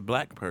 Italian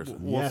black person.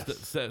 Well, Yes.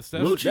 Steph-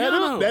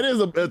 Luciano. That is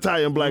an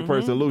Italian black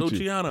person, Lucci.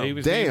 Luciano. He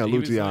was Damn, named, he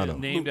was Luciano.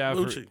 named Lu-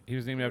 after Lucci. he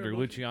was named after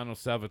Luciano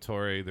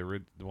Salvatore,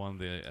 one of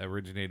the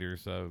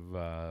originators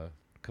of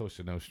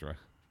Cosa Nostra.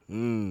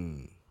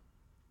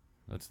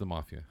 That's the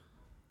mafia.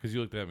 Because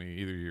you looked at me,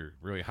 either you're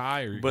really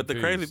high or you're But the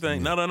crazy confused.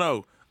 thing,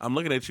 no. I'm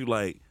looking at you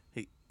like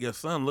your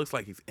son looks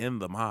like he's in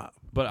the mob.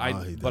 But I, Oh,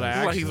 he but does. I Looks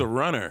like actually, he's a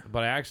runner.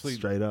 but I actually,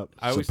 Straight up.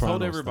 I always Soprano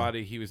told style.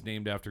 everybody he was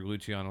named after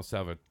Luciano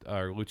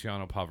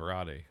Luciano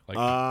Pavarotti, like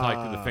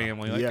to the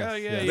family. Like, yes, oh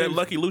yeah, yes. Is he that was-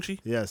 Lucky Lucci?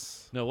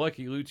 Yes. No,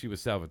 Lucky Lucci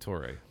was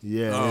Salvatore.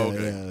 Yeah, Oh, yeah,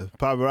 okay. yeah.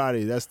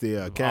 Pavarotti, that's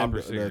the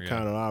Opera singer, the yeah.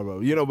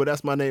 candelabra. You know, but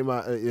that's my name.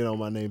 My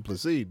name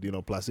Placide. You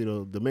know,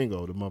 Placido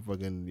Domingo, the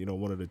motherfucking,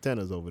 one of the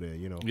tenors over there.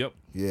 You know. Yep.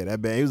 Yeah, that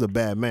band. He was a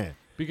bad man.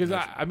 Because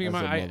that's a I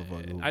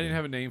motherfucking didn't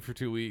have a name for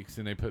 2 weeks,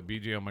 and they put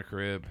BJ on my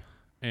crib,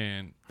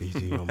 and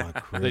BG on my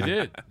crib. they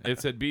did. It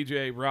said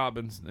BJ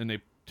Robbins, and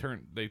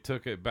they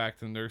took it back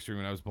to the nursery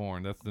when I was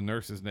born. That's the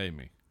nurses named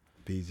me.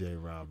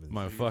 BJ Robbins.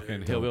 My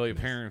fucking hillbilly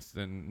parents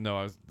didn't know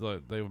I was.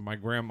 My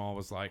grandma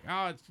was like,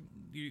 "Oh, it's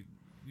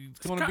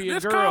going to be a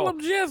Let's girl. call him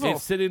Jizzle."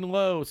 It's sitting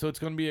low, so it's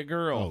going to be a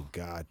girl." Oh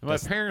God. And my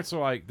parents were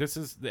like, "This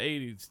is the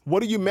 '80s."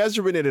 What are you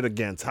measuring it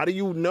against? How do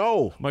you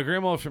know? My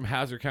grandma was from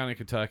Hazard County,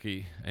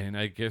 Kentucky, and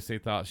I guess they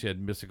thought she had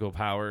mystical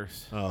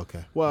powers. Oh,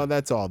 okay. Well,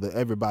 that's all.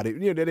 Everybody.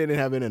 They didn't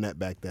have internet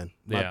back then.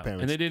 My Yeah,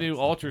 parents. and they didn't do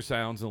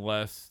ultrasounds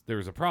unless there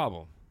was a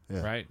problem,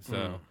 Yeah. right?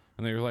 So,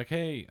 and they were like,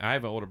 "Hey, I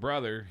have an older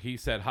brother. He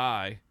said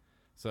hi."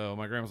 So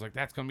my grandma was like,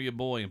 "That's gonna be a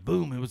boy," and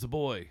boom, it was a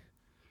boy.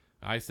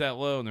 I sat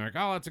low, and they're like,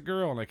 "Oh, that's a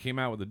girl," and I came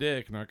out with a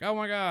dick, and they're like, "Oh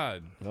my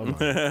god!" Oh my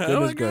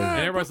goodness gracious. And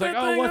everybody's put like,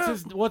 that "Oh,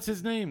 thing what's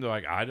his name?" They're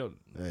like, "I don't,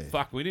 Hey.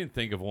 fuck, we didn't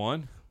think of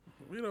one."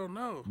 We don't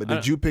know. But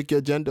did you pick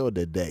your gender or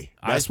did they?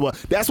 I- That's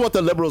what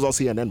the liberals on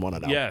CNN want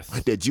to know. Yes.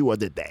 Did you or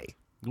did they?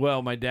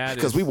 Well, my dad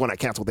Because is, we want to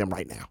cancel them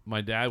right now.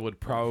 my dad would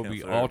probably be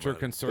Cancel ultra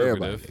everybody.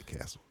 Everybody conservative. get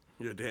canceled.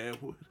 Your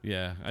dad would.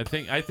 Yeah, I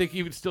think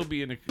he would still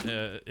be in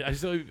a.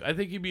 I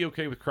think he'd be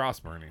okay with cross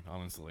burning.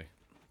 Honestly,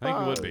 I think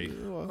he would be.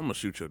 I'm gonna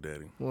shoot your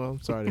daddy. Well,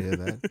 I'm sorry to hear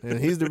that. And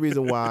he's the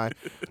reason why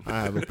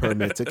I have a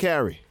permit to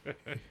carry.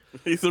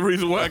 He's the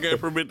reason why I got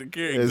permit to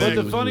carry. Is But it-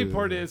 the funny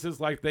part is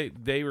like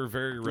they were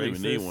very don't racist.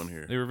 even need one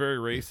here. They were very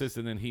racist,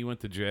 and then he went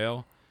to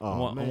jail. Oh,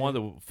 one man. of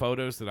the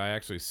photos that I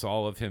actually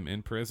saw of him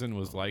in prison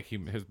was like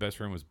his best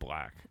friend was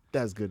black.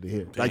 That's good to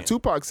hear. Like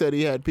Tupac said,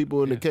 he had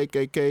people in the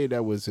KKK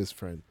that was his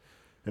friend,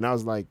 and I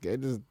was like,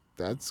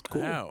 that's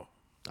cool. How?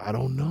 I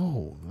don't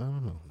know.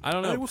 I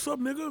don't know. Hey, what's up,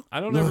 nigga? I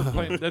don't ever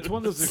play. That's one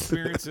of those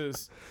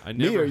experiences I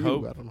Me or never you?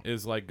 hope I don't know.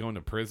 is like going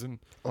to prison.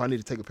 Oh, I need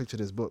to take a picture of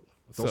this book.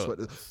 Don't So- sweat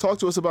this. Talk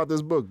to us about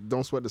this book.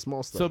 Don't sweat the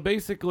small stuff. So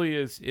basically,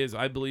 is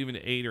I believe in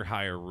 8 or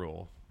higher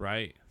rule,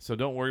 right? So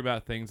don't worry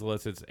about things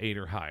unless it's 8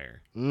 or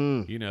higher.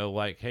 You know,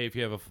 like hey, if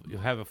you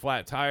have a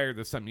flat tire,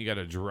 that's something you got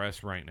to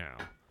address right now,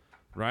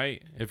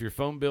 right? If your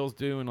phone bill's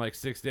due in like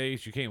 6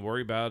 days, you can't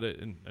worry about it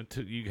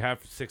until you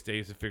have 6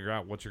 days to figure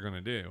out what you're gonna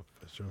do.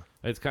 Sure.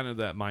 It's kind of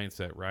that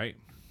mindset, right?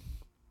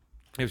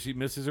 If she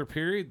misses her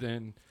period,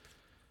 then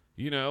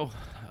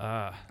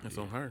It's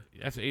on her.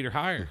 that's 8 or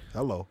higher.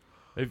 Hello.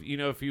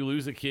 If you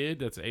lose a kid,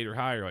 that's 8 or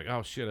higher. Like,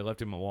 oh shit, I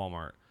left him at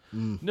Walmart.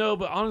 No,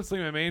 but honestly,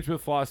 my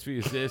management philosophy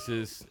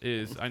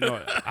is I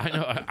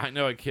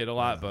know I kid a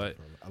lot, but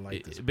I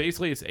like this.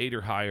 basically it's 8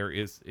 or higher.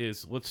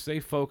 Is let's stay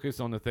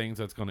focused on the things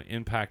that's going to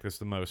impact us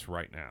the most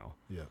right now.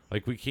 Yeah.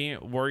 Like we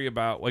can't worry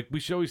about we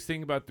should always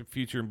think about the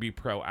future and be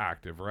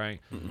proactive, right?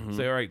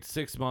 Say, all right,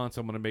 6 months,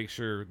 I'm going to make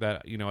sure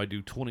that I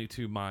do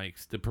 22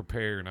 mics to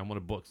prepare, and I'm going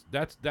to book.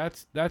 That's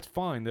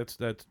fine. That's.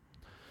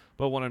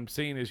 But what I'm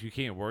saying is you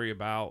can't worry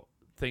about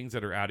things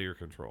that are out of your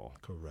control.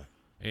 Correct.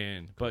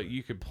 But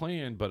you could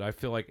plan, but I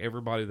feel like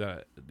everybody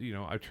that,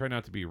 I try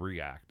not to be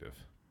reactive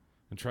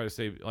and try to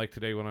say, like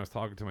today when I was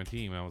talking to my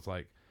team, I was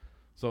like,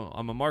 so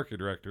I'm a market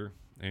director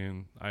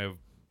and I'm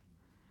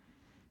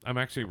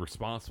actually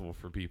responsible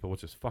for people,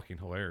 which is fucking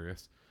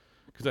hilarious.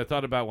 Because I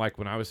thought about like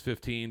when I was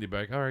 15, they'd be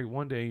like, all right,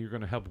 one day you're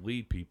going to help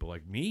lead people.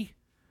 Like me?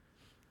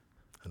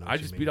 I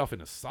just beat off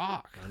in a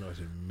sock. I know what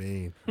you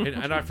mean.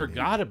 And I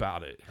forgot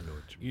about it. I know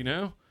what you mean. You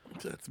know?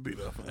 That's beat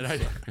up. And I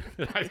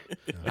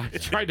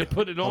tried to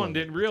put it on,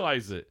 didn't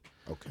realize it.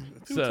 Okay.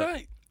 Too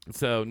tight.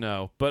 So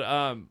no. But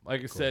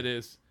like I said,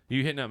 is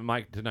you hitting up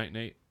Mike tonight,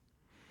 Nate?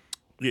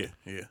 Yeah.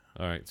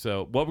 All right.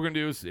 So what we're gonna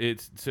do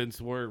is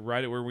since we're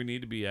right at where we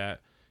need to be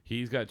at,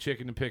 he's got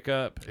chicken to pick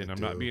up, and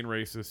I'm not being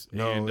racist.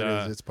 No, and,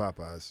 it's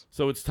Popeyes.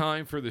 So it's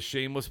time for the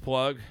shameless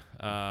plug.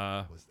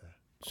 What's that?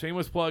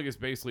 Shameless plug is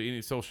basically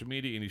any social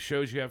media, any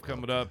shows you have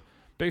coming up.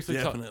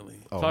 Basically,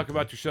 Definitely. talk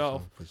about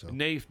yourself. For sure.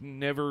 Nate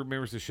never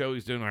remembers the show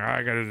he's doing. Like,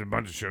 I got a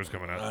bunch of shows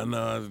coming up. I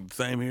know.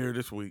 Same here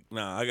this week.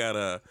 Nah, I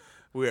got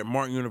we're at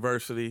Martin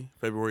University,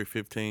 February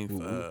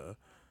 15th.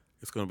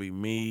 It's gonna be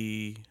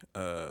me,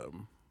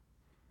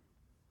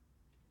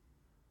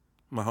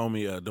 my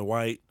homie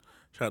Dwight.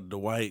 Shout out to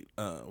Dwight.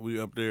 We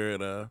up there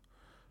at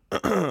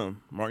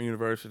Martin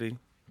University,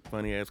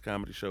 funny ass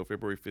comedy show,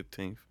 February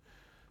 15th.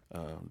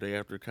 Day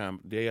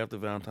after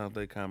Valentine's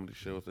Day comedy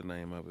show is the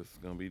name of it. It's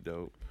gonna be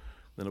dope.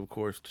 Then of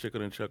course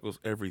Chicken and Chuckles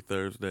every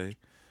Thursday.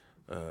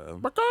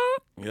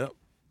 Yep.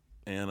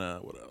 And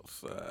what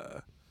else?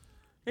 Got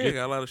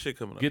a lot of shit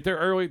coming up. Get there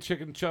early at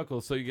Chicken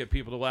Chuckles so you get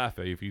people to laugh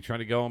at you. If you're trying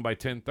to go on by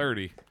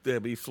 10:30, They'll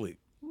be sleep.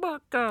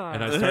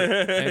 and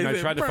I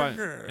tried to find,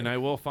 and I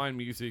will find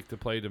music to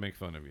play to make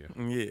fun of you.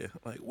 Yeah,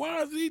 like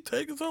why is he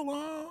taking so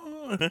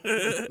long?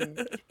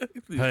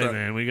 Hey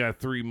man, we got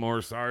 3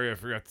 more. Sorry, I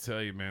forgot to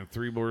tell you, man.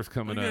 3 more is We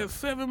coming got up.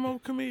 7 more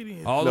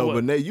comedians. All No, the but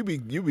way. Nate, you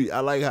be. I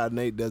like how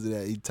Nate does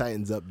it. He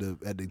tightens up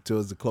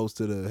towards the close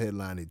to the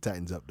headline. He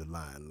tightens up the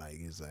line. Like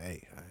he's like,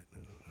 hey, all right,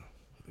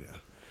 yeah.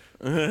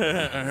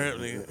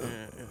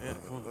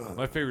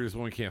 My favorite is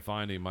when we can't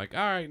find him. Like,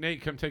 all right,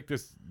 Nate, come take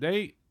this.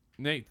 Nate,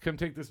 come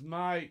take this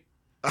mic.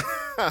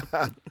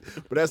 But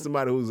that's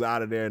somebody who's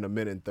out of there in a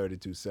minute and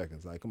 32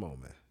 seconds. Like, come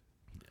on, man.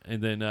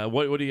 And then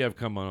what do you have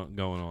going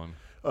on?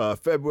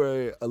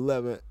 February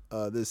 11th,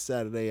 this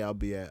Saturday, I'll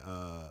be at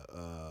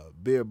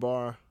Beer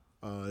Bar.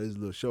 There's a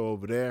little show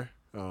over there,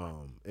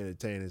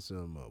 entertaining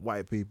some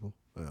white people.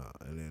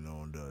 And then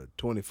on the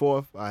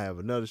 24th, I have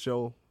another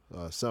show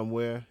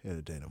somewhere,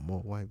 entertaining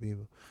more white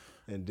people.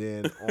 And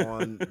then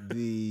on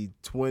the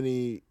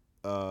 24th,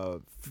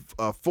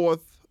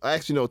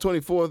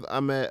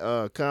 I'm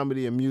at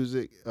Comedy and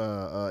Music.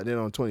 Then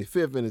on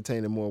 25th,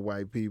 entertaining more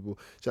white people.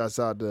 Shouts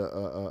out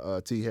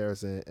to T.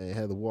 Harris and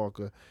Heather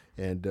Walker.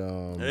 And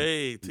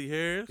Hey, T.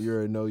 Harris. you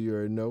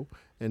already know.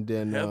 And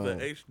then Heather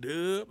H.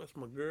 Dub. That's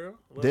my girl.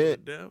 Love Then- her to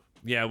death.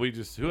 Yeah, we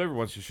just whoever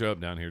wants to show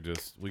up down here.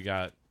 We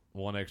got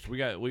one extra. We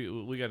got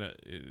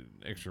an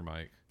extra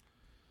mic.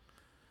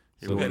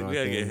 Yeah, So we doing got our to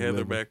thing, get Heather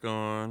remember. back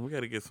on. We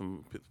got to get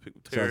some shouts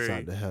Terry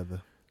out to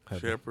Heather.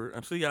 Shepherd.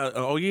 I see y'all.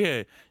 Oh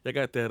yeah, y'all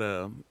got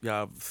that.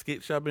 Y'all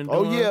sketch y'all been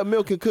Oh doing. yeah,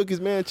 Milk and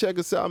Cookies, man. Check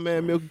us out,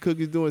 man. Milk and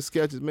Cookies doing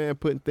sketches, man.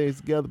 Putting things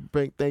together.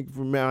 Thank you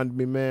for reminding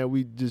me, man.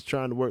 We just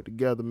trying to work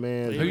together,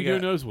 man. Yeah, Who we you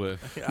doing got- those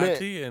with? Man,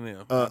 IT in there.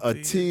 A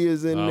T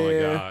is in Oh my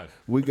there. God.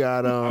 We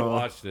got I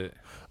watched it.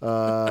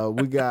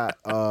 we got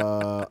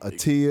a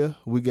Tia.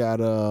 We got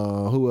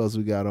who else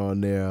we got on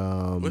there?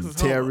 What's his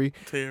Terry.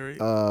 home? Terry.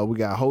 We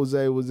got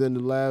Jose was in the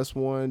last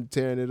one,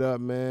 tearing it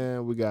up,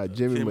 man. We got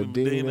Jimmy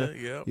Medina.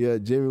 Yep. Yeah,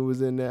 Jimmy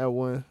was in that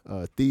one.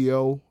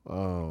 Theo,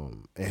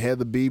 and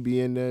Heather BB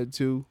in there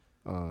too.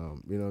 You know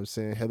what I'm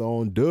saying? Heather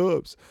on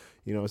dubs.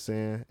 You know what I'm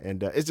saying?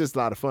 And it's just a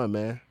lot of fun,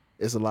 man.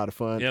 It's a lot of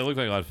fun. Yeah, it looked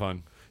like a lot of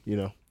fun. You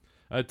know.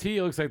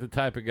 T looks like the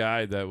type of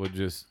guy that would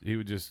just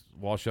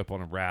wash up on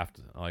a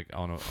raft like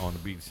on the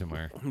beach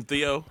somewhere.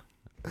 Theo.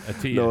 A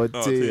T. No, a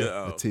Oh, Tia. Tia,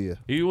 oh. A Tia.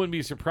 You wouldn't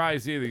be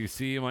surprised either. You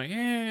see him like,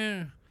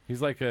 yeah. He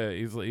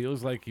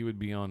looks like he would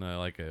be on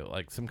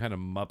like some kind of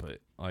Muppet.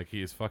 Like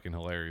he is fucking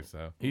hilarious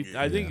though.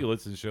 I think he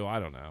listens to the show.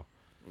 I don't know.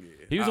 Yeah.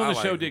 He was on the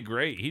I show. like Did him.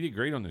 great. He did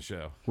great on the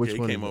show. Which Yeah, he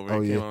one? came over.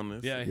 Oh He yeah. came on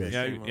this. Yeah, Yes.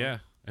 yeah.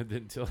 And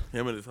then till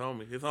Him and his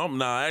homie. His homie.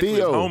 Nah, actually,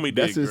 Theo. his homie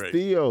That's did his great.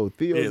 Theo.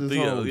 Theo's Yeah, his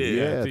Theo, homie. yeah.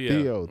 Yeah, Theo.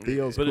 Theo.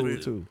 Theo's But cool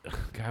it- too.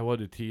 guy, what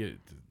did T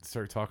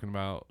start talking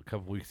about a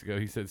couple weeks ago?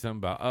 He said something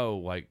about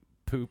like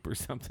poop or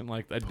something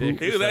like that.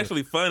 Dick or He was something.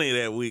 actually funny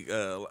that week.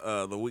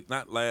 The week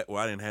not last. Well,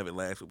 I didn't have it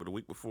last week, but the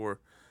week before.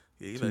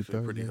 Yeah, he's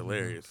actually pretty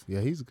hilarious. Yeah,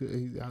 he's good.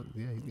 He's got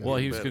Well,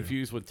 he it. was better.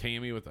 confused with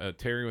Terry with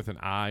an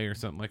I or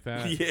something like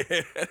that. Yeah,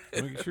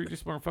 I'm sure you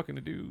just weren't fucking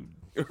a dude.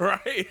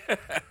 right.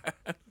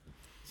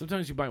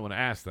 Sometimes you might want to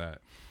ask that.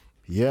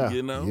 Yeah,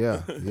 You know?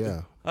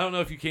 yeah. I don't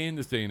know if you can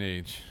this day and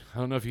age. I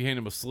don't know if you hand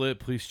him a slip,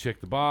 please check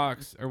the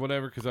box or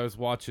whatever. Because I was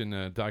watching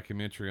a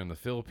documentary on the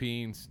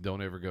Philippines.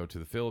 Don't ever go to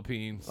the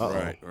Philippines.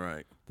 Right,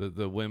 right.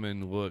 The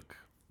women look,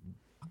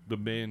 the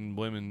men,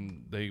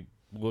 women, they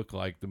look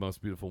like the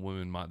most beautiful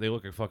women. They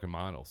look like fucking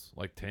models,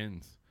 like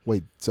 10s.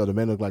 Wait, so the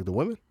men look like the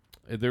women?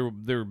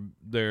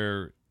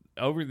 They're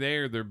over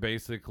there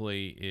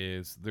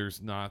basically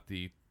there's not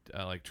the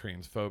like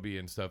transphobia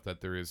and stuff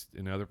that there is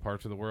in other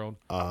parts of the world.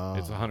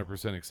 It's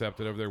 100%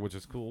 accepted over there, which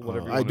is cool.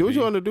 Whatever you I wanna do what be.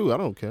 you want to do. I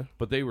don't care.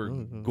 But they were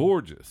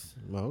gorgeous.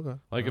 Oh, okay.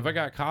 Like if I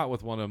got caught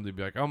with one of them, they'd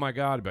be like, "Oh my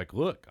god!" I'd be like,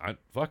 "Look,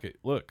 fuck it,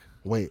 look."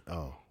 Wait.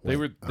 They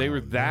were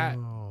that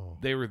no.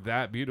 they were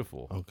that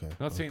beautiful. Okay,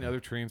 Not saying other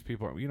trans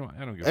people are. You know,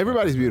 I don't give.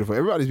 Everybody's beautiful.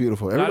 Everybody's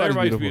beautiful. Not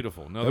everybody's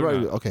beautiful. beautiful. No, they're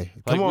Everybody, not. okay.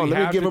 Like, Come on. we Let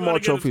me have give to- them all gotta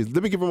get trophies.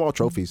 Let me give them all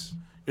trophies.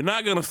 You're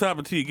not gonna stop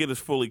until you get us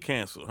fully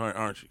canceled,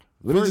 aren't you?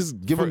 Let me just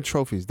give them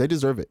trophies. They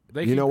deserve it.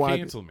 They you can know why?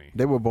 cancel me.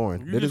 They were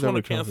born. You They just deserve want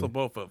a to cancel trophy.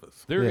 both of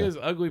us. There Yeah. is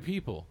ugly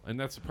people, and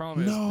that's the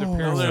problem. Is No. their No,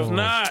 parents there's are-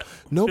 not.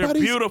 Nobody's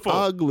They're beautiful.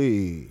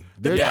 ugly.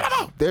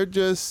 They're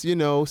just,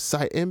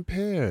 sight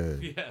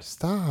impaired. Yes.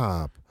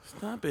 Stop.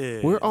 Stop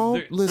it. We're all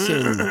They're-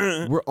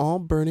 listen. We're all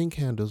burning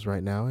candles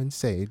right now in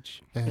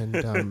sage, and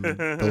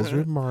those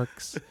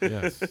remarks,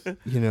 Yes.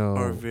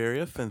 are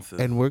very offensive.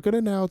 And we're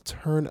gonna now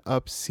turn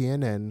up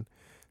CNN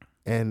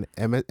and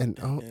Emma and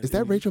is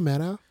that Rachel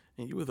Maddow?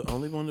 And you were the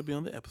only one to be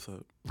on the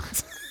episode.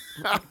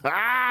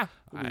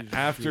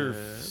 After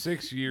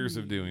 6 years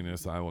of doing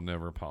this, I will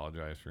never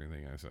apologize for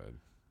anything I said.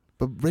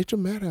 But Rachel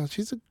Maddow,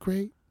 she's a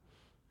great.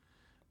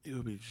 It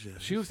would be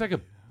just. She looks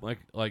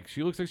like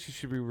she looks like she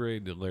should be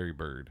related to Larry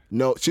Bird.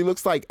 No, she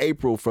looks like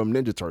April from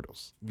Ninja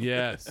Turtles.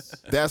 Yes.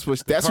 That's what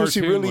she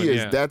cartoon really one, is.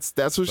 yeah. That's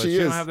what But she she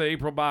is. don't have the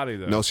April body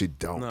though. No, she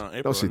don't. No,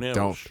 April she O'Neil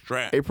don't. was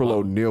strapped. April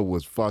O'Neil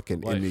was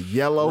fucking Like, in the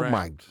yellow. strapped.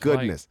 My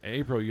goodness. Like,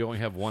 April, you only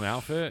have one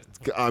outfit.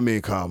 I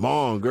mean, come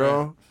on,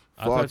 girl.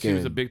 I thought she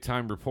was a Fucking big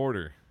time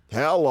reporter.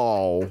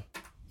 hello.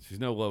 She's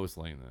no Lois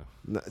Lane though.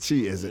 No,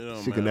 she It isn't. don't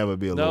She can matter. never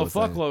be a No, Lois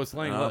fuck Lane. Lois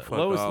Lane. Nah, fuck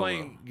Lois all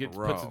Lane of puts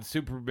Raw. in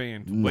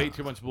Superman Nah. way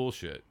too much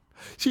bullshit.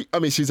 She's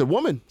a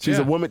woman. She's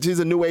a Yeah. woman. She's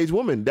a new age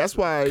woman. That's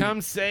why.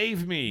 Come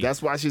save me.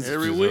 That's why she's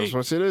Every That's week.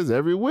 what she is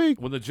every week.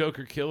 when the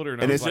Joker killed her,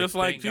 and, And I it's was Just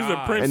like thank she's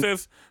God. a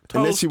princess.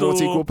 And then she wants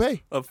toadstool equal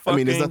pay. of I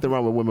mean, there's fucking nothing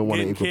wrong with women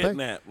wanting getting equal pay.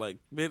 kidnapped. Like,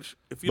 bitch,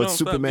 if you But don't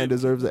Superman stop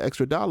deserves an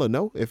extra $1,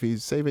 no? If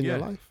he's saving your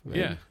Yeah. life.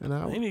 Yeah. An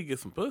hour. they need to get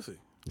some pussy.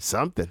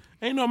 Something.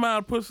 Ain't no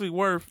amount of pussy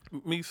worth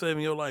me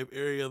saving your life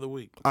every other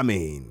week. I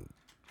mean,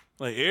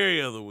 Like every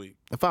other week.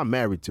 if I'm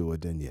married to her,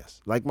 then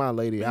yes. Like my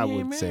lady, I you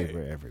ain't would save her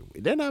married. every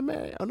week. They're not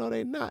married. Oh, no,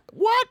 they're not.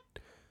 What?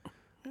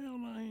 Hell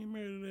no, I ain't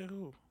married to that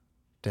hoe.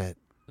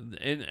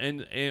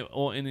 That.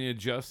 well, in the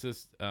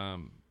Injustice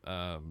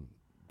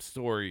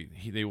story,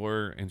 they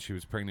were, and she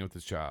was pregnant with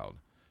his child,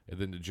 and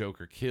then the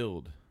Joker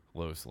killed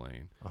Lois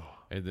Lane,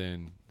 and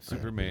then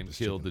Superman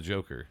killed the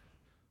Joker.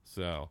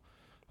 So,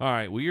 all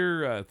right,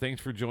 we're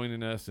thanks for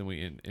joining us, and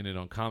we ended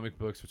on comic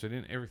books, which I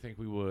didn't ever think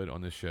we would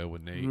on this show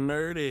with Nate.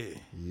 Nerdy.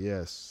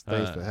 Yes.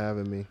 Thanks for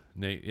having me.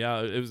 Nate,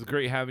 yeah, it was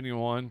great having you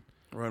on.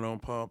 Run on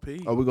Paul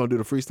P. Are we going to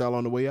do the freestyle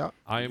on the way out?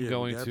 I am Yeah,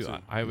 going we got to.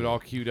 to. I have it all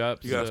queued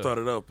up. You gotta start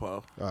it up,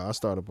 Paul. I'll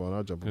start up on.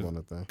 I'll jump up on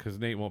that thing. because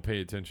Nate won't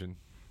pay attention.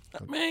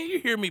 Man, you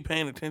hear me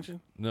paying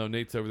attention? No,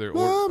 Nate's over there.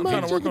 I'm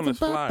trying to work on this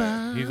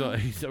flyer.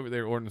 He's over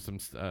there ordering some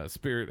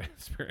Spirit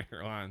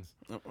Airlines.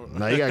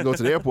 Now you gotta go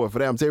to the airport for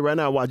that. I'm telling you right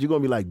now, watch, you're gonna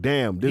be like,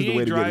 damn, this is the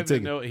way to get a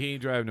ticket. He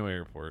ain't driving no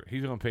airport.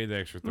 He's gonna pay the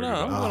extra $30. No,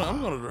 I'm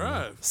gonna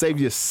drive. Save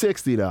you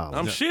 $60.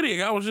 I'm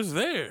shitty. I was just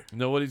there.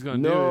 No, what he's gonna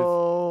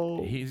No.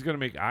 do is he's gonna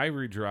make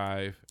Ivory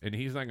drive, and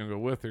he's not gonna go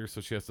with her, so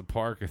she has to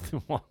park and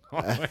then walk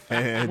all the way.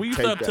 And Will you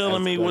take stop the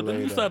telling me what? You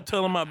escalator. stop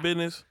telling my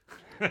business.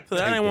 So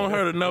I didn't want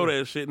her to know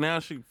that shit. Now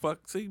she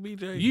see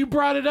BJ. You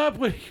brought it up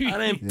when you I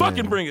didn't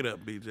fucking bring it up,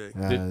 BJ.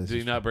 Nah, did. this Did he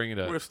is- not bring it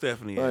up? Where's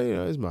Stephanie Well, at? you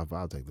know, it's my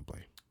fault. I'll take the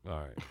blame. All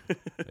right,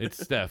 it's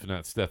Steph,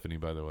 not Stephanie,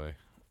 by the way.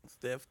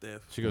 Steph.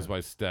 She goes by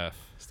Steph.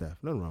 Steph,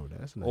 nothing wrong with that.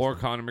 That's a nice Or name.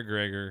 Conor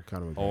McGregor,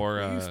 Conor McGregor.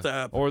 or You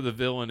stop. or the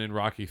villain in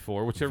Rocky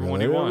 4, whichever one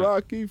you Hey, want.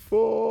 Rocky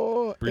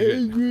 4, Bridget.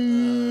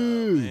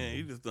 Adrian. Man,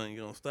 you just think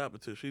you're gonna stop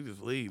until she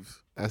just leaves.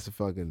 That's a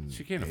fucking.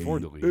 She can't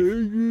afford to leave.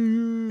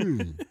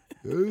 Adrian.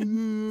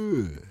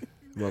 Adrian.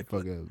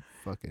 Motherfucker,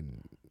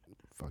 fucking.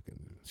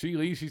 She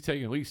leaves. She's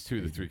taking at least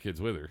 2 to 3 kids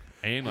with her,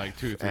 and like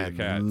 2 or 3 of At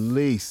the cats.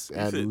 least, You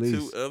at said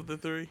least. 2 of the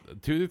 3.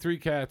 2 to 3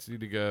 cats need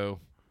to go.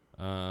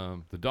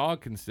 The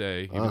dog can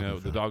stay, even Dog though can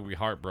the stay. dog will be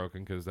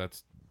heartbroken because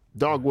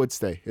Dog would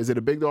stay. Is it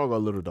a big dog or a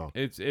little dog?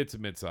 it's a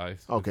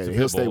midsize. Okay, It's a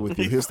he'll pit stay bull. with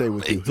you. He'll stay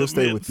with you. He'll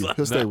stay with you.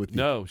 He'll stay with you.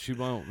 No, she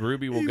won't.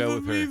 Ruby will go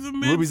with her.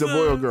 Ruby's a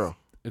boy or girl?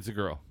 It's a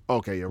girl.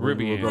 Okay, yeah,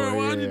 Ruby will Ann. go.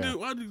 Bro, Yeah.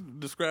 why'd you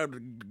describe the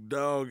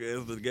dog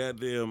as the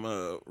goddamn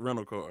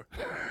rental car?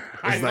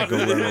 It's like a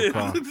rental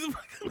car.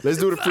 Let's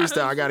do the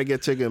freestyle. I gotta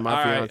get chicken. My All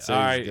right, fiance. all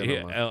is right.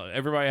 getting on my-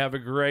 Everybody have a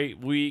great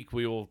week.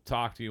 We will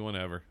talk to you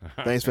whenever.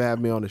 Thanks for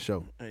having me on the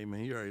show. Hey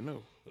man, you already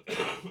know. There's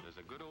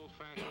a good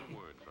old-fashioned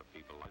word for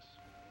people like us.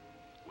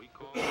 We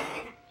call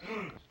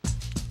them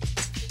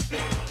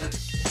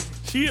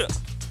Cheer.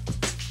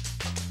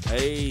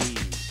 Hey,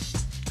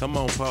 come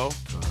on, Paul.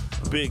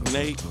 Big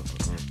Nate.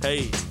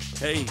 Hey.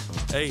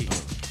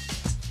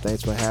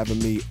 Thanks for having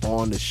me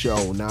on the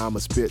show. Now I'ma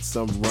spit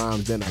some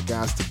rhymes, then I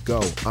got to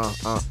go.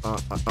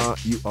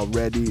 You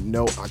already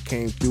know I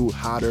came through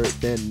hotter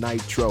than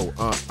nitro.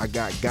 I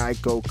got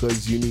Geico,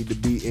 cause you need to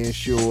be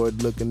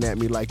insured. Looking at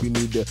me like you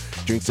need to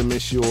drink some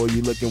Ensure.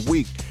 You looking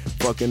weak,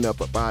 fucking up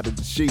out of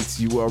the sheets.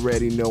 You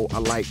already know I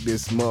like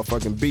this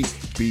motherfucking beat.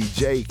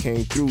 BJ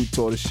came through,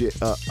 tore the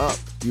shit up.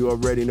 You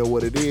already know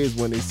what it is.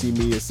 When they see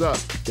me, it's up,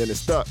 then it's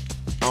stuck.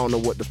 I don't know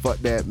what the fuck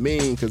that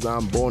mean, cause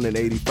I'm born in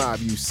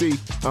 85, you see.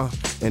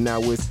 And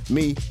now with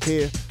me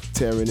here,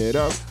 tearing it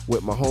up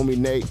with my homie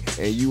Nate.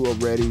 And you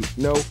already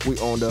know we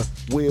on the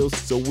wheels,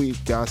 so we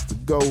got to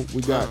go.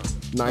 We got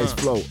nice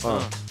flow.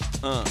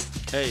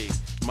 Hey,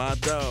 my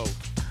dog,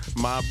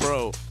 my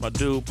bro, my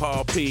dude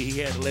Paul P, he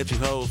had to let you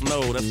hoes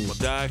know that's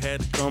my dog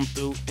had to come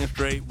through and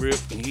straight rip,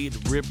 and he had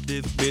to rip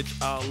this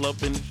bitch all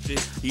up in the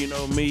shit. You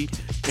know me,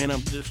 and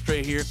I'm just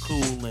straight here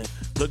coolin',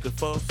 looking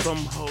for some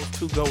hoes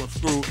to go and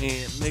screw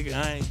in. Nigga,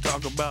 I ain't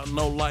talking about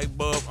no light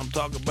bulb, I'm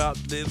talking about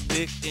this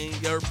dick in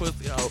your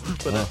pussy hole.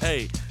 But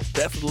hey,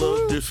 that's a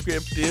little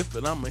descriptive,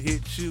 but I'ma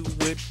hit you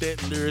with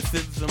that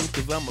lyricism,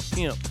 cause I'm a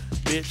pimp,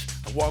 bitch.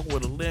 I walk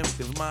with a limp,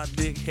 cause my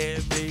dick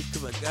heavy,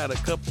 cause I got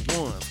a couple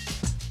ones.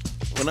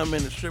 When I'm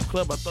in the strip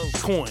club, I throw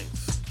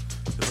coins,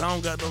 cause I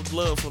don't got no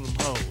love for them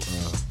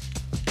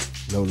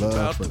hoes. No love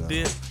About for the them.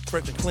 Dip,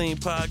 Fresh and Clean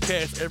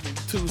podcast every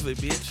Tuesday,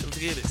 bitch. Let's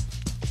get it.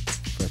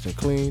 Fresh and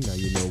clean, now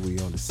you know we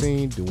on the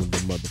scene, doing the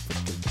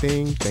motherfucking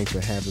thing. Thanks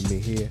for having me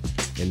here.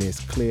 And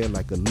it's clear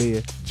like a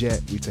Lear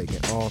jet, we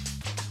taking off.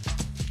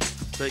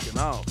 Taking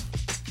off.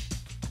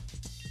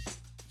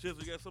 Chiz,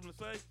 you got something to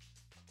say?